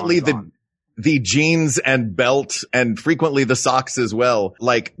the jeans and belt and frequently the socks as well.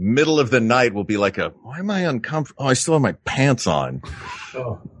 Like middle of the night will be like why am I uncomfortable? Oh, I still have my pants on.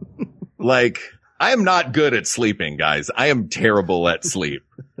 Oh. Like I am not good at sleeping, guys. I am terrible at sleep.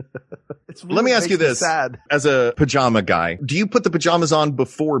 Really Let me ask you this. Sad. As a pajama guy, do you put the pajamas on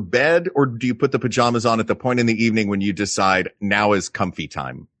before bed or do you put the pajamas on at the point in the evening when you decide now is comfy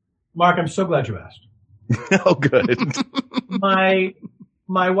time? Mark, I'm so glad you asked. Oh, good.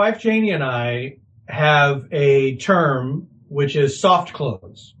 My wife Janie and I have a term which is soft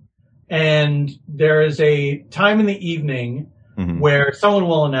clothes. And there is a time in the evening where someone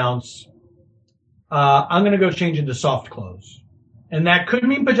will announce, I'm going to go change into soft clothes. And that could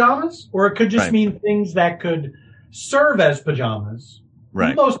mean pajamas, or it could just mean things that could serve as pajamas.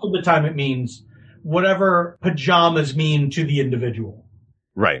 Right. Most of the time it means whatever pajamas mean to the individual.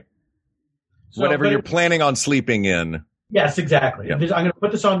 Right. So, whatever you're planning on sleeping in. Yes, exactly. Yeah. I'm going to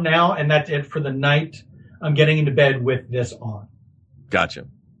put this on now, and that's it for the night. I'm getting into bed with this on. Gotcha.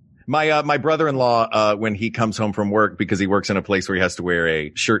 My brother-in-law, when he comes home from work, because he works in a place where he has to wear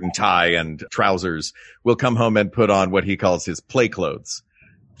a shirt and tie and trousers, will come home and put on what he calls his play clothes.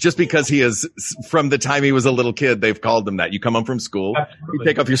 Just because he is, from the time he was a little kid, they've called him that. You come home from school, Absolutely. You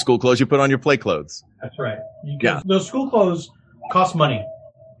take off your school clothes, you put on your play clothes. That's right. Those school clothes cost money.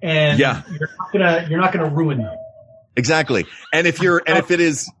 And you're not gonna ruin them. Exactly. And if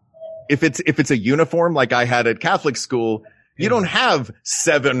it's a uniform like I had at Catholic school, you don't have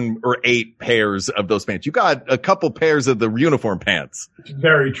 7 or 8 pairs of those pants. You got a couple pairs of the uniform pants. It's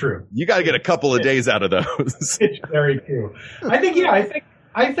very true. You got to get a couple of days out of those. It's very true. I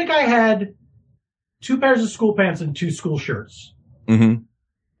think I had 2 pairs of school pants and 2 school shirts. Mm-hmm.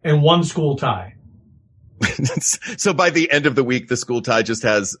 And 1 school tie. So by the end of the week, the school tie just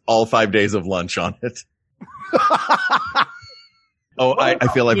has all 5 days of lunch on it. Oh, I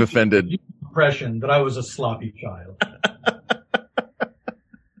feel I've offended. Impression that I was a sloppy child.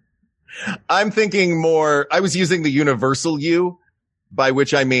 I'm thinking more, I was using the universal U, by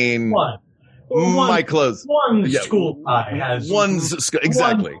which I mean my clothes. One school tie has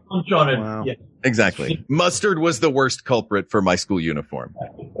exactly. One lunch on it. Wow. Yeah. Exactly. Mustard was the worst culprit for my school uniform.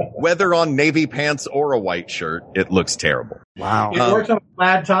 Whether on navy pants or a white shirt, it looks terrible. Wow. It works on a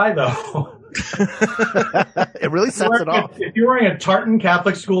plaid tie though. It really sets it off. If you're wearing a tartan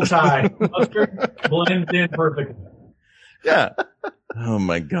Catholic school tie, mustard blends in perfectly. Yeah. Oh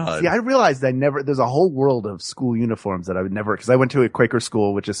my God. See, I realized there's a whole world of school uniforms that I would never, cause I went to a Quaker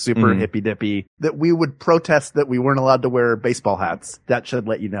school, which is super hippy dippy, that we would protest that we weren't allowed to wear baseball hats. That should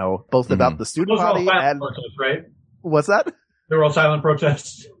let you know both about the student body and protests, right? What's that? They were all silent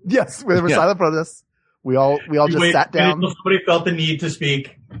protests. Yes, we were silent protests. We all just sat down. Until somebody felt the need to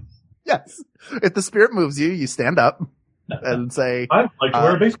speak. Yes. If the spirit moves you, you stand up and say, I'd like to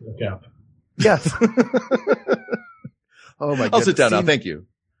wear a baseball cap. Yes. Oh my God. I'll sit down now. Thank you.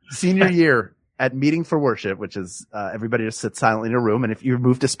 Senior year at meeting for worship, which is, everybody just sits silently in a room. And if you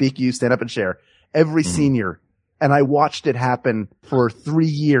move to speak, you stand up and share. Every senior. And I watched it happen for 3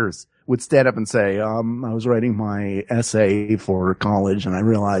 years, would stand up and say, I was writing my essay for college and I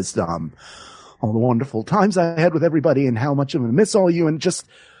realized, all the wonderful times I had with everybody and how much I'm going to miss all you and just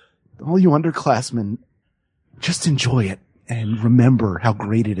all you underclassmen. just enjoy it and remember how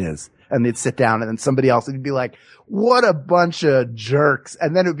great it is. And they'd sit down and then somebody else would be like, what a bunch of jerks.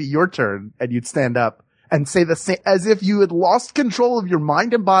 And then it would be your turn and you'd stand up and say the same as if you had lost control of your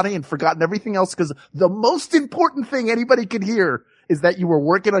mind and body and forgotten everything else. Cause the most important thing anybody could hear is that you were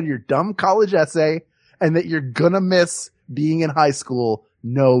working on your dumb college essay and that you're gonna miss being in high school.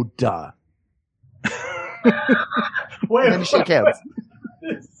 No duh. Wait, and then shake hands.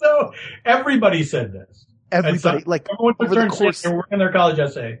 So everybody said this. Everybody, like, everyone took over the turns course, saying they're working their college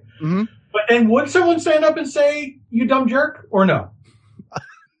essay. Mm-hmm. But then would someone stand up and say, you dumb jerk, or no?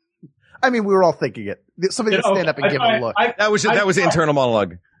 I mean, we were all thinking it. Somebody would stand up and give it a look. That was internal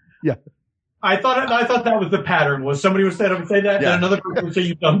monologue. Yeah. I thought that was the pattern, was somebody would stand up and say that, then another person would say,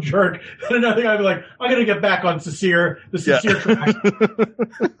 you dumb jerk. Then another guy would be like, I'm going to get back on the sincere track.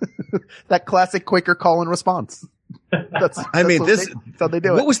 That classic Quaker call and response. That's how they do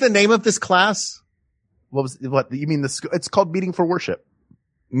it. What was the name of this class? What you mean? It's called Meeting for Worship.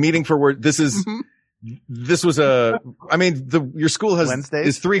 Meeting for Worship. This was your school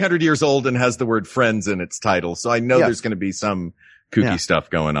is 300 years old and has the word friends in its title. So I know there's going to be some kooky stuff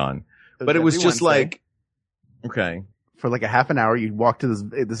going on, but it was just Wednesday. Okay. For like a half an hour, you'd walk to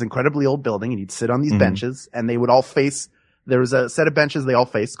this incredibly old building and you'd sit on these benches and they would all face. There was a set of benches they all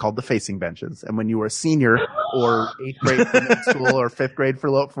faced called the facing benches. And when you were a senior or 8th grade for middle school or 5th grade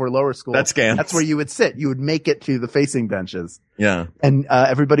for lower school, that's where you would sit. You would make it to the facing benches. Yeah. And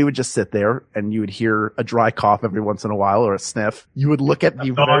everybody would just sit there and you would hear a dry cough every once in a while or a sniff. You would look at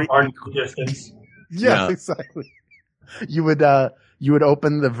the very distance. Yeah, exactly. You would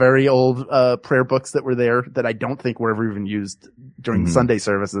open the very old prayer books that were there that I don't think were ever even used during the Sunday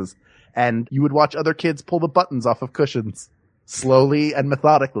services. And you would watch other kids pull the buttons off of cushions slowly and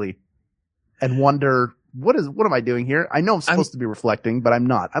methodically and wonder, what am I doing here? I know I'm supposed to be reflecting, but I'm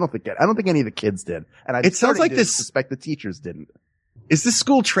not. I don't think any of the kids did. And it sounds like this suspect the teachers didn't. Is this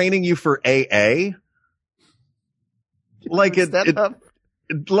school training you for AA? Like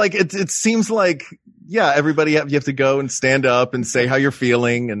it seems like, everybody you have to go and stand up and say how you're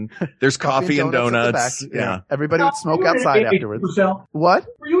feeling, and there's coffee and donuts. Yeah. Everybody would smoke outside afterwards. What?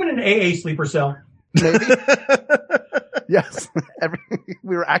 Were you in an AA sleeper cell? Maybe. Yes.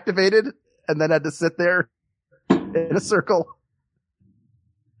 We were activated and then had to sit there in a circle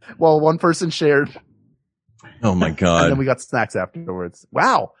while one person shared. Oh my God. And then we got snacks afterwards.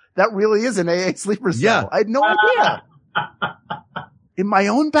 Wow. That really is an AA sleeper cell. Yeah. I had no idea. In my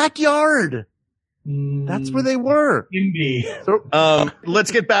own backyard. That's where they were. Indeed. Let's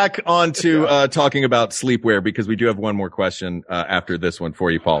get back on to talking about sleepwear, because we do have one more question after this one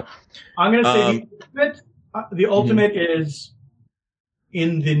for you, Paul. I'm going to say the ultimate is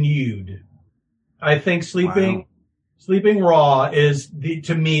in the nude. I think sleeping raw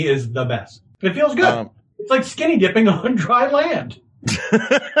to me is the best. It feels good. It's like skinny dipping on dry land.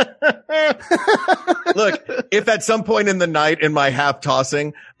 Look, if at some point in the night in my half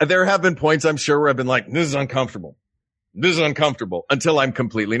tossing, there have been points I'm sure where I've been like, this is uncomfortable until I'm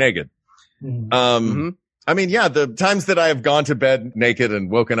completely naked. I mean, the times that I have gone to bed naked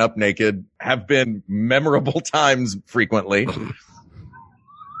and woken up naked have been memorable times frequently. Like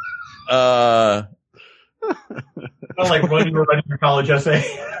when you were writing your college essay.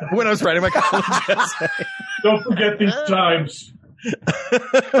 When I was writing my college essay. Don't forget these times.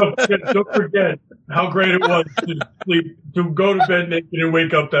 Don't forget how great it was to go to bed naked and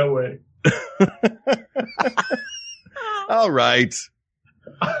wake up that way. All right.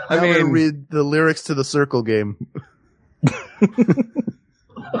 I'm going to read the lyrics to the Circle Game.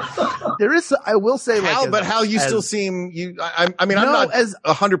 There is, I will say, how you still seem I'm not as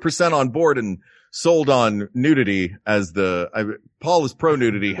 100% on board and sold on nudity as Paul is pro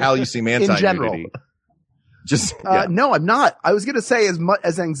nudity. How you seem anti nudity. In general. No, I'm not. I was going to say as much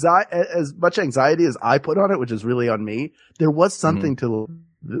anxiety as I put on it, which is really on me, there was something to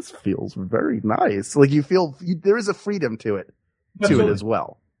this feels very nice. Like there is a freedom to it as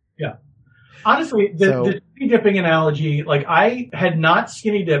well. Yeah. Honestly, the skinny dipping analogy, like I had not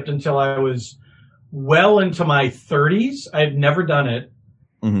skinny dipped until I was well into my 30s. I had never done it.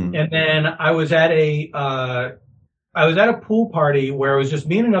 And then I was at a pool party where it was just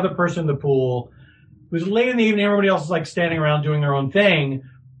me and another person in the pool. It was late in the evening. Everybody else was like standing around doing their own thing.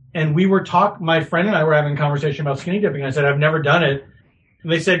 And my friend and I were having a conversation about skinny dipping. I said, I've never done it.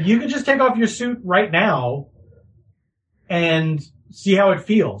 And they said, you can just take off your suit right now and see how it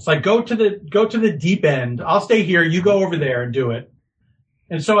feels. Like go to the deep end. I'll stay here. You go over there and do it.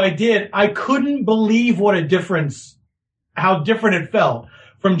 And so I did. I couldn't believe how different it felt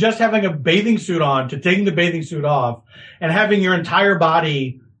from just having a bathing suit on to taking the bathing suit off and having your entire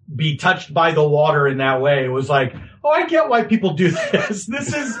body be touched by the water in that way. It was like, oh, I get why people do this.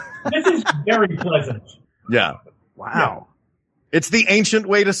 This is very pleasant. Yeah. Wow. It's the ancient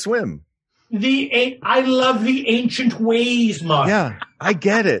way to swim. I love the ancient ways, Mark. Yeah, I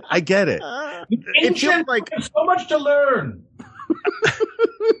get it. Ancient, like so much to learn.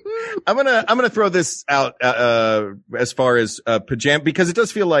 I'm gonna throw this out as far as pajama, because it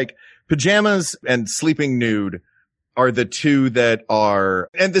does feel like pajamas and sleeping nude are the two that are,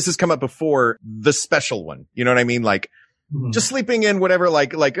 and this has come up before, the special one. You know what I mean? Like just sleeping in whatever,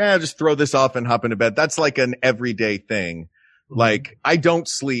 just throw this off and hop into bed. That's like an everyday thing. Like, I don't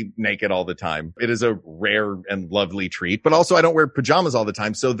sleep naked all the time. It is a rare and lovely treat, but also I don't wear pajamas all the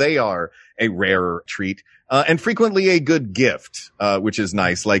time. So they are a rare treat, and frequently a good gift, which is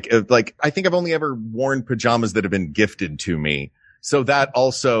nice. Like I think I've only ever worn pajamas that have been gifted to me. So that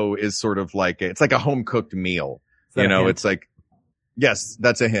also is sort of like, it's like a home cooked meal. You know, it's like, yes,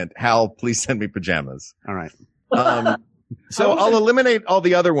 that's a hint. Hal, please send me pajamas. All right. So I'll eliminate all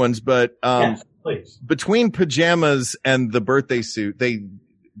the other ones, but, yes, please. Between pajamas and the birthday suit, they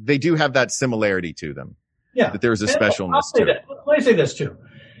do have that similarity to them. Yeah. That there's a specialness to it. Let me say this too.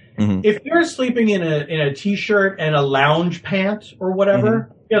 Mm-hmm. If you're sleeping in a t-shirt and a lounge pant or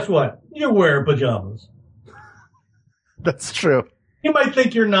whatever, guess what? You're wearing pajamas. That's true. You might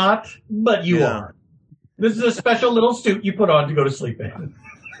think you're not, but you are. This is a special little suit you put on to go to sleep in.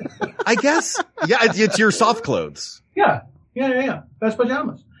 I guess. Yeah, it's your soft clothes. Yeah. That's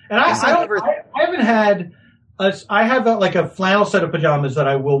pajamas. And I haven't had I have a flannel set of pajamas that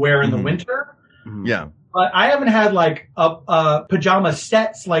I will wear in the winter. Yeah. But I haven't had like a pajama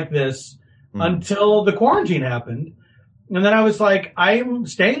sets like this until the quarantine happened. And then I was like, I'm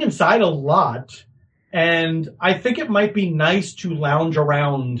staying inside a lot, and I think it might be nice to lounge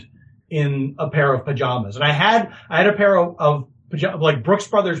around in a pair of pajamas. And I had a pair of like Brooks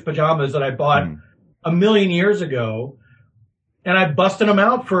Brothers pajamas that I bought a million years ago, and I busted them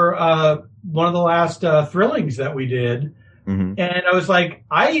out for one of the last thrillings that we did. And I was like,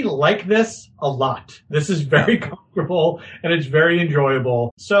 I like this a lot. This is very comfortable and it's very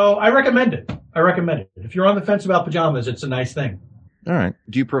enjoyable. So I recommend it. If you're on the fence about pajamas, it's a nice thing. All right.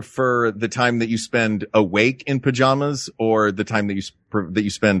 Do you prefer the time that you spend awake in pajamas or the time that you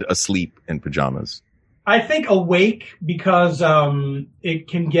spend asleep in pajamas? I think awake, because it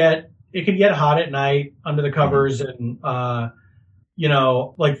can get hot at night under the covers, and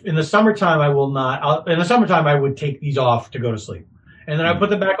like in the summertime in the summertime I would take these off to go to sleep, and then I put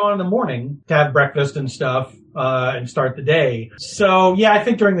them back on in the morning to have breakfast and stuff and start the day. So yeah, I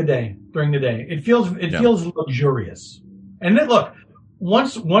think during the day it feels luxurious. And then look,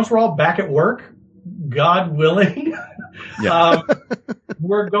 once we're all back at work, God willing,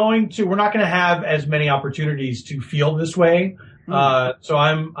 we're not going to have as many opportunities to feel this way. So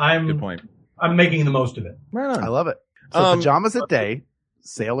I'm good point. I'm making the most of it. Right on. I love it. So pajamas at day,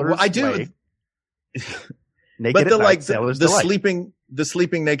 sailors. Well, I do. Way, naked at night, sailors delight. The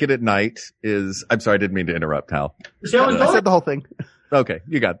sleeping naked at night is. I'm sorry, I didn't mean to interrupt, Hal. I said the whole thing. Okay,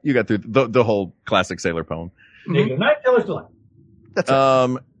 you got through the whole classic sailor poem. Naked at night, sailors delight. That's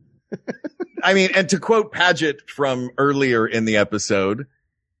right. I mean, and to quote Paget from earlier in the episode,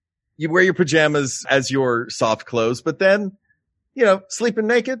 you wear your pajamas as your soft clothes, but then, sleeping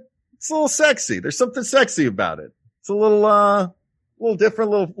naked, it's a little sexy. There's something sexy about it. It's a little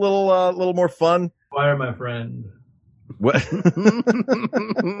different, little more fun. Fire, my friend. What?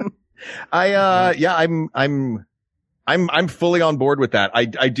 I'm fully on board with that.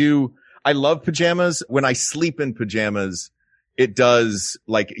 I love pajamas. When I sleep in pajamas, it does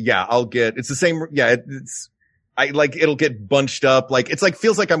it's the same. Yeah. It'll get bunched up.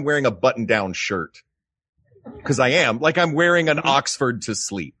 Feels like I'm wearing a button down shirt. Cause I am I'm wearing an Oxford to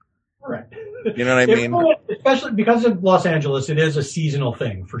sleep. Right. You know what I mean? Especially because of Los Angeles, it is a seasonal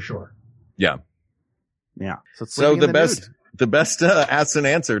thing for sure. Yeah. Yeah. So the best asked and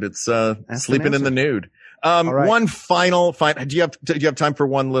answered. It's sleeping in the nude. Right. One final. Do you have time for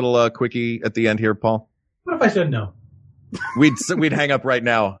one little quickie at the end here, Paul? What if I said no? We'd hang up right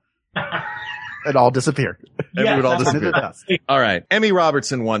now. It'd all disappear. It would all disappear. All right. Emmy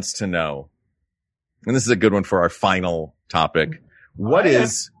Robertson wants to know, and this is a good one for our final topic. What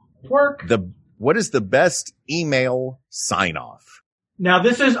is the best email sign off? Now,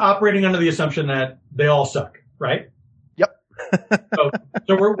 this is operating under the assumption that they all suck, right? Yep.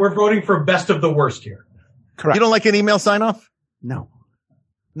 so we're voting for best of the worst here. Correct. You don't like an email sign off? No.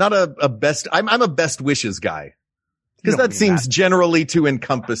 Not a best. I'm a best wishes guy. Because that seems generally to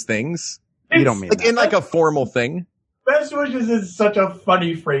encompass things. You don't mean that. In a formal thing. Best wishes is such a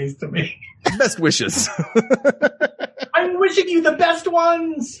funny phrase to me. Best wishes. I'm I'm wishing you the best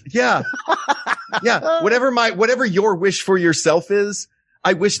ones. Yeah. Yeah. Whatever your wish for yourself is,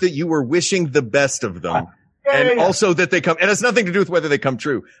 I wish that you were wishing the best of them. Also that they come, and it's nothing to do with whether they come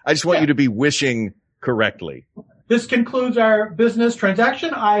true. I just want you to be wishing correctly. This concludes our business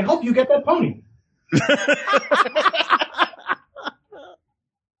transaction. I hope you get that pony.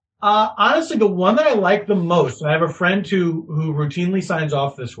 Honestly, the one that I like the most, and I have a friend who routinely signs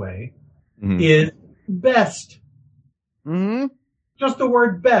off this way, is best. Mm-hmm. Just the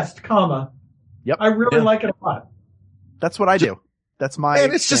word best, comma. Yep. I really like it a lot. That's what I do. That's my.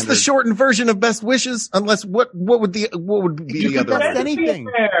 And it's just the shortened version of best wishes. Unless what would be the other? Best anything.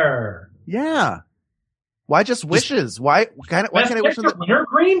 Yeah. Why just wishes? Why can't I wish them? Your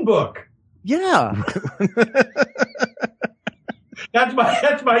green book. Yeah. That's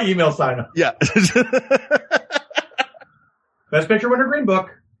my email sign up. Yeah. Best picture winner, green book.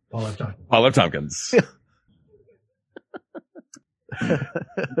 Paul F. Tompkins.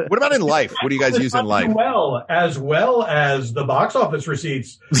 What about in life? What do you guys use in life? As well as the box office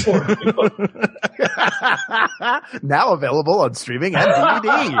receipts. Now available on streaming and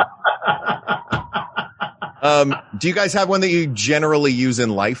DVD. Do you guys have one that you generally use in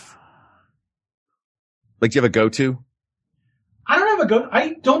life? Like, do you have a go-to? I don't have a go.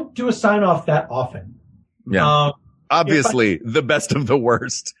 I don't do a sign off that often. Yeah. Obviously, the best of the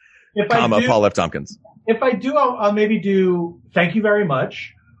worst. Paul F. Tompkins. If I do, I'll maybe do thank you very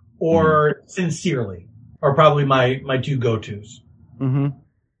much or sincerely are probably my two go-tos. Mm-hmm.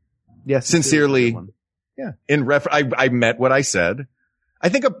 Yes. Sincerely. Yeah. I meant what I said. I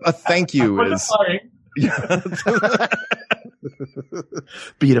think a thank you is.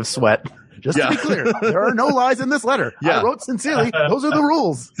 Bead of sweat. Just to be clear, there are no lies in this letter. Yeah. I wrote sincerely. Those are the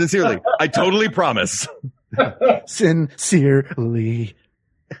rules. Sincerely. I totally promise. Sincerely.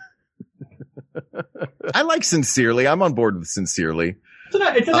 I like sincerely. I'm on board with sincerely.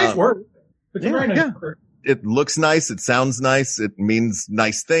 It's a nice word. It's a very nice word. It looks nice. It sounds nice. It means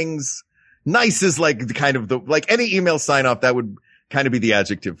nice things. Nice is like the kind of like any email sign off that would kind of be the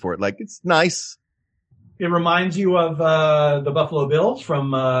adjective for it. Like it's nice. It reminds you of the Buffalo Bills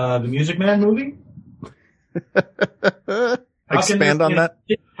from the Music Man movie. Expand on that.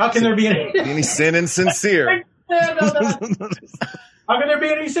 How can there be any sin and sincere? How can there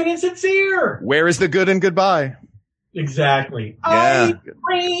be any sin and sincere? Where is the good and goodbye? Exactly. Yeah.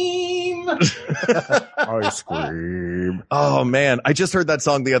 Ice cream. Oh man, I just heard that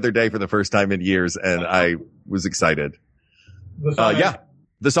song the other day for the first time in years, and I was excited.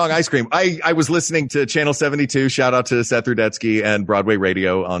 The song Ice Cream. I was listening to Channel 72. Shout out to Seth Rudetsky and Broadway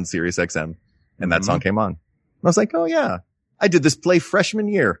Radio on Sirius XM, and that song came on. I was like, oh yeah, I did this play freshman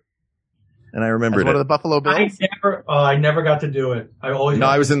year. And I remembered one of the Buffalo Bills? I never got to do it. I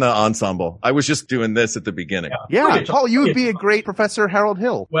was in the ensemble. I was just doing this at the beginning. Yeah. Paul, you would be a great Professor Harold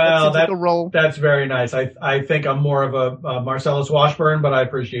Hill. Well, like a role. That's very nice. I think I'm more of a Marcellus Washburn, but I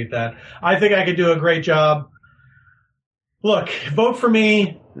appreciate that. I think I could do a great job. Look, vote for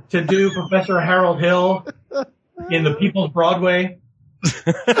me to do Professor Harold Hill in the People's Broadway.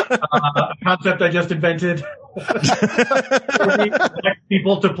 A concept I just invented.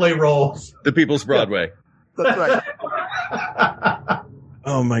 People to play roles. The People's Broadway. That's right.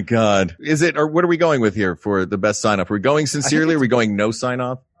 Oh my God. Is it, or what are we going with here for the best sign off? Are we going sincerely? Are we going no sign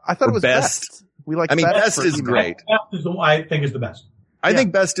off? I thought it was best. We like best is great. Best is I think is the best. I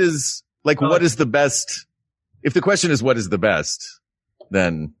think best is like, what is the best? If the question is what is the best,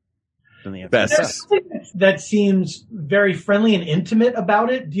 then the best. That seems very friendly and intimate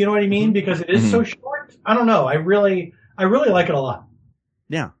about it. Do you know what I mean? Because it is so short. I don't know. I really like it a lot.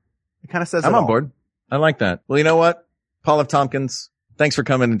 Yeah. It kind of says I'm on board. I like that. Well, you know what? Paul F. Tompkins, thanks for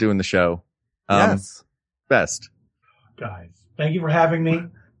coming and doing the show. Yes. Best. Guys, thank you for having me.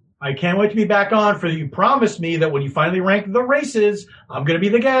 I can't wait to be back on for you promised me that when you finally rank the races, I'm going to be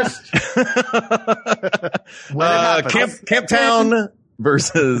the guest. Camp Town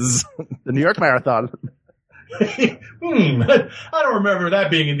versus the New York Marathon. I don't remember that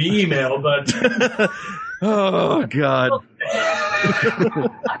being in the email, but oh God.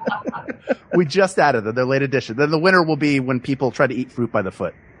 We just added them, their late edition. Then the winner will be when people try to eat fruit by the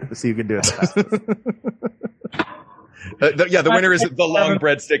foot. So you can do it the fastest. The winner is the long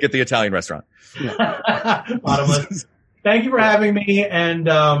breadstick at the Italian restaurant. Bottomless. Thank you for having me, and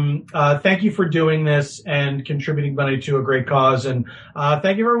thank you for doing this and contributing money to a great cause. And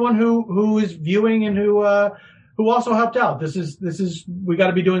thank you everyone who is viewing and who also helped out. This is we got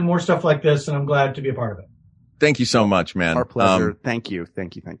to be doing more stuff like this, and I'm glad to be a part of it. Thank you so much, man. Our pleasure. Thank you.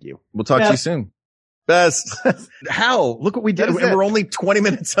 We'll talk to you soon. Best. How? Look what we did. And we're only 20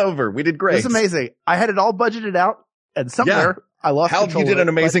 minutes over. We did great. It's amazing. I had it all budgeted out. And somewhere I lost Hal, control you did of an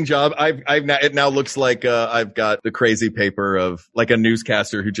it, amazing job. It now looks like, I've got the crazy paper of like a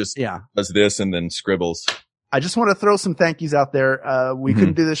newscaster who just does this and then scribbles. I just want to throw some thank yous out there. We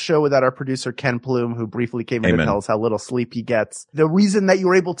couldn't do this show without our producer, Ken Plume, who briefly came in to tell us how little sleep he gets. The reason that you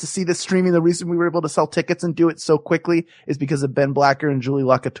were able to see this streaming, the reason we were able to sell tickets and do it so quickly is because of Ben Blacker and Julie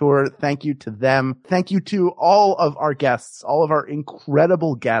Lacouture. Thank you to them. Thank you to all of our guests, all of our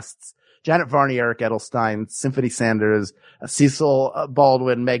incredible guests. Janet Varney, Eric Edelstein, Symphony Sanders, Cecil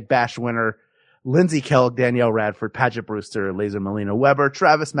Baldwin, Meg Bashwinner, Lindsay Kelg, Danielle Radford, Paget Brewster, Laser Melina Weber,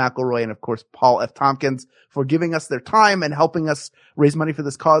 Travis McElroy, and of course, Paul F. Tompkins for giving us their time and helping us raise money for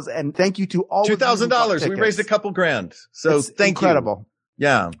this cause. And thank you to all $2,000. We raised a couple grand. So it's incredible.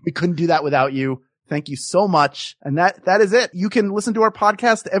 Yeah. We couldn't do that without you. Thank you so much. And that is it. You can listen to our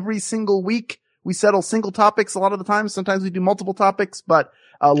podcast every single week. We settle single topics a lot of the time. Sometimes we do multiple topics, but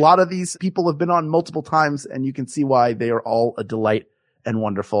a lot of these people have been on multiple times, and you can see why they are all a delight and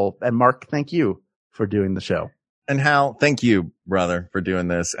wonderful. And Mark, thank you for doing the show. And Hal, thank you, brother, for doing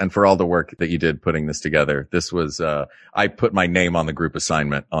this and for all the work that you did putting this together. This was, I put my name on the group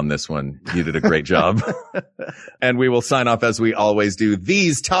assignment on this one. You did a great job. And we will sign off as we always do.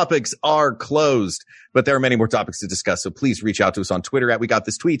 These topics are closed, but there are many more topics to discuss. So please reach out to us on Twitter at We Got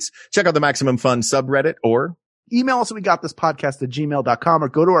This Tweets. Check out the Maximum Fun subreddit or email us at wegotThisPodcast@gmail.com or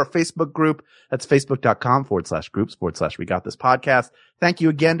go to our Facebook group. That's facebook.com/groups/WeGotThisPodcast. Thank you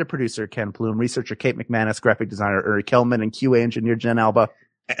again to producer Ken Plume, researcher Kate McManus, graphic designer Uri Kelman, and QA engineer Jen Alba.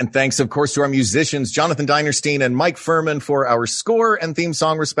 And thanks, of course, to our musicians, Jonathan Dinerstein and Mike Furman, for our score and theme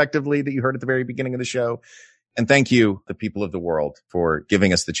song, respectively, that you heard at the very beginning of the show. And thank you, the people of the world, for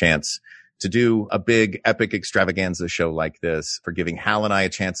giving us the chance to do a big, epic extravaganza show like this, for giving Hal and I a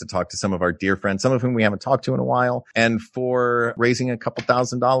chance to talk to some of our dear friends, some of whom we haven't talked to in a while, and for raising a couple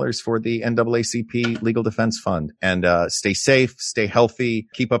 $1,000s for the NAACP Legal Defense Fund. And stay safe, stay healthy,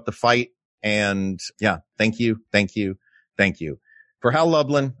 keep up the fight. And yeah, thank you, thank you, thank you. For Hal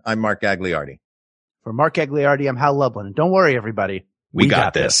Lublin, I'm Mark Gagliardi. For Mark Gagliardi, I'm Hal Lublin. And don't worry, everybody. We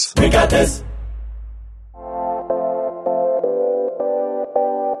got this. We got this.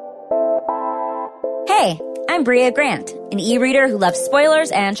 Hey, I'm Bria Grant, an e-reader who loves spoilers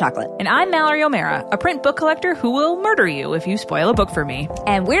and chocolate. And I'm Mallory O'Mara, a print book collector who will murder you if you spoil a book for me.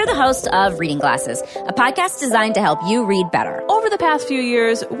 And we're the hosts of Reading Glasses, a podcast designed to help you read better. Over the past few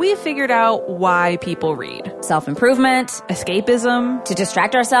years, we've figured out why people read. Self-improvement, escapism, to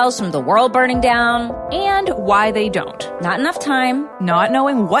distract ourselves from the world burning down, and why they don't. Not enough time, not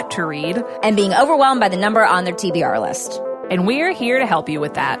knowing what to read, and being overwhelmed by the number on their TBR list. And we're here to help you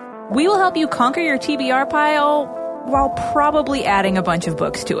with that. We will help you conquer your TBR pile while probably adding a bunch of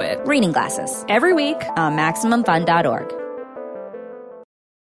books to it. Reading Glasses. Every week on MaximumFun.org.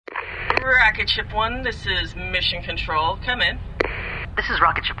 Rocket Ship 1, this is Mission Control. Come in. This is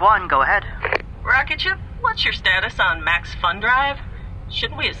Rocket Ship 1. Go ahead. Rocket Ship, what's your status on Max Fun Drive?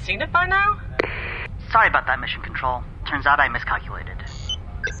 Shouldn't we have seen it by now? Sorry about that, Mission Control. Turns out I miscalculated.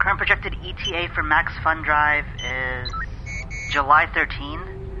 Current projected ETA for Max Fun Drive is July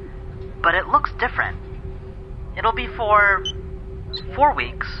 13. But it looks different. It'll be for 4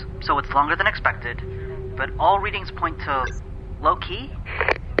 weeks, so it's longer than expected, but all readings point to low-key.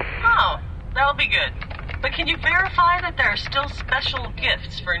 Oh, that'll be good. But can you verify that there are still special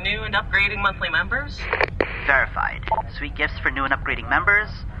gifts for new and upgrading monthly members? Verified. Sweet gifts for new and upgrading members,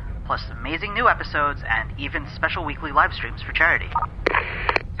 plus amazing new episodes, and even special weekly live streams for charity.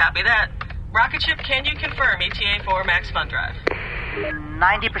 Copy that. Rocket Ship, can you confirm ETA for Max Fun Drive?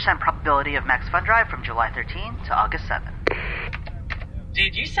 90% probability of Max Fun Drive from July 13 to August 7.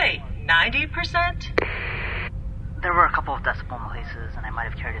 Did you say 90%? There were a couple of decimal places, and I might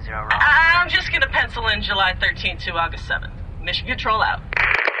have carried a zero wrong. I'm just going to pencil in July 13 to August 7. Mission Control out.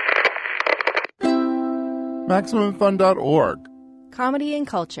 MaximumFun.org. Comedy and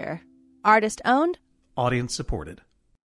culture. Artist owned. Audience supported.